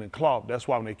in the linen cloth, that's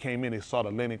why when they came in, they saw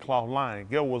the linen cloth lying.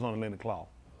 Guess what was on the linen cloth?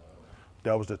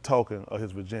 That was the token of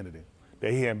his virginity,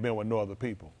 that he hadn't been with no other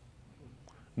people.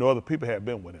 No other people had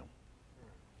been with him.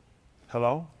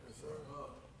 Hello? Yes, sir.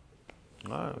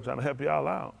 All right, I'm trying to help y'all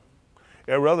out.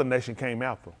 Every other nation came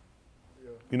after.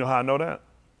 Yeah. You know how I know that?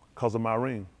 Because of my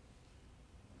ring.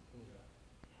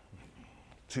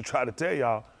 She tried to tell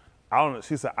y'all,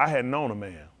 she said, I hadn't known a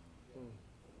man.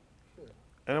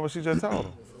 And that's what she just told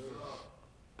him.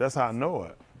 That's how I know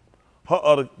it.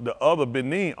 The other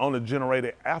Benin only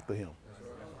generated after him.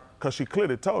 Because she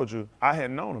clearly told you, I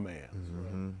hadn't known a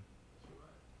man.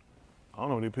 I don't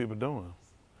know what these people doing.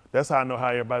 That's how I know how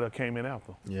everybody came in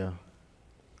after. Yeah.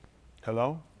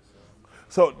 Hello?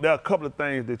 So there are a couple of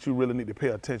things that you really need to pay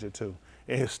attention to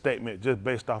in his statement, just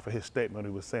based off of his statement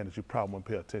he was saying that you probably wouldn't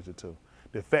pay attention to.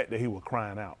 The fact that he was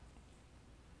crying out.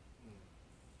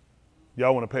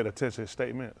 Y'all want to pay attention to his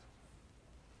statements?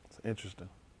 It's interesting.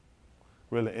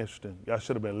 Really interesting. Y'all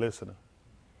should have been listening.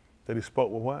 That he spoke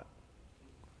with what?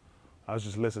 I was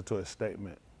just listening to his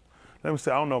statement. Let me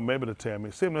see, I don't know, maybe to tell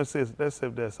me. See if let's see if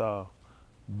that's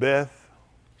Byth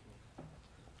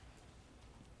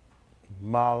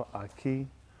Shamu'AL,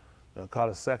 they'll call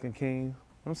it 2 Kings.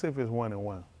 Let me see if it's 1 and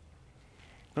 1.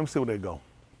 Let me see where they go.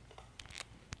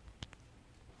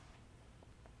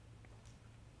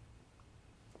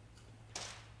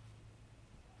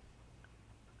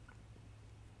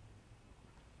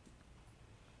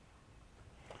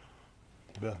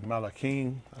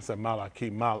 Malakym, I said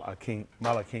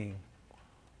Malakym,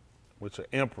 which are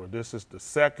emperor. This is the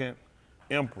 2nd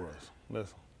emperors.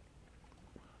 Listen.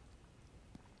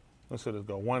 Let's see this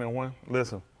go 1 and 1.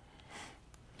 Listen.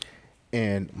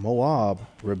 And Moab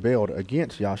rebelled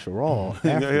against Yasharal.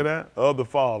 You hear that? Of the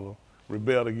father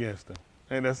rebelled against him.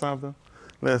 Ain't that something?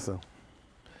 Listen.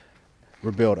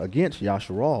 Rebelled against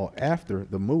Yasharal after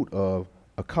the moot of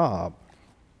Akab.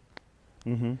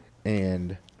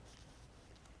 And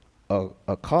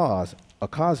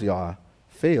Akaziah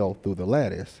fell through the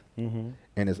lattice and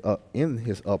is up in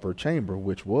his upper chamber,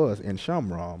 which was in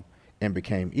Shamram, and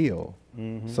became ill.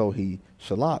 So he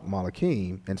shalak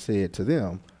Malakym and said to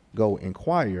them, go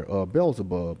inquire of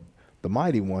Beelzebub, the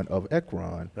mighty one of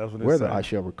Ekron, whether I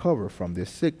shall recover from this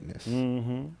sickness.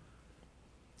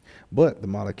 But the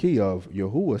Makyah of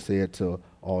Yahuwah said to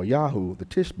Alyahu the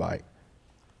Tishbite,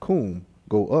 Kum,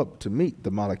 go up to meet the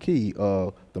Malakym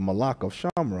of the Malak of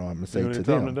Shamu'AL and say to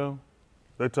them.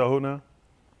 They told who now?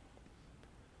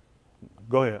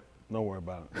 Go ahead. Don't worry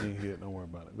about it. You ain't here. Don't worry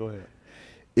about it. Go ahead.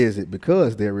 Is it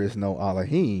because there is no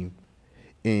Alahym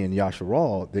in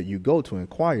Yasharal that you go to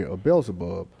inquire of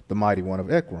Beelzebub, the mighty one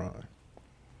of Ekron?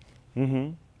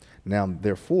 Now,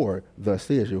 therefore, thus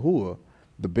says Yahuwah,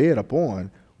 the bed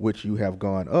upon which you have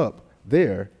gone up,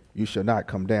 there you shall not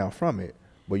come down from it,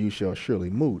 but you shall surely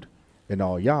moot. And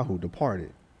all Yahu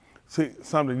departed. See,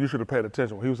 something you should have paid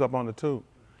attention when he was up on the tube.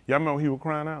 Y'all remember when he was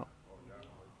crying out?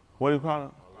 What did he call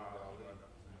it?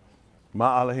 My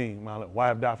Alahym, why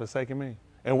have thou forsaken me?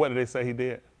 And what did they say he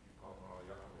did?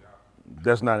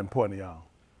 That's not important, y'all.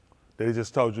 They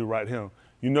just told you right here.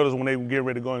 You notice when they were getting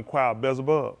ready to go inquire of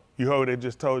Beelzebub, you heard they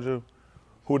just told you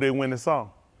who they went and saw?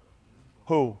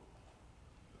 Who?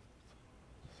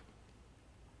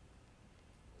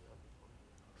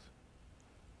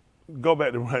 Go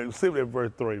back to see that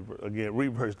verse 3 again.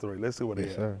 Read verse 3. Let's see what they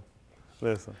have.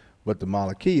 Listen. But the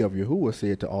Malakym of Yahuwah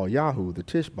said to Alyahu the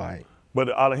Tishbite. But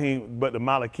the Alahym, but the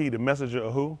Malakym, the messenger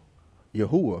of who?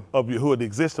 Yahuwah. Of Yahuwah, the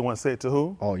existing one, said to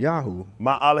who? Alyahu.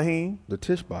 My Alahym. The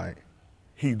Tishbite.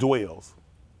 He dwells.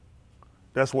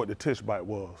 That's what the Tishbite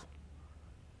was.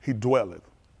 He dwelleth.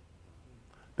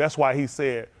 That's why he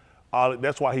said,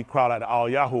 that's why he cried out to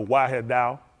Alyahu, why had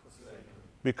thou?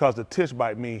 Because the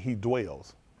Tishbite means he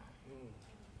dwells.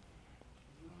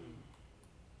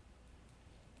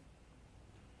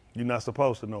 You're not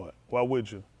supposed to know it. Why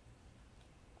would you?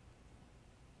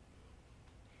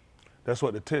 That's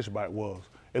what the Tishbite was.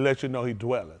 It lets you know he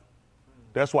dwelleth.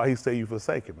 That's why he said you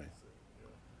forsaken me.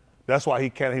 That's why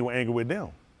he was angry with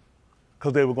them.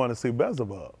 Because they were going to see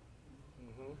Beelzebub.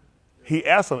 He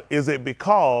asked them, is it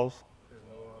because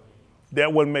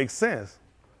that wouldn't make sense?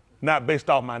 Not based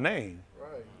off my name.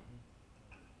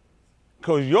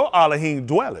 Because your Alahym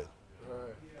dwelleth.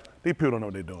 These people don't know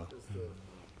what they're doing.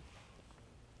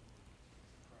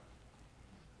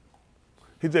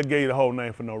 He just gave you the whole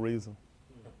name for no reason.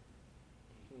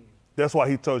 That's why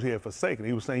he told you he had forsaken.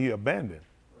 He was saying he abandoned.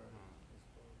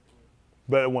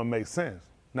 But it wouldn't make sense.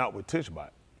 Not with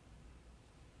Tishbite.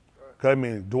 Because that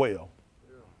means dwell.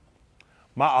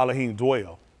 My Alahym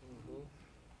dwell.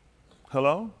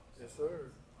 Hello? Yes, sir.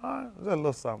 All right, just a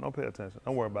little something. Don't pay attention.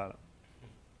 Don't worry about it.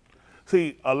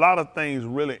 See, a lot of things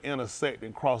really intersect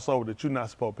and cross over that you're not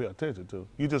supposed to pay attention to.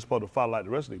 You're just supposed to follow like the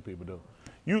rest of these people do.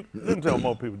 Let me tell what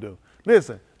more people do.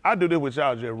 Listen, I do this with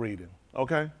y'all just reading,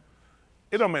 okay?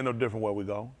 It don't make no difference where we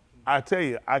go. I tell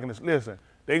you, I can just, listen,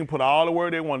 they can put all the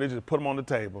word they want, they just put them on the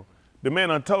table. The man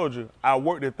done told you, I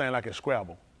work this thing like a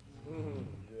Scrabble.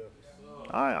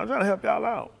 All right, I'm trying to help y'all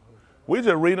out. We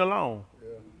just reading along.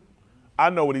 I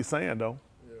know what he's saying, though.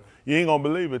 You ain't gonna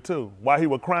believe it, too. While he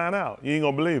was crying out, you ain't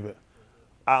gonna believe it.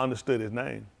 I understood his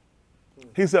name.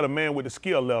 He said a man with the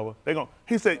skill level,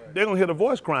 he said they're gonna hear the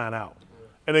voice crying out,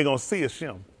 and they're gonna see a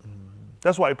Shem.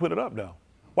 That's why he put it up, though.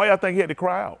 Why y'all think he had to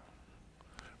cry out?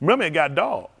 Remember, it got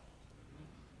dark.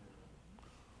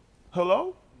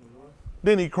 Hello?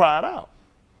 Then he cried out.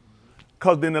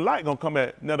 Because then the light gonna come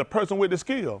at. Now the person with the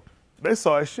skill, they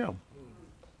saw a Shem.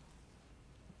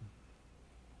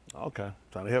 Okay,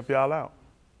 trying to help y'all out.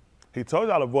 He told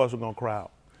y'all the voice was gonna cry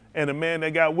out. And the man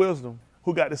that got wisdom,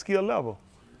 who got the skill level,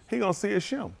 he gonna see a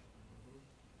Shem.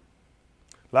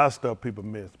 A lot of stuff people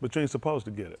miss, but you ain't supposed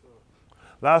to get it.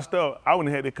 A lot of stuff, I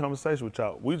wouldn't have had that conversation with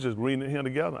y'all. We just reading it here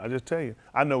together. I just tell you,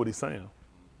 I know what he's saying.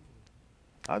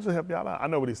 I'll just help y'all out. I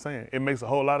know what he's saying. It makes a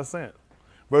whole lot of sense.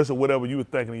 Versus whatever you were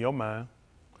thinking in your mind,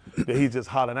 that he's just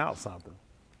hollering out something.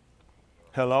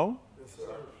 Hello? Yes,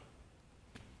 sir.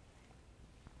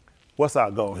 What's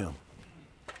our goal here?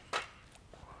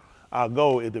 Our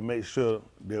goal is to make sure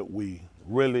that we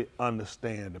really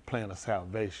understand the plan of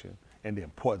salvation and the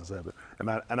importance of it.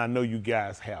 And I know you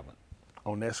guys haven't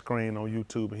on that screen on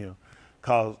YouTube here,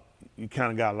 because you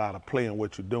kind of got a lot of play in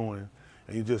what you're doing,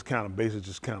 and you just kind of basically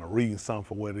just kind of reading something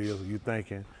for what it is, and you're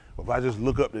thinking, well, if I just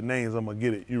look up the names, I'm gonna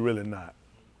get it. You're really not,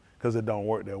 because it don't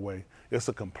work that way. It's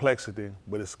a complexity,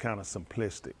 but it's kind of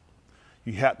simplistic.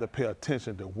 You have to pay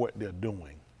attention to what they're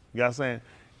doing. You know what I'm saying?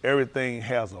 Everything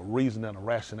has a reason and a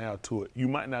rationale to it. You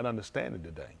might not understand it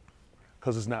today,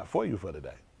 because it's not for you for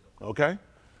today, okay?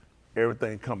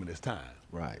 Everything coming this time.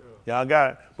 Right. Y'all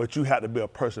got it, but you have to be a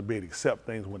person to be able to accept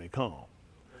things when they come.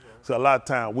 So a lot of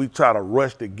times we try to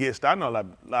rush to get started. I know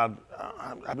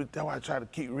that's why I try to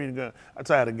keep reading. I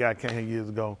tried a guy came here years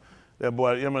ago. That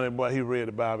boy, you remember that boy, he read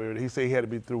the Bible. He said he had to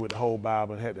be through with the whole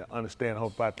Bible and had to understand the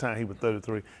whole. By the time he was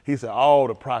 33, he said all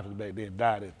the prophets back then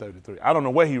died at 33. I don't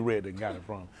know where he read it and got it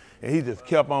from. And he just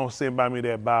kept on sitting by me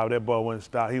that Bible. That boy wouldn't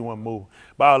stop. He wouldn't move.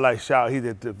 Bible like shout. He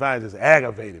just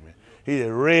aggravated me. He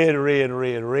just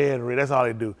read. That's all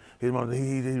he do. He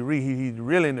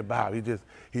really in the Bible. He just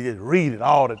read it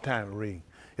all the time and read.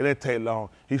 It didn't take long.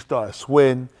 He started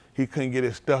sweating. He couldn't get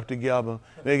his stuff together.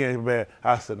 They get bad.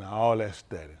 I said, now all that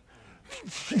study.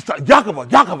 He started,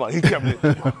 Yakova. He kept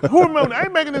it. Who remember? I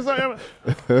ain't making this up.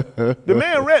 The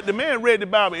man read the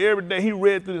Bible every day. He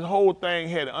read through this whole thing,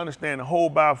 had to understand the whole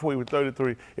Bible before he was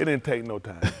 33. It didn't take no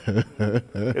time.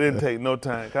 It didn't take no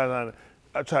time. Cause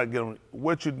I try to get him,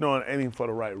 what you're doing ain't even for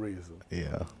the right reason.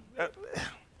 Yeah.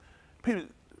 People,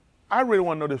 I really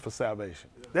want to know this for salvation.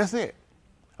 That's it.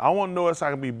 I want to know it so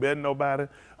I can be better than nobody.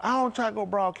 I don't try to go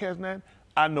broadcast nothing.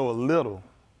 I know a little,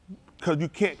 because you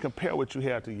can't compare what you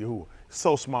have to Yahuwah. It's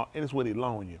so small, and it's what he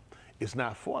loaned you. It's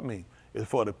not for me. It's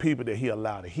for the people that he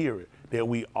allowed to hear it, that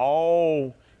we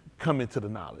all come into the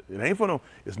knowledge. It ain't for them.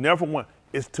 It's never for one.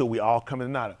 It's till we all come into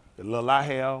the knowledge. The little I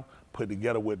have, put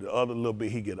together with the other little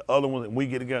bit, he get the other one, and we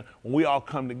get together. When we all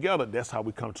come together, that's how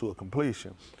we come to a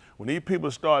completion. When these people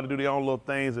start to do their own little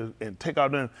things and take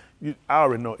out them, I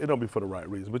already know it don't be for the right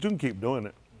reason, but you can keep doing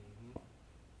it.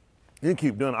 You can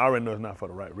keep doing it. I already know it's not for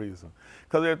the right reason.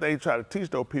 Because everything he tried to teach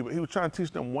those people, he was trying to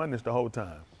teach them oneness the whole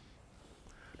time.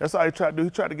 That's all he tried to do. He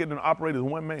tried to get them to operate as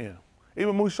one man.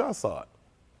 Even Mikyah saw it.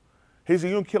 He said,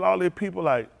 you can kill all these people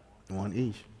like one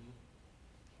each.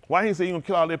 Why he say you gonna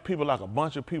kill all these people like a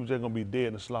bunch of people just gonna be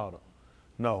dead and slaughtered?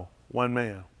 No, one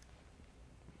man.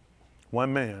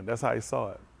 One man, that's how he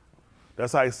saw it.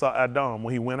 That's how he saw Adam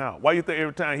when he went out. Why you think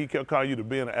every time he kept calling you to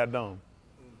be an Adam?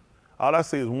 All I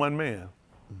see is one man.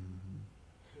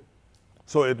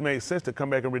 So it made sense to come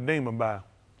back and redeem him by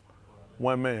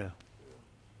one man.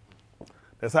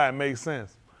 That's how it makes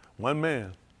sense. One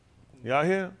man. Y'all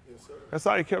hear? Yes, sir. That's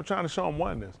how he kept trying to show him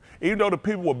oneness. Even though the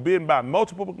people were bitten by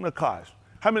multiple Nakash.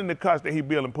 How many Nakash did he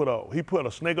build and put up? He put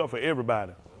a snake up for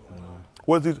everybody.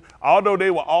 Although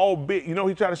they were all bit, you know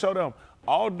he tried to show them,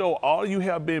 although all you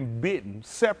have been bitten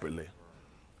separately,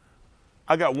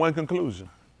 I got one conclusion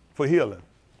for healing.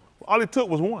 All it took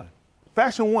was one.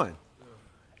 Fashion one.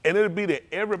 And it'll be that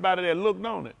everybody that looked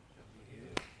on it.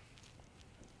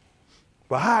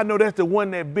 But how I know that's the one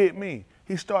that bit me?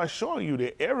 He starts showing you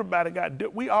that everybody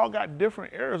we all got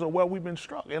different areas of where we've been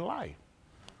struck in life.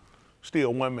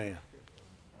 Still one man.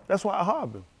 That's why I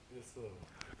harbor him. Yes, sir.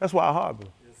 That's why I harbor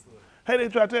him. Yes, sir. Hey, they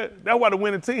tried to, that's why the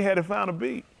winning team had to find a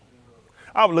beat.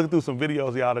 I was looking through some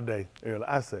videos the other day.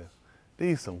 I said,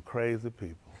 these some crazy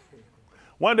people.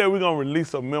 One day we're going to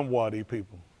release a memoir of these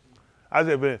people. I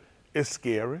said, it's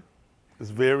scary.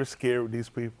 It's very scary with these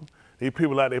people. These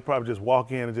people out there probably just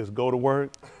walk in and just go to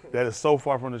work. That is so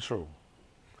far from the truth.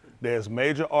 There's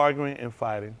major arguing and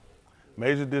fighting,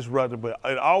 major disruption, but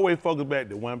it always focuses back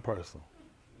to one person.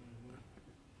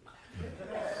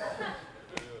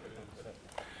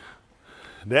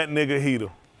 That nigga heater.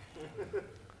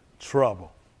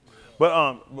 Trouble. But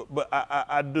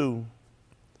I do,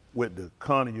 with the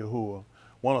Con Yahuwah,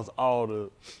 want us all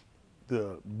to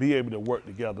be able to work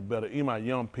together better, even my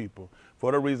young people.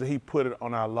 For the reason he put it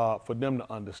on our law, for them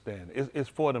to understand. It's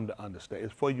for them to understand.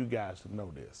 It's for you guys to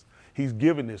know this. He's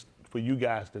given this for you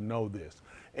guys to know this.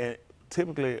 And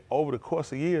typically, over the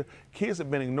course of a year, kids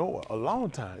have been ignored a long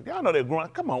time. Y'all know they're growing.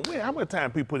 Come on, how much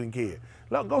time people put in kids?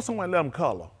 Go somewhere and let them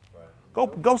color.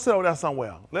 Right. Go sit over there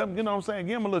somewhere. Let them, you know what I'm saying?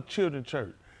 Give them a little children's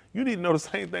church. You need to know the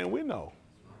same thing we know.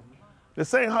 The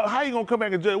same, how you gonna come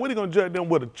back and judge? What are you gonna judge them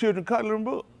with, a children's coloring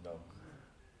book? No. You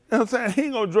know what I'm saying? He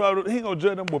ain't gonna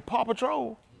judge them with Paw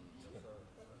Patrol.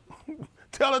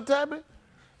 Tell her, Tabby.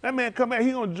 That man come back,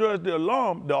 he gonna judge the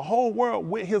alarm, the whole world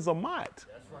with his amat.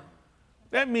 That's right.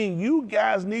 That means you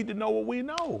guys need to know what we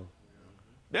know.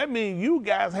 That means you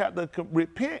guys have to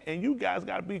repent and you guys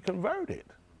gotta be converted.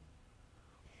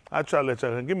 I try to let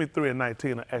y'all, give me 3 and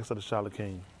 19 of Exodus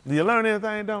Malakym. Do you learn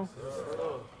anything, though? Yes, sir.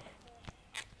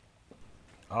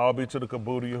 All be to the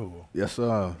Kabul Yahuwah. Yes,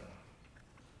 sir.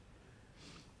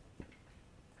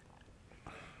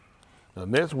 Now,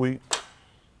 next week,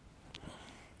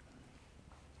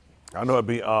 I know it'd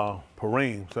be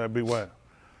Purim, so that'd be what?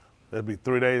 That'd be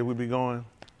 3 days we'd be going.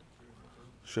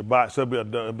 Shabbat, so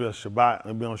it'll be a Shabbat,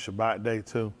 it'll be on Shabat Day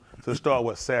too. So start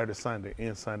what, Saturday, Sunday,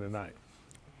 end Sunday night.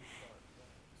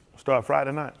 Start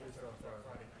Friday night?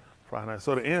 Friday night.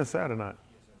 So the end Saturday night?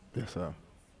 Yes, sir.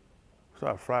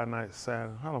 Start Friday night,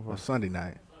 Saturday. How long? Sunday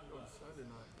night.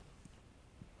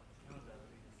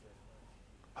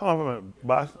 How long,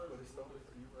 boss?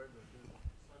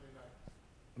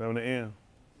 Then the end.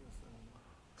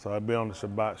 So I'll be on the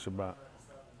Shabbat.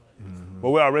 But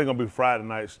we're already going to be Friday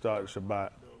night, start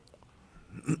Shabbat.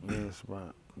 Then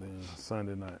Shabbat, then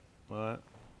Sunday night. All right?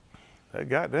 They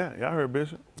got that. Y'all heard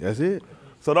Bishop? That's it.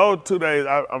 So those 2 days,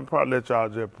 I'm probably let y'all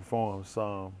just perform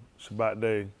some Shabbat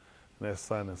Day next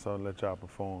Sunday, so I'll let y'all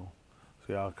perform.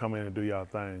 So y'all come in and do y'all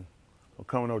thing. Don't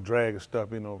come with no dragging stuff,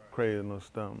 you know, crazy no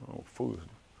stuff, no foolishness.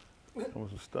 Come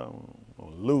with some stuff, we're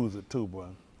gonna lose it too, boy.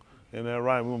 Ain't that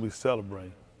right? We're gonna be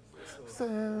celebrating.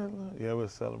 Yeah, we'll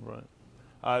celebrate.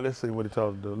 All right, let's see what he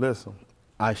told us to do. Listen.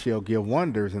 I shall give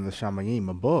wonders in the Shamayim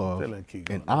above,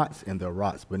 and ots in the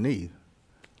rots beneath,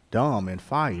 dumb and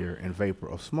fire and vapor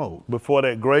of smoke. Before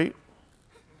that great,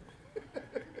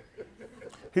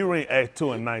 he read Acts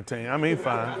 2 and 19. I mean, he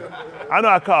fine. I know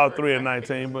I called 3 and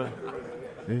 19, but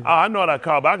I know what I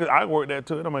called, but I can work that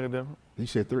too. It don't make a difference. You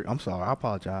said 3. I'm sorry. I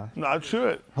apologize. No, I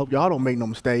should. Hope y'all don't make no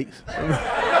mistakes. Come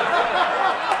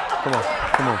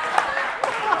on.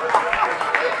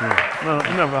 No,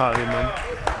 you never hollered, man.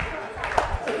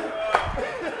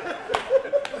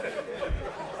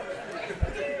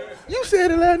 You said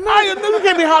it last night. You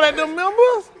can't be hollering at them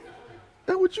members.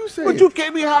 That's what you said. But you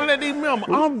can't be hollering at these members.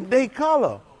 I'm they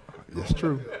color. That's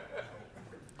true.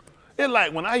 It's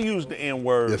like when I use the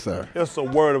N-word, yes, sir. It's a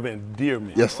word of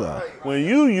endearment. Yes, sir. When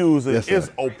you use it, yes, it's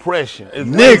oppression. It's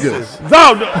niggas.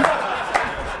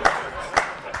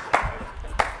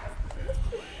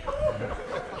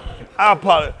 I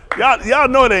apologize. Y'all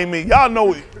know it ain't me. Y'all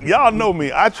know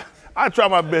me. I try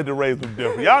my best to raise them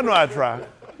different. Y'all know I try.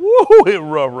 Woo, it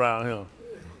rough around here.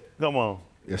 Come on.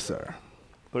 Yes, sir.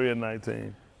 3 and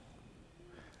 19.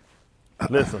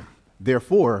 Listen.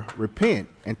 Therefore, repent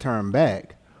and turn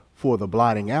back for the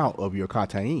blotting out of your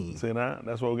kataim. See that?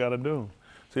 That's what we got to do.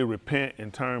 See, repent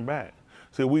and turn back.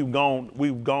 See, we've gone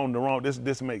the wrong.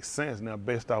 This makes sense now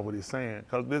based off what he's saying.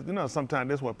 Because you know, sometimes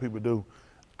this is what people do.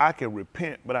 I can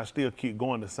repent, but I still keep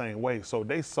going the same way. So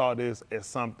they saw this as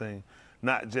something,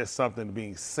 not just something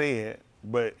being said,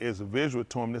 but it's a visual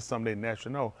to them. This is something they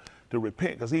naturally know to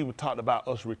repent. Because he even talked about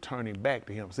us returning back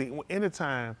to him. See,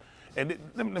 anytime, and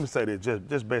let me say this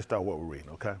just based off what we're reading,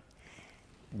 okay?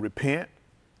 Repent,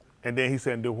 and then he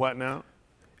said, do what now?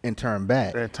 And turn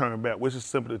back. And turn back, which is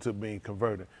simply to being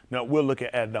converted. Now, we'll look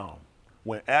at Adam.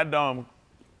 When Adam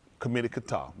committed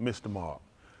kata, missed the mark,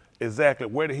 exactly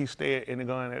where did he stay in the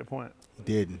garden at that point? He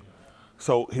didn't.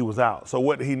 So he was out. So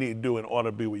what did he need to do in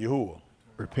order to be with Yahuwah?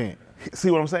 Repent.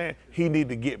 See what I'm saying? He needed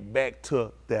to get back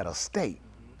to that estate.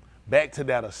 Back to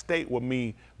that estate would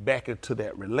mean back into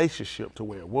that relationship to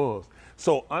where it was.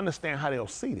 So understand how they'll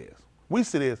see this. We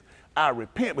see this, I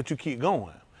repent, but you keep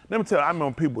going. Let me tell you, I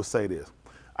remember people say this.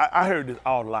 I heard this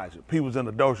all Elijah. People was in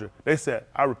the dojo, they said,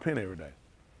 I repent every day.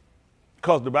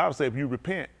 Because the Bible says if you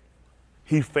repent,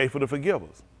 he's faithful to forgive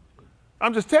us.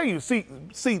 I'm just telling you, see,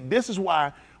 this is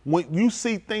why when you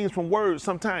see things from words,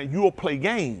 sometimes you'll play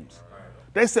games.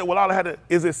 They said, well, all I had to,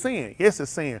 is it sin? Yes, it's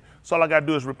sin. So all I got to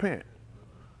do is repent.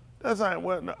 That's like,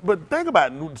 well, no. But think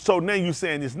about it. So now you're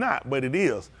saying it's not, but it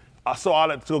is.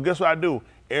 So guess what I do?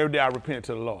 Every day I repent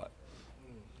to the Lord.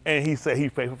 And he said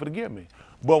he's faithful to forgive me.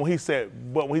 But when he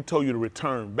told you to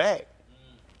return back,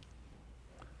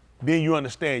 then you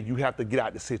understand you have to get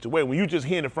out the situation. When you just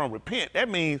hearing it from repent, that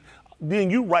means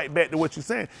then you right back to what you're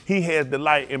saying. He has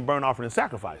delight in burnt offering and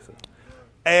sacrifices.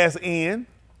 As in,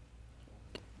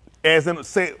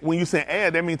 when you say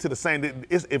as, that means to the same.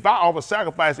 If I offer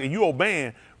sacrifice and you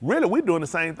obeying, really we're doing the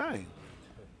same thing.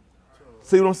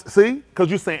 See? Because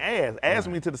you're saying as. As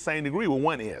means to the same degree with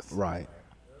one S. Right.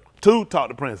 2, talk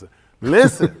to Prince.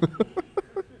 Listen.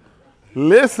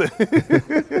 Listen.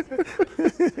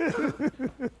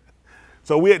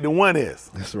 So we at the 1 S.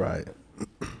 That's right.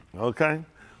 Okay?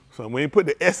 So we ain't put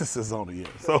the essences on it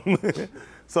yet.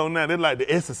 So now they're like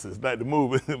the essences, like the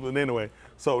movie. But anyway,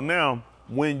 so now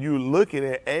when you look at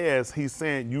it as, he's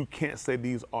saying you can't say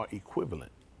these are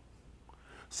equivalent.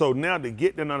 So now to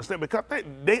get them to understand, because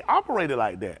they operated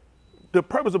like that. The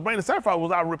purpose of bringing the sacrifice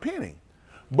was I repenting.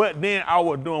 But then I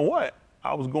was doing what?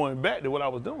 I was going back to what I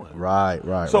was doing. Right.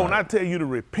 So when I tell you to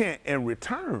repent and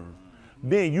return,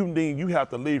 then you have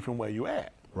to leave from where you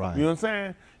at. Right. You know what I'm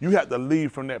saying? You have to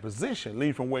leave from that position,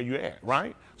 leave from where you're at,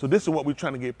 right? So this is what we're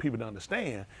trying to get people to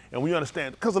understand. And we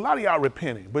understand, because a lot of y'all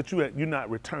repenting, but you're not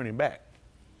returning back.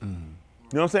 Mm-hmm.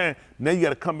 You know what I'm saying? Now you got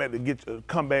to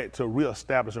come back to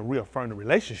reestablish and reaffirm the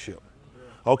relationship.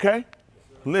 Okay?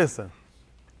 Listen.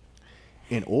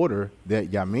 In order that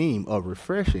Yamim of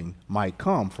refreshing might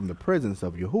come from the presence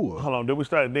of Yahuwah. Hold on, did we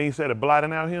start? Then he said a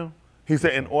blotting out him? He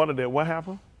said in order that what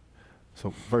happened?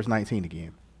 So verse 19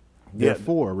 again. Yeah.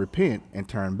 Therefore repent and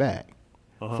turn back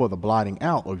for the blotting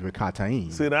out of your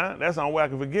kataim. See that? That's the only way I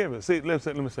can forgive it. See, let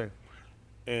me say.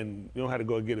 and you don't have to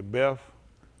go get it, Byth.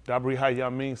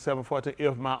 Shamu'AL 7:14.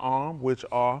 If my arm, which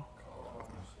are.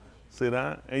 See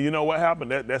that? And you know what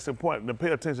happened? That's important. To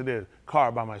pay attention to this.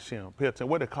 Called by my Shem. Pay attention.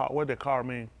 What did call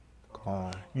mean?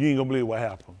 Call. You ain't gonna believe what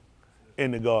happened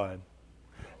in the garden.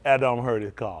 Adam heard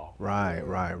his call. Right.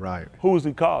 Who was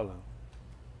he calling?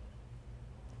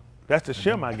 That's the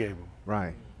Shem I gave him.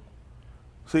 Right.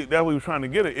 See, that's what he was trying to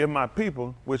get at. If my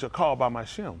people, which are called by my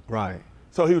Shem. Right.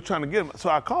 So he was trying to get him. So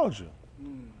I called you.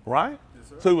 Right?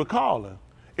 Yes, so he was calling.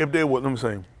 If they would, let me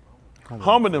say,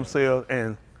 humble themselves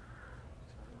and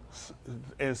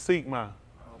seek my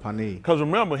Pani. Because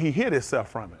remember, he hid himself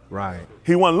from it. Right.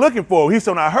 He wasn't looking for it. He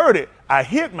said, when I heard it, I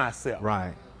hid myself.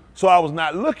 Right. So I was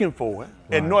not looking for it,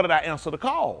 and nor did I answer the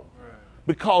call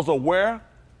because of where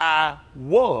I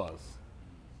was.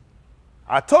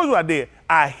 I told you I did.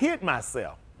 I hid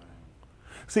myself.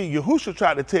 See, Yahusha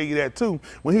tried to tell you that too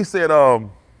when he said,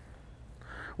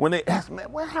 when they asked,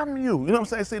 man, what happened to you? You know what I'm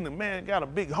saying? See, the man got a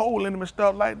big hole in him and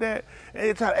stuff like that. And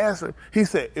they tried to ask him. He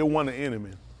said, it wasn't an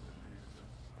enemy.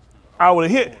 I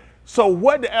would have hit. So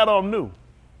what did Adam knew?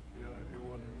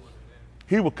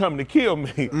 He would come to kill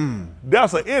me.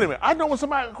 That's an enemy. I know when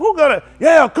somebody, who gonna,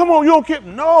 yeah, come on, you don't kill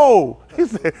me. No. He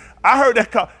said, I heard that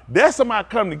call. That's somebody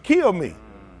come to kill me.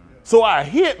 So I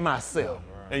hid myself.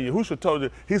 And Yahusha told you,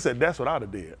 he said, that's what I'd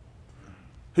have did.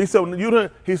 He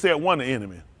said, he said, one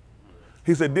enemy.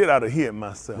 He said, did I'd have hid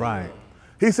myself. Right.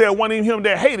 He said, one of him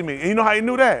that hated me. And you know how he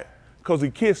knew that? Because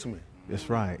he kissed me. That's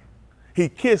right. He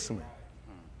kissed me.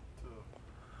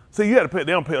 See, you had to pay,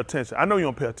 they don't pay attention. I know you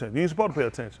don't pay attention. You ain't supposed to pay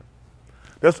attention.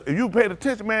 If you paid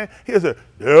attention, man, he said,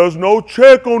 there's no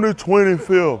check on the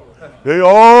 25th. They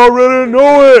already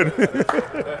know it.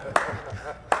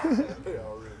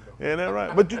 Ain't that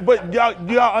right? But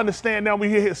y'all understand now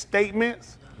when you hear his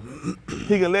statements,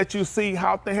 he can let you see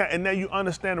how things happen, and now you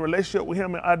understand the relationship with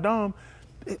him and Adam.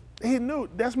 He knew,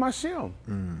 that's my Shem.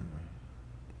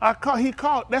 He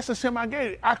called, that's the Shem I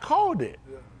gave. I called it.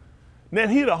 Then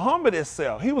he'd have humbled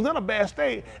himself. He was in a bad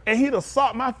state, and he'd have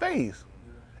sought my face.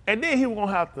 And then he was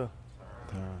gonna have to,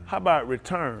 how about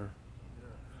return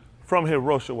from his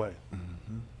rosh away?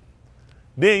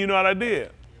 Then you know what I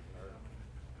did?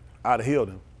 I'd have healed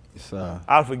him. Yes,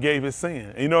 I forgave his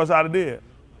sin. And you know what I'd have did?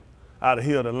 I'd have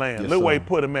healed the land. Yes, look where he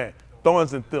put him at,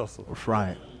 thorns and thistles. That's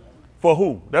right. For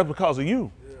who? That's because of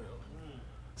you.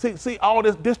 See all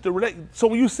this to relate. So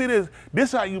when you see this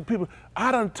is how you people,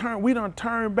 we done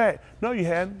turned back. No, you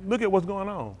hadn't. Look at what's going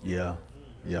on. Yeah.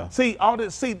 Yeah. See,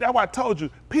 that's why I told you,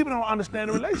 people don't understand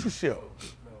the relationship.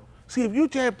 See, if you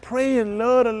just pray and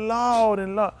love the Lord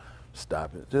and love,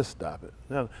 stop it, just stop it.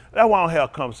 That's why I don't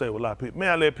have a conversation with a lot of people. Man,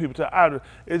 I let people tell,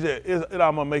 it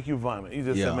almost make you vomit. You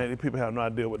just say, man, these people have no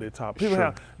idea what they're talking.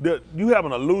 You have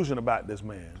an illusion about this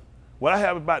man. What I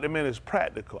have about the man is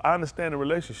practical. I understand the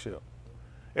relationship.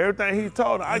 Everything he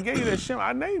told, I gave you that Shem,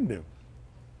 I named him.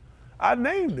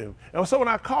 And so when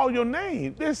I call your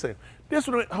name, listen, this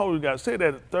one, hold on, say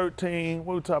that at 13,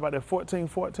 what we talking about, that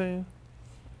 14?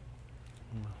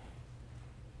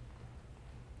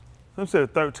 Let me say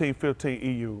 13, 15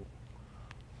 EU.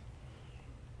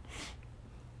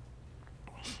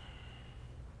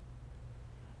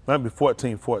 That'd be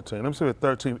 14. Let me say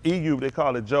 13. EU, they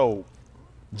call it Job.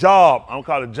 Job, I'm gonna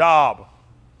call it Job.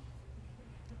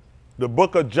 The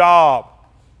book of Job.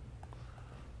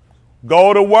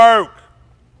 Go to work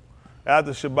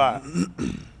after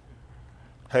Shabbat.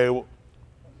 Hey,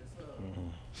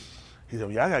 he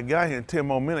said, yeah, I gotta get out here in 10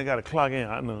 more minutes, I gotta clock in.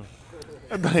 I know.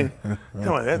 That thing,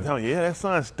 come on, that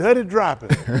sun steady dropping.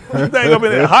 That thing up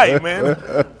in that height, man.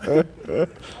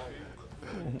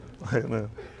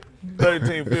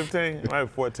 13, 15, right,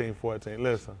 14.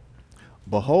 Listen.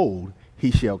 Behold,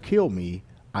 he shall kill me,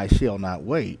 I shall not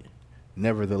wait.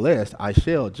 Nevertheless, I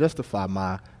shall justify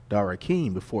my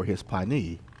Alahym before his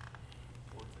Pani.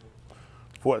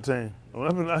 14.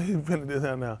 He finished this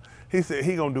out now. He said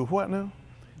he gonna do what now?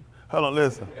 Hold on,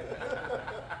 listen.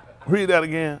 Read that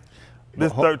again.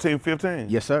 This 13, 15.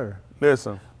 Yes, sir.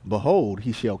 Listen. Behold,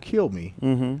 he shall kill me.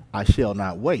 I shall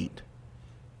not wait.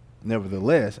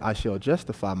 Nevertheless, I shall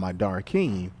justify my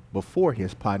Alahym before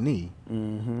his Pani.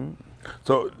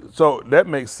 So that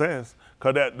makes sense,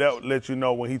 because that lets you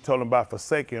know when he told him about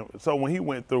forsaking. So when he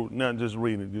went through, now just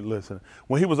reading, you listen.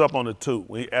 When he was up on the tube,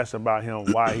 when he asked about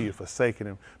him why he had forsaken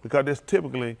him, because this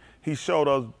typically, he showed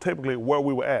us typically where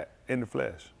we were at in the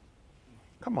flesh.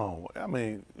 Come on, I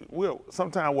mean,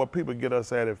 sometimes what people get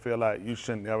us at, it feel like you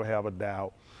shouldn't never have a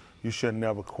doubt, you should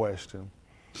never question,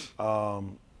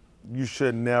 you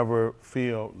should never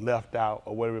feel left out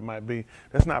or whatever it might be.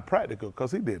 That's not practical,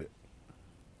 because he did it.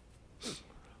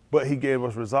 But he gave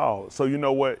us resolve. So you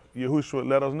know what Yahushua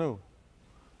let us know?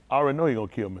 I already know he gonna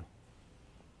kill me.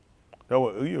 That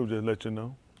what Ayub just let you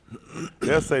know.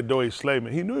 They'll say though he slayed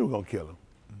me, he knew he was gonna kill him.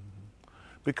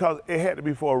 Because it had to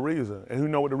be for a reason. And you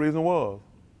know what the reason was?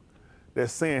 That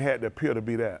sin had to appear to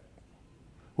be that.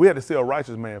 We had to see a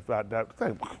righteous man fight that.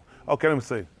 Okay, let me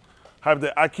see.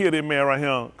 I killed this man right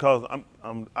here because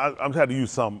I'm had to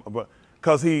use something, but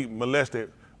because he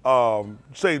molested,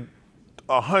 say,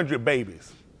 100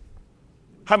 babies.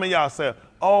 How many of y'all say,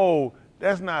 oh,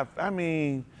 that's not,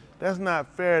 that's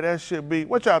not fair, that should be,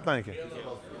 what y'all thinking?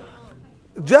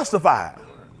 Justified.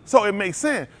 So it makes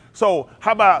sense. So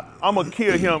how about I'm going to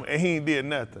kill him and he ain't did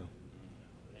nothing?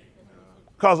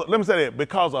 Because, let me say that,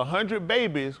 because 100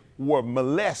 babies were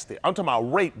molested. I'm talking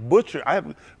about rape, butcher. I have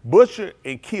to butcher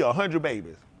and kill 100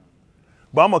 babies.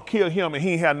 But I'm going to kill him and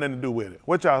he ain't had nothing to do with it.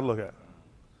 What y'all look at?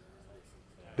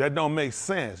 That don't make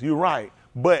sense. You're right.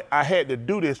 But I had to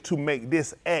do this to make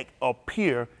this act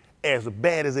appear as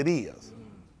bad as it is.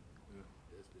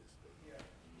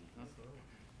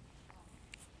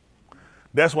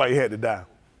 That's why he had to die.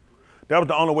 That was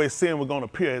the only way sin was going to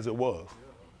appear as it was.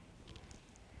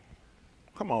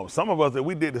 Come on, some of us that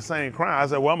we did the same crime, I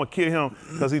said, well, I'm going to kill him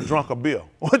because he drunk a bill.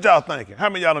 What y'all thinking? How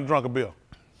many of y'all done drunk a bill?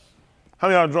 How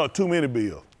many of y'all done drunk too many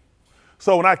bills?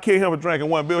 So when I kill him for drinking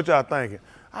one bill, what y'all thinking?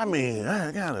 I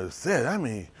kind of said, that's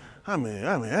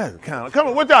kind of, come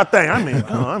on, what y'all think?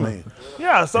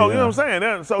 Yeah, so you know what I'm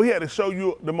saying? So he had to show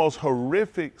you the most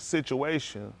horrific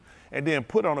situation and then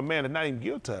put on a man that's not even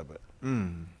guilty of it.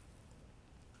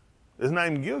 It's not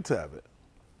even guilty of it.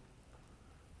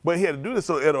 But he had to do this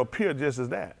so it'll appear just as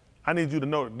that. I need you to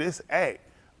know that this act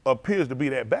appears to be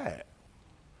that bad.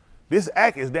 This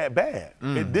act is that bad.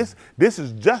 This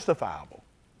is justifiable.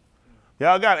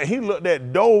 Y'all got it. He looked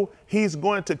at, though he's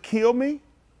going to kill me,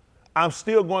 I'm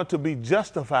still going to be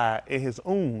justified in his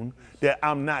own that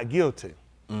I'm not guilty.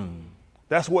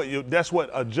 That's what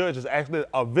a judge is actually,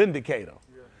 a vindicator.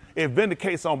 Yeah. It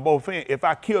vindicates on both ends. If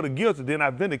I kill the guilty, then I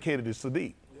vindicated the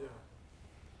Sadiq. Yeah.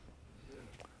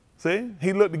 See,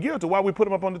 he looked guilty. Why we put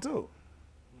him up on the tube?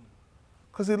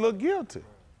 Because he looked guilty.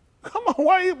 Come on,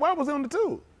 why was he on the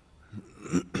tube?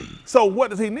 So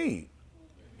what does he need?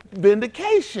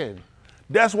 Vindication.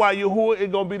 That's why Yahuwah is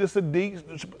going to be the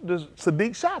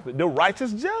Sadiq Shaphat, the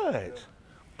righteous judge.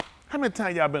 How many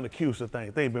times y'all been accused of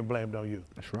things? They ain't been blamed on you.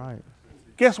 That's right.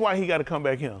 Guess why he got to come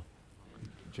back here?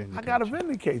 I got to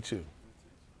vindicate you.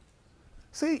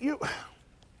 See,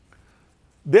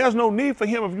 there's no need for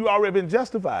him if you already been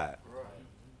justified.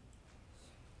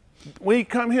 When he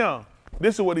come here,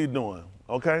 this is what he's doing,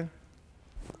 okay?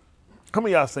 How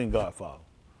many of y'all seen Godfather?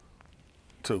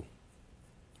 Two.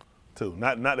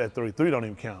 Not that three. Three don't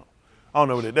even count. I don't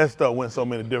know that stuff went so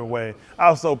many different ways.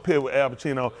 I was so pissed with Al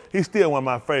Pacino. He's still one of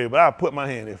my favorites, but I put my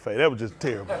hand in his face. That was just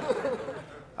terrible.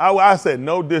 I said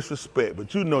no disrespect,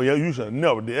 but you know you should have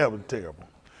never did. That was terrible.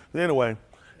 Anyway,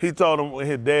 he told him when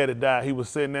his dad had died, he was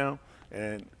sitting down,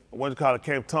 and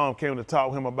Tom came to talk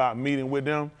with him about meeting with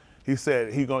them. He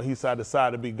said he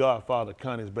decided to be Godfather,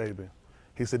 Connie's baby.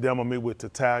 He said, then I'm gonna meet with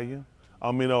Mathathyahu.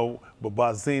 I'm with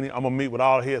Bazini. I'm gonna meet with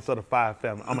all the heads of the 5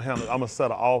 families. I'm gonna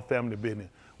settle all family business.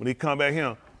 When he come back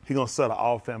here, he gonna settle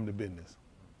all family business.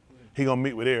 He gonna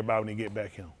meet with everybody when he get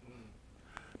back here.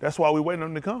 That's why we waiting on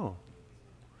him to come.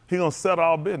 He gonna settle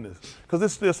all business. Because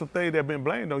there's still some things that been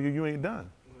blamed on you, you ain't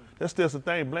done. There's still some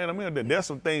things blamed on me. There's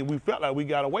some things we felt like we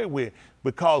got away with.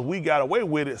 Because we got away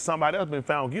with it, somebody else been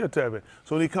found guilty of it.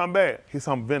 So when he come back, he's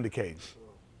something vindicated.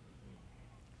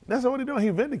 That's what he doing, he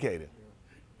vindicated.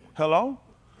 Hello?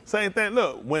 Same thing,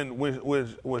 look,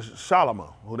 with Solomon,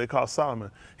 who they call Solomon,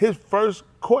 his first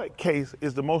court case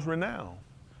is the most renowned.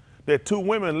 There 2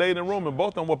 women laid in a room and both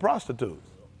of them were prostitutes.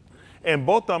 And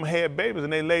both of them had babies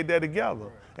and they laid there together.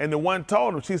 And the one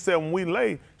told him, she said, when we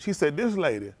lay, she said, this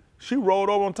lady, she rolled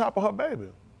over on top of her baby.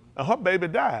 And her baby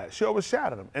died. She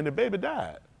overshadowed him and the baby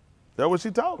died. That's what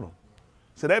she told him.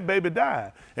 So that baby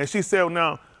died. And she said,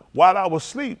 now, while I was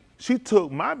asleep, she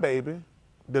took my baby,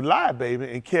 the live baby,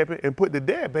 and kept it and put the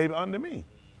dead baby under me.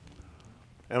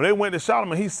 And when they went to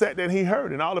Solomon, he sat there and he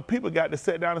heard, and all the people got to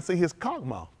sit down and see his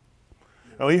cockmouth.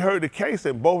 And when he heard the case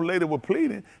and both ladies were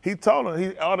pleading, he told him,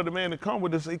 he ordered the man to come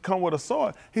with this, he come with a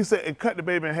sword. He said, and cut the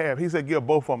baby in half. He said, give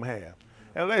both of them half.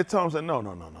 And the lady told him, said, no.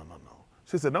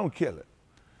 She said, don't kill it.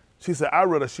 She said, I'd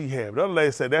rather she have it. The other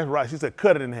lady said, that's right. She said,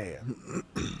 cut it in half.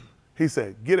 He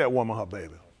said, give that woman her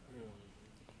baby.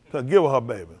 So give her her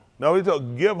baby. No, he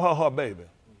told, give her her baby.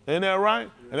 Ain't that right?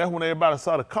 And that's when everybody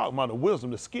saw the cockmouth, the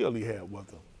wisdom, the skill he had with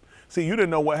him. See, you didn't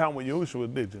know what happened with Yahusha was,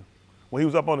 did you? When he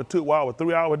was up on the 2 hour,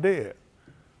 3 hour dead,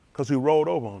 because he rolled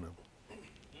over on him.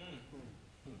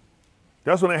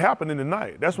 That's when it happened in the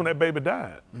night. That's when that baby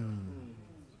died.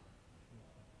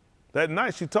 That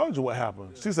night she told you what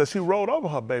happened. She said she rolled over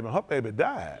her baby and her baby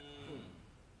died.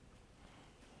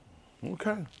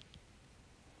 Okay.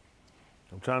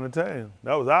 I'm trying to tell you,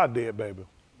 that was our dead baby.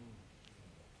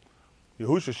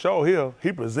 Yahusha showed him,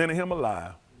 he presented him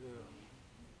alive.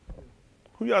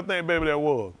 Who y'all think baby that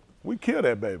was? We killed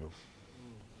that baby.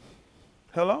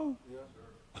 Hello?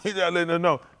 He just letting us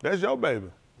know, that's your baby.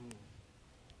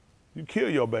 You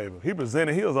killed your baby. He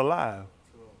presented his alive.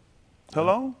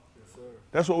 Hello?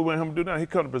 That's what we want him to do now. He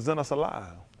come to present us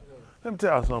alive. Let me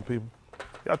tell you something, people.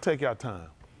 Y'all take your time.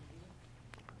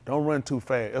 Don't run too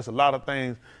fast. There's a lot of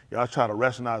things y'all try to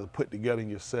rationalize and put together in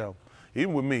yourself.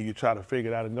 Even with me, you try to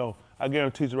figure it out and go. I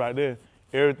guarantee you right there,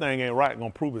 everything ain't right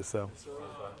gonna prove itself.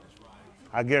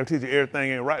 I guarantee you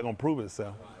everything ain't right gonna prove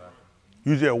itself.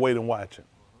 You just wait and watch it.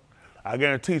 I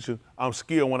guarantee you I'm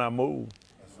skilled when I move.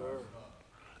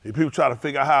 If people try to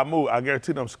figure out how I move, I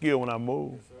guarantee I'm skilled when I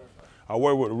move. I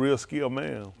work with a real skilled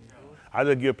man. I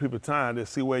just give people time to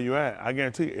see where you're at. I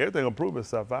guarantee you, everything will prove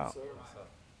itself out.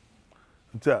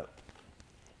 Tell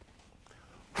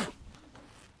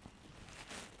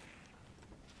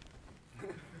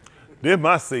this is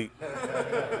my seat.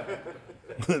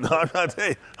 I'm trying to tell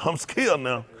you, I'm skilled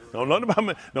now. Don't let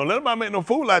nobody make no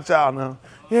fool out y'all now.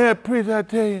 Yeah, preacher, I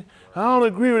tell you, I don't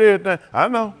agree with everything. I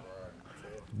know.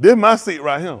 This is my seat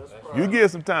right here. You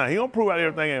give some time. He don't prove out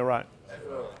everything ain't right.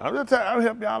 I'm just telling you, I'll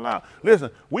help y'all out. Listen,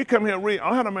 we come here and read. I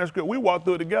don't have no manuscript. We walk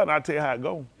through it together, and I tell you how it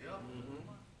go.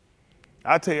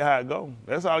 I tell you how it go.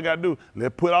 That's all I got to do.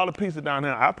 Let's put all the pieces down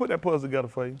here. I'll put that puzzle together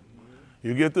for you.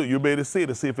 You get through, you'll be able to see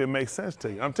if it makes sense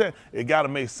to you. I'm telling you, it got to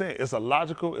make sense. It's a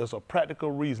logical, it's a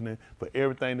practical reasoning for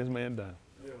everything this man done.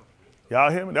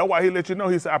 Y'all hear me? That's why he let you know.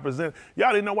 He said, I present.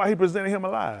 Y'all didn't know why he presented him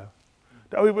alive.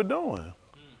 That's what he was doing.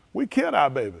 We killed our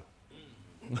baby.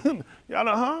 Y'all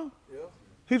know, huh?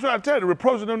 He tried to tell you,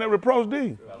 reproach them that reproach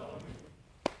thee.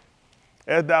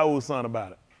 Ask Dawood's son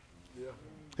about it.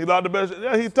 He loved the best.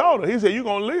 Yeah, he told her. He said, you're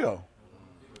going to live.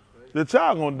 The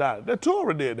child going to die. The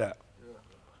Torah did that.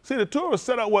 See, the Torah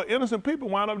set up where innocent people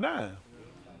wind up dying.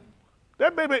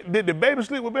 That baby, did the baby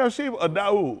sleep with Bathsheba or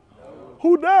Dawood?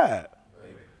 Who died?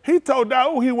 He told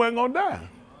Dawood he wasn't going to die.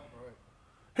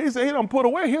 He said he done put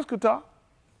away his guitar.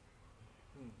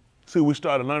 See, we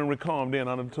started learning to calm then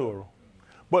under the Torah.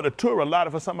 But the Torah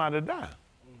allowed for somebody to die.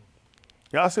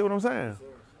 Y'all see what I'm saying?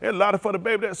 It allowed for the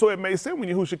baby, so it made sense when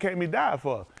Yahusha came, he died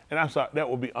for us. And I'm sorry, that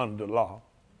would be under the law.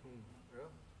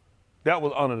 That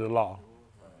was under the law.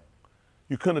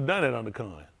 You couldn't have done it under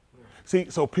Khan. See,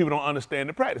 so people don't understand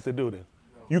the practice to do this.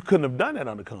 You couldn't have done that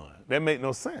under Khan. That made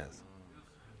no sense.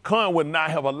 Khan would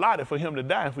not have allotted for him to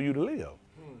die and for you to live.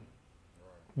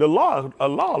 The law, a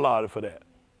law allowed it for that.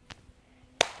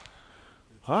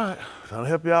 All right, trying to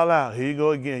help y'all out. Here you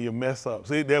go again, you mess up.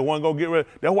 See, that one go get rid.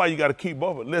 That's why you got to keep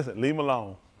both of it. Listen, leave him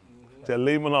alone. Just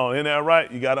leave him alone. Isn't that right?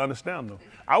 You got to understand them.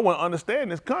 I wouldn't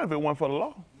understand this Khan if it wasn't for the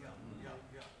law.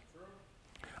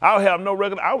 I would have no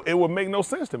regular, it would make no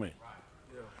sense to me.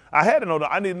 I had to know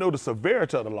that I need to know the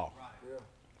severity of the law.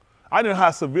 I didn't know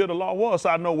how severe the law was, so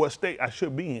I know what state I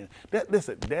should be in.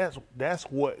 Listen, that's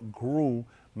what grew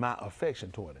my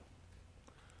affection toward him.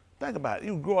 Think about it.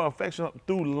 You grow affection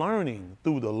through learning,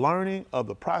 through the learning of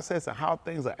the process and how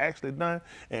things are actually done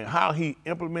and how he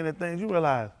implemented things. You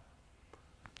realize,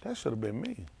 that should have been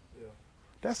me.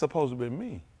 That's supposed to be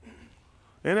me.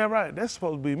 Ain't that right? That's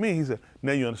supposed to be me. He said,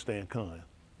 now you understand Khan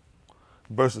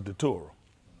versus the Torah.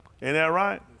 Ain't that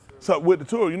right? So with the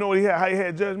Torah, you know what he had, how he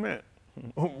had judgment?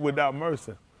 Without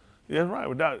mercy. That's right.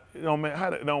 Without, you know, man, how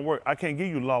that don't work. I can't give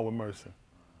you law with mercy.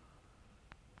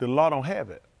 The law don't have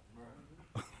it.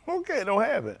 Okay, don't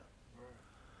have it.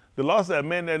 The law said,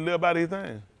 man that live by these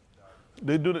things.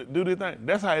 They do these things.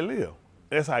 That's how he live.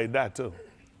 That's how he died too.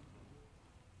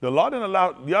 The law didn't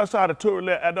allow, y'all saw the Torah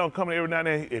let I don't come every now and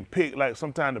then and pick like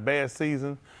sometime the bad season.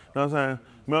 You know what I'm saying?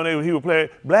 Remember he would play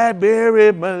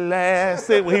Blackberry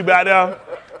Molasses when he back there.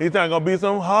 He thought gonna be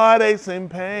some heartaches and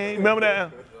pain. Remember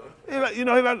that? You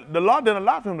know, the law didn't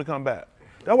allow for him to come back.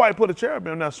 That's why he put a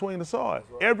cherubim now swing the sword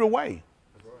every way.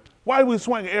 Why we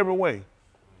swing it every way?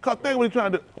 Because think what he's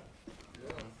trying to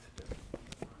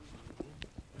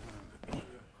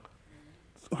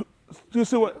do. You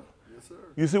see what?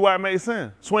 You see why it made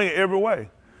sense? Swing it every way.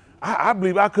 I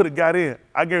believe I could have got in.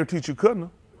 I guarantee you couldn't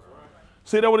have.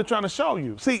 See, that's what they're trying to show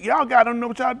you. See, y'all got to know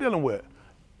what y'all dealing with.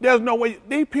 There's no way.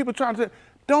 These people trying to say,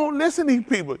 don't listen to these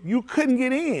people. You couldn't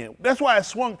get in. That's why it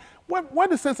swung.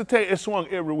 What the sense of tell you it swung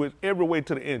every way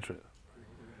to the entrance?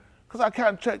 Because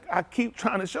I keep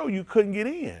trying to show you couldn't get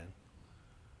in.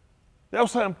 That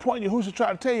was some point Yahusha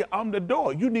tried to tell you, I'm the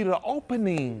door. You need an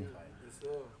opening.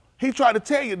 He tried to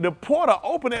tell you, the porter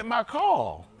opened at my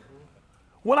call.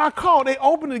 When I called, they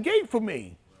opened the gate for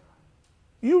me.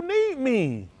 You need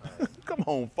me. Come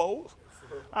on, folks.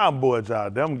 I'm bored, y'all.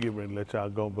 I'm going to get ready to let y'all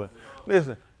go. But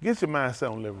listen, get your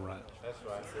mindset on living right. That's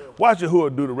right. Watch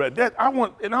Yahuwah do the rest.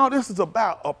 And all this is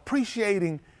about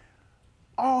appreciating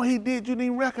all he did you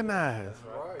didn't recognize.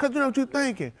 Because you know what you're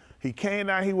thinking. He came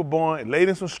out, he was born, laid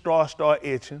in some straw, started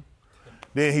itching.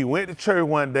 Then he went to church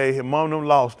one day, his mom and them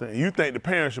lost him, and you think the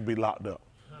parents should be locked up.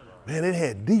 Man, they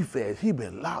had defects. He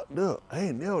been locked up. I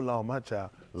ain't never lost my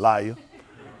child. Liar.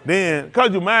 Then,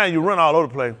 because you mind, you run all over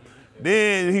the place.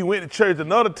 Then he went to church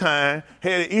another time,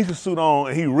 had an Easter suit on,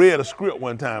 and he read a script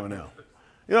one time and now.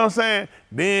 You know what I'm saying?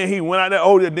 Then he went out there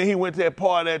older, then he went to that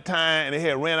party that time, and they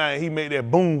had ran out and he made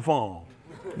that boom phone.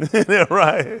 Right?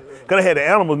 Because they had the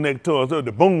animals next to us, so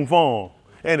the boom phone.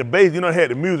 And the bass, they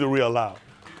had the music real loud.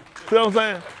 See what I'm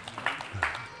saying?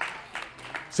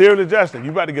 Seriously, Justin,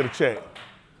 you about to get a check.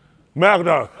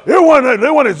 Malakym,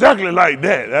 it wasn't exactly like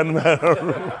that.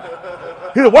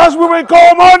 He said, watch me ain't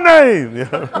call my name.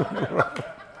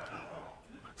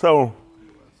 So,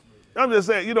 I'm just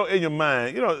saying, in your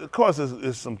mind, of course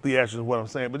it's some theatrics is what I'm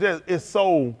saying, but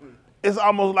it's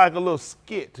almost like a little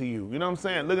skit to you. You know what I'm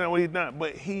saying? Looking at what he's done.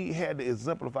 But he had to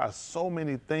exemplify so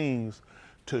many things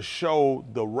to show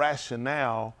the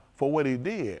rationale for what he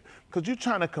did. Because you're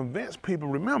trying to convince people,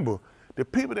 remember, the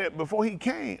people that before he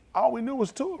came, all we knew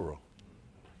was Torah.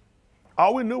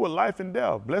 All we knew was life and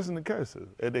death, blessing and curses,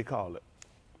 as they call it.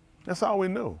 That's all we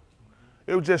knew.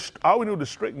 It was just, all we knew the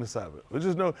strictness of it. We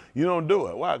just know you don't do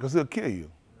it. Why? Because he'll kill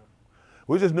you.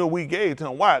 We just knew we gave it to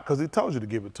him. Why? Because he told you to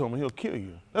give it to him and he'll kill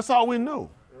you. That's all we knew.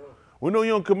 We knew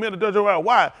you don't commit adultery.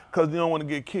 Why? Because you don't want to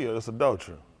get killed. It's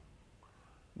adultery.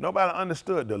 Nobody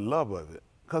understood the love of it.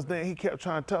 Because then he kept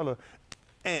trying to tell her,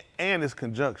 and its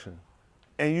conjunction,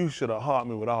 and you should have heart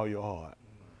me with all your heart,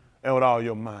 and with all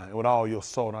your mind, and with all your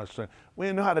soul and all your strength. We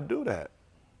didn't know how to do that.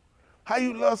 How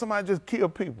you love somebody just kill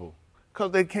people?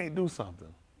 Because they can't do something.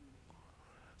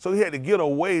 So he had to get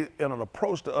away in an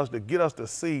approach to us to get us to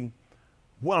see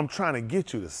what I'm trying to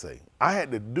get you to see. I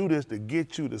had to do this to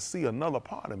get you to see another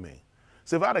part of me.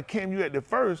 So if I'd have came you at the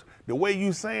first, the way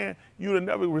you saying, you'd have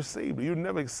never received it. You'd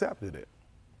never accepted it.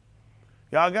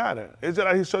 Y'all got it. It's just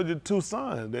like he showed you two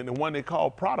sons, and the one they call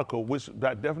prodigal, which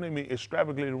that definitely means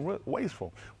extravagantly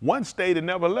wasteful. One stayed and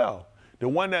never left. The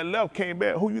one that left came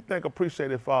back. Who you think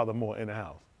appreciated father more in the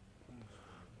house?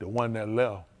 The one that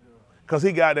left. Because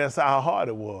he got inside how hard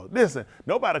it was. Listen,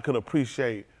 nobody could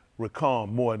appreciate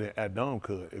Rakam more than Adam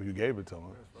could if you gave it to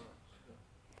him.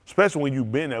 Especially when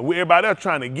you've been there. Everybody else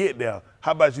trying to get there.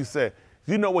 How about you say,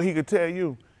 you know what he could tell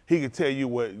you? He could tell you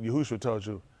what Yahusha told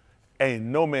you. Ain't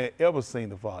no man ever seen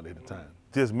the Father at the time.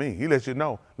 Just me. He let you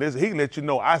know. Listen, he let you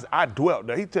know I dwelt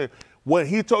there. He tell you, when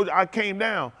he told you I came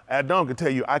down, Adam could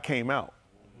tell you I came out.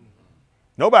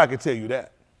 Nobody could tell you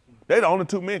that. They the only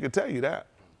two men could tell you that.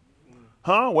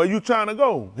 Huh? Where you trying to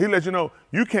go? He let you know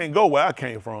you can't go where I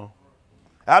came from.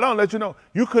 I don't let you know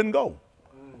you couldn't go.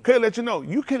 Can't let you know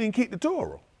you couldn't even keep the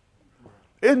Torah.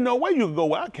 There's no way you could go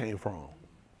where I came from.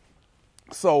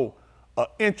 So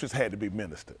interest had to be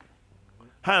ministered.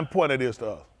 How important it is to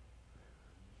us.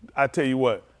 I tell you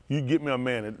what, you get me a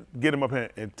man and get him up here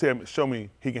and tell me, show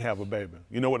me he can have a baby.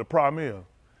 You know what the problem is?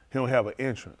 He don't have an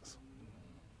entrance.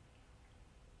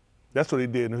 That's what he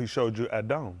did when he showed you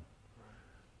Adam.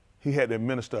 He had to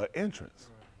administer an entrance.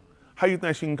 How you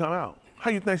think she can come out?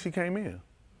 How you think she came in?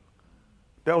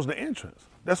 That was the entrance.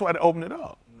 That's why they opened it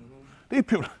up. These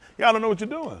people, y'all don't know what you're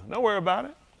doing. Don't worry about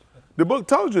it. The book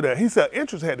told you that. He said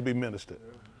entrance had to be ministered.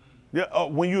 Yeah,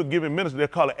 when you're giving minister, they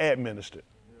call it administered.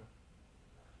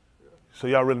 So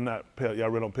y'all really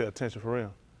don't pay attention for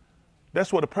real.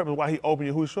 That's what the purpose why he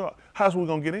opened Yahushua. How's we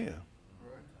gonna get in?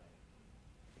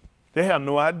 They have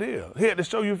no idea. He had to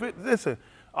show you. Listen,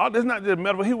 all this not just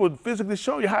metaphor. He would physically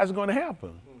show you how it's going to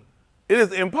happen. It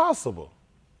is impossible,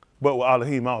 but with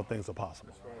Alahym, all things are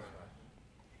possible.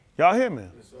 Y'all hear me?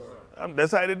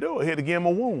 That's how they do it. He had to give him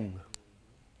a wound.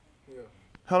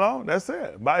 Hello? That's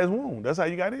it. By his wound. That's how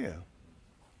you got in.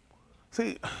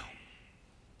 See,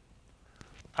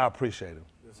 I appreciate him.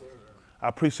 Yes, sir. I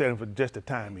appreciate him for just the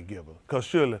time he gives us. Because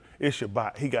surely it's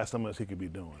Shabat. He got something else he could be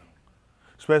doing.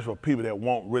 Especially for people that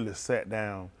won't really sit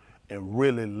down and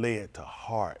really lay it to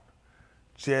heart.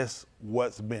 Just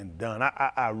what's been done.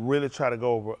 I really try to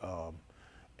go over,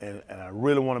 and I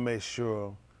really want to make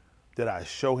sure that I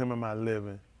show him in my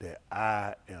living that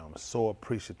I am so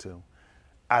appreciative.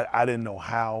 I didn't know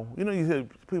how. You know, you hear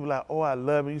people like, oh, I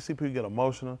love him. You see people get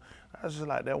emotional. I was just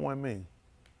like, that wasn't me.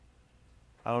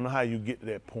 I don't know how you get to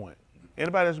that point.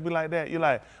 Anybody else be like that? You're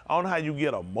like, I don't know how you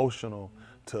get emotional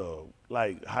to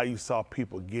like how you saw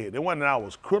people get. It wasn't that I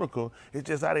was critical. It's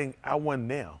just I wasn't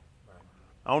there. Right.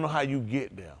 I don't know how you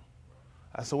get there.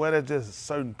 I said, well, that's just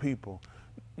certain people.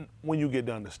 When you get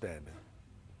the understanding,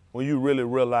 when you really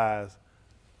realize,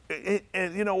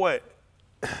 and you know what?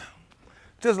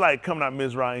 Just like coming out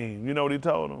Mizraim, you know what he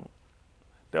told them?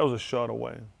 That was a shorter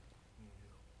way.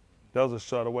 That was a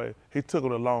shorter way. He took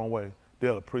it a long way.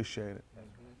 They'll appreciate it.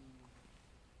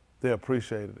 They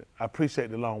appreciated it. I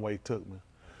appreciate the long way he took me.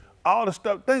 All the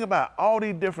stuff, think about all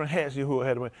these different hats Yahuwah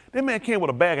had to wear. That man came with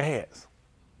a bag of hats.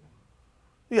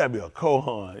 You gotta be a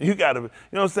Kohan. You gotta, you know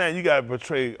what I'm saying? You gotta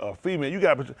portray a female. You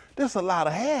gotta portray, there's a lot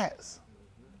of hats.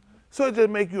 So it just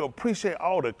make you appreciate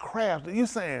all the crafts that you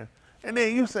saying. And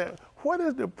then you say, what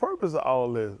is the purpose of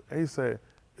all this? And he said,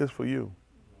 it's for you.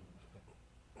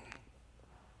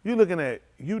 You looking at,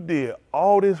 you did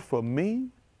all this for me?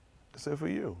 I said, for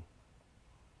you.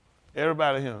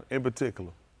 Everybody here in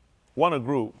particular. One a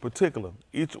group, particular.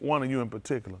 Each one of you in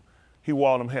particular. He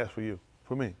wore them hats for you,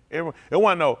 for me. Everyone, it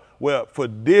wasn't no, well, for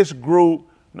this group,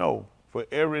 no, for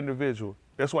every individual.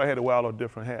 That's why I had to wear all those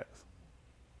different hats.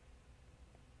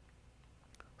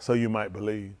 So you might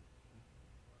believe.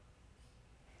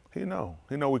 He know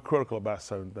we're critical about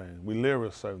certain things. We live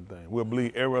with certain things. We'll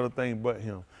believe every other thing but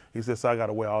him. He says, so I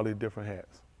gotta wear all these different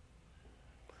hats.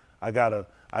 I gotta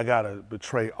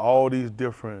betray all these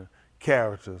different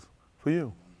characters for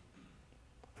you.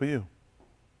 For you.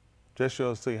 Just so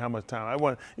you'll see how much time.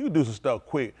 You can do some stuff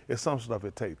quick. It's some stuff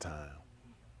it takes time.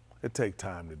 It takes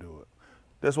time to do it.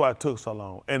 That's why it took so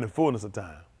long. And the fullness of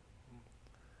time.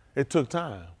 It took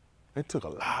time. It took a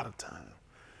lot of time.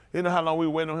 You know how long we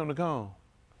were waiting on him to come?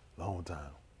 Long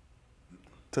time.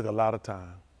 Took a lot of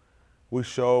time. We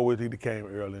sure wish he came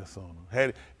early and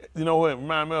sooner. You know what?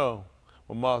 Remind me of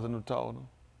what Mathathyahu told him.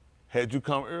 Had you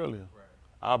come earlier,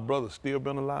 our brother still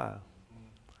been alive.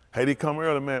 Had he come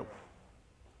early, man.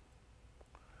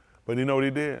 But you know what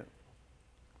he did?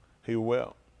 He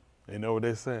wept. You know what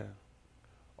they said?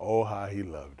 Oh, how he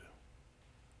loved him.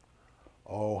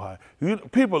 Oh, how.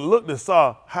 People looked and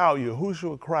saw how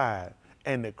Yahusha cried,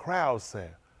 and the crowd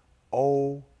said,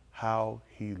 oh, how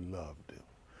he loved him.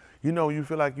 You know, you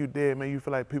feel like you're dead, man. You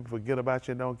feel like people forget about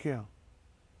you and don't care.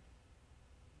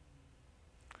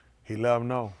 He loved him,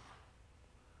 no.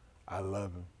 I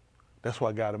love him. That's why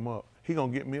I got him up. He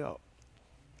gonna get me up.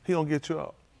 He gonna get you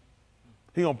up.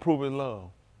 He gonna prove his love.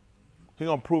 He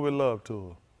gonna prove his love to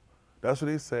her. That's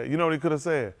what he said. You know what he could have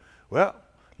said? Well,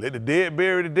 let the dead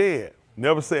bury the dead.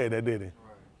 Never said that, did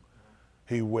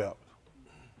he? He wept.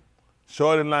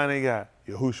 Shortest line they got,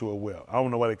 Yahushua wept. I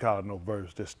don't know why they call it no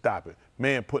verse. Just stop it.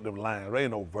 Man put them lines. There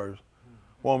ain't no verse.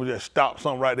 Woman just stop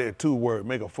something right there, 2 words,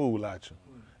 make a fool out you.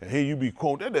 And here you be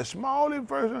quoting, that's the smallest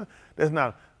verse. That's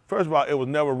not, first of all, it was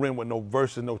never written with no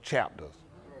verses, no chapters.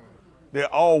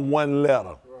 They're all one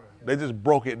letter. They just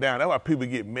broke it down. That's why people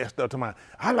get messed up to my,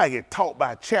 I like it taught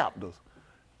by chapters.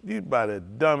 You about the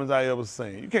dumbest I ever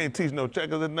seen. You can't teach no chapter,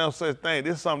 because there's no such thing.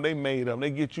 This is something they made up.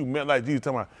 They get you met like Jesus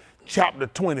talking about chapter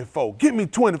 24. Give me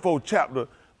 24 chapter.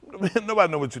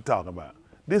 Nobody know what you're talking about.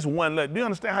 This one letter. Do you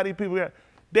understand how these people got?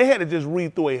 They had to just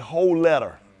read through a whole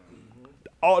letter.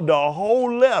 The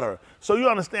whole letter. So you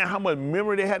understand how much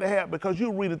memory they had to have, because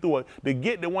you read it through it to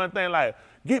get the one thing like,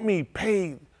 get me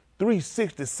page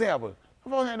 367.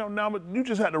 If I had no number, you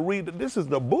just had to read it. This is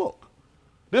the book.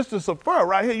 This is the Sefer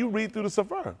right here. You read through the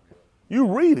Sefer. You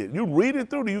read it. You read it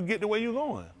through till you get the way you're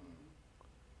going.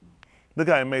 Look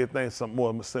how he made things some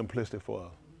more simplistic for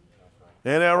us.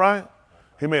 Ain't that right?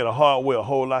 He made a hard way a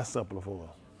whole lot simpler for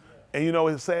us. And you know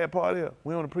what the sad part is?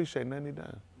 We don't appreciate nothing he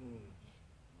done.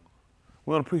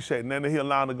 We don't appreciate nothing that he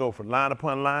allowed to go from line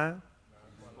upon line.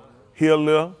 He'll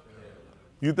live.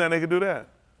 You think they could do that?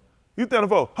 You think,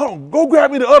 hold on, go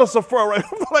grab me the other Sefer right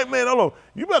now. Like, man, hold on.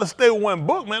 You better stay with one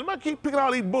book, man. I keep picking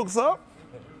all these books up.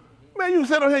 Man, you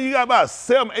sit on here, you got about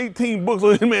 18 books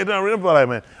on this man. I'm like,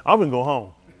 man, I'm going to go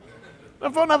home.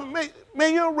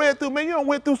 Man, you don't read through, man, you don't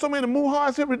went through so many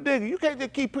muhars, it's ridiculous. You can't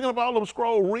just keep picking up all them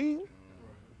scrolls, reading.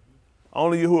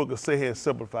 Only Yahuwah could sit here and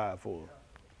simplify it for us.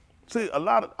 See,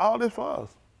 all this for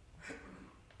us.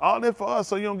 All this for us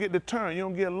so you don't get deterred, you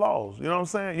don't get lost. You know what I'm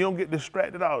saying? You don't get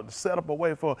distracted out, set up a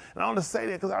way for it. And I want to say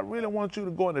that because I really want you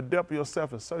to go in the depth of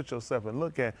yourself and search yourself and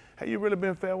look at, have you really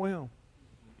been fair with him?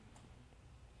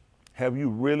 Have you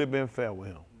really been fair with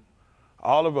him?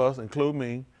 All of us, include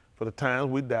me, for the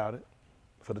times we doubted,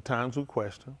 for the times we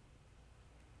questioned,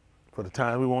 for the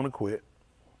times we want to quit,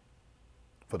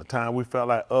 for the time we felt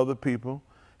like other people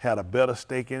had a better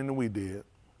stake in it than we did,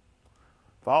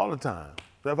 for all the time.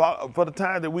 For the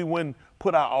time that we wouldn't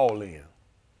put our all in.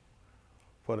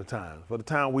 For the times. For the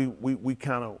time we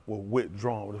kind of were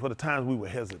withdrawn. For the times we were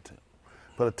hesitant.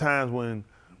 For the times when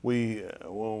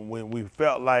we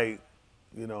felt like,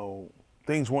 you know,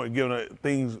 things weren't given us,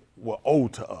 things were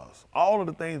owed to us. All of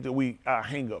the things that our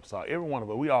hang-ups are. Every one of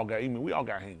us, we all got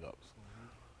hang-ups.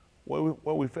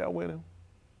 What we felt with him?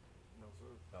 No, sir.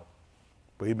 No.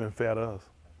 But he been fair to us.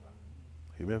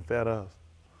 He been fair to us.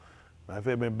 Matter of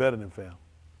fact, been better than fair.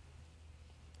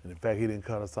 And in fact, he didn't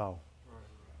cut us off.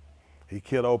 He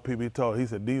killed old people. He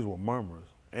said these were murmurers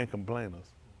and complainers.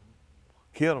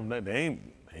 Killed them. They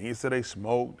ain't said they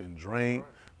smoked and drank.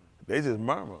 They just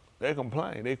murmured. They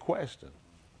complained. They questioned.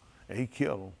 And he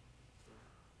killed them.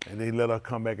 And they let us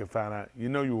come back and find out, you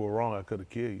know you were wrong. I could have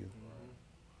killed you.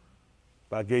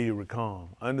 But I gave you recall,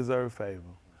 undeserved favor.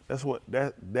 That's what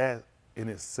that in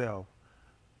itself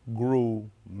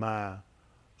grew my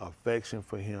affection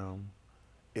for him.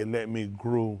 It let me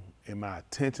grow in my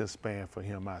attention span for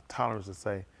him, my tolerance to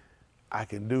say, I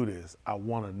can do this. I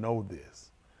want to know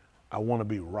this. I want to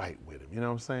be right with him. You know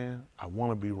what I'm saying? I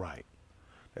want to be right.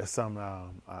 That's something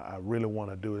I really want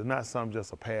to do. It's not something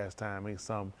just a pastime. It ain't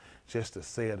something just to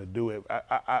say or to do it.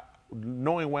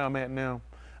 Knowing where I'm at now,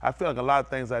 I feel like a lot of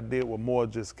things I did were more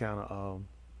just kind of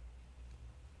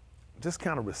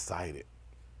recited.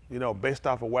 You know, based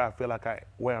off of where I feel like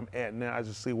where I'm at now, I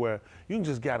just see where you can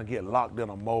just gotta get locked in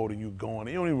a mode and you going.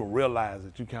 You don't even realize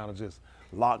that you kind of just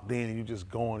locked in and you just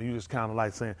going. You just kind of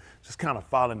like saying, just kind of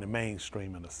following the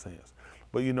mainstream in a sense.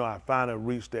 But you know, I finally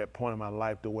reached that point in my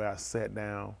life to where I sat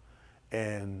down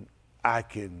and I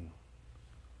can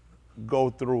go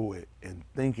through it and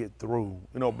think it through,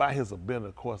 you know, by his ability,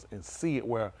 of course, and see it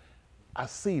where I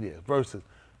see this versus,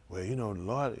 well, you know, the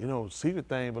Lord, you know, secret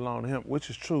thing belong to him, which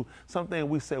is true. Something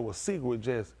we said was secret,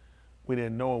 just we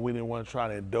didn't know and we didn't want to try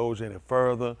to indulge in it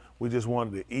further. We just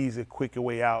wanted the easy, quicker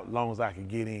way out, as long as I could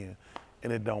get in,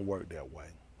 and it don't work that way.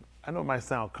 I know it might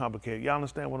sound complicated. Y'all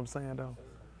understand what I'm saying, though?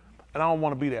 And I don't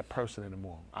want to be that person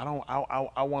anymore. I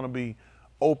want to be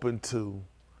open to,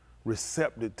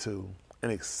 receptive to, and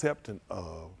accepting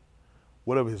of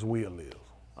whatever his will is.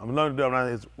 I'm learning that when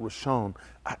it's Rashon.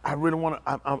 I really want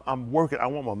to, I'm working, I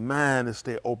want my mind to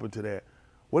stay open to that.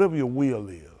 Whatever your will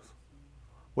is.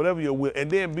 Whatever your will,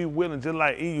 and then be willing, just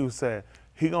like Ayub said,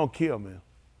 he gonna kill me,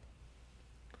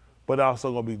 but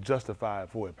also gonna be justified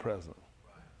for it present.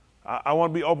 I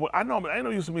want to be open. I know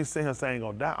used to me sitting here saying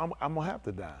gonna die. I'm gonna have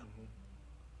to die.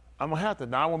 I'm gonna have to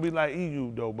die. I won't be like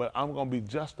Ayub though, but I'm gonna be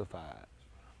justified.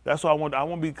 That's what I want. I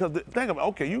want to be, because think of it.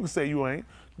 Okay, you can say you ain't.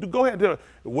 Go ahead and tell it.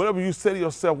 Whatever you say to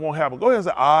yourself won't happen. Go ahead and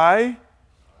say, I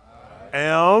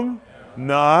am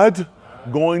not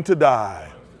going to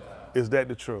die. Is that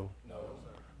the truth? No.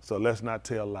 So let's not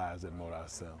tell lies and mold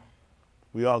ourselves.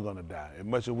 We are going to die, as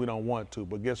much as we don't want to.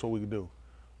 But guess what we can do?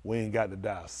 We ain't got to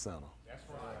die a sinner. That's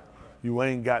right. You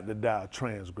ain't got to die a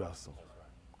transgressor,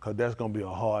 because that's going to be a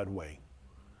hard way.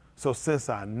 So since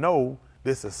I know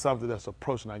this is something that's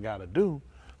approaching I got to do,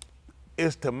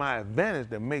 it's to my advantage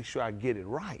to make sure I get it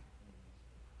right.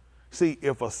 See,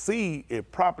 if a seed is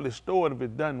properly stored, if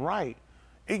it's done right,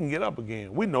 it can get up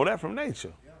again. We know that from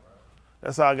nature.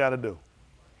 That's all I got to do.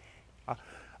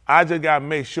 I just got to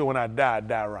make sure when I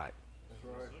die right.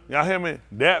 Y'all hear me?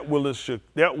 That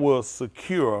will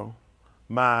secure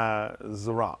my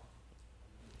Zerach.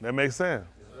 That makes sense?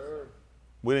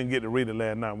 We didn't get to read it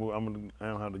last night. I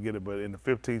don't have to get it, but in the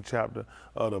 15th chapter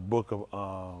of the book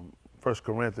of 1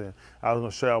 Corinthians, I was going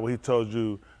to show you what he told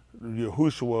you,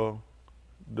 Yahushua,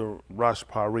 the Rosh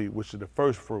Pari, which is the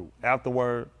first fruit.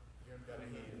 Afterward,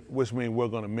 which means we're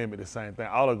going to mimic the same thing.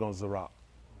 All are going to Zerach.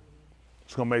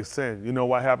 It's going to make sense. You know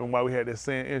what happened, why we had that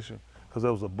sin issue? Because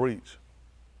there was a breach.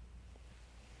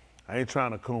 I ain't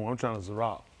trying to coon, I'm trying to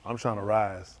Zerach. I'm trying to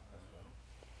rise.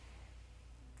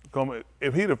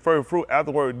 If he the first fruit,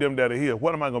 afterward, them that are here,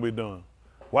 what am I going to be doing?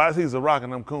 Why is he Zerach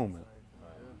and I'm cooming?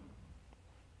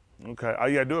 Okay, all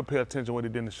you gotta do is pay attention to what he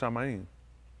did in the Shamayim.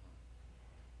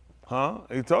 Huh?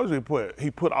 He told you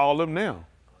he put all of them down.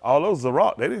 All those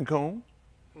Zerach, they didn't comb.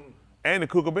 And the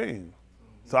Kuka beans.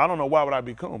 So I don't know why would I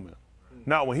be combing.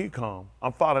 Not when he come,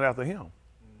 I'm following after him.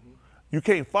 You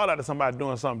can't follow after somebody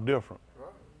doing something different.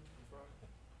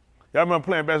 Y'all remember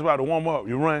playing basketball to warm up,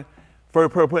 you run,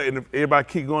 first play, and everybody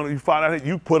keep going, you follow out,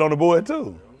 you put on the board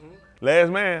too.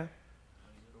 Last man,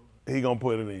 he gonna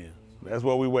put it in. That's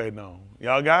what we waiting on.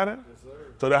 Y'all got it? Yes, sir.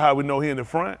 So that's how we know he in the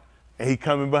front and he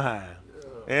coming behind.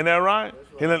 Yeah. Ain't that right?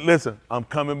 That's right. Listen, I'm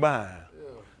coming behind. Yeah.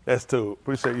 That's two.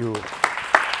 Appreciate you.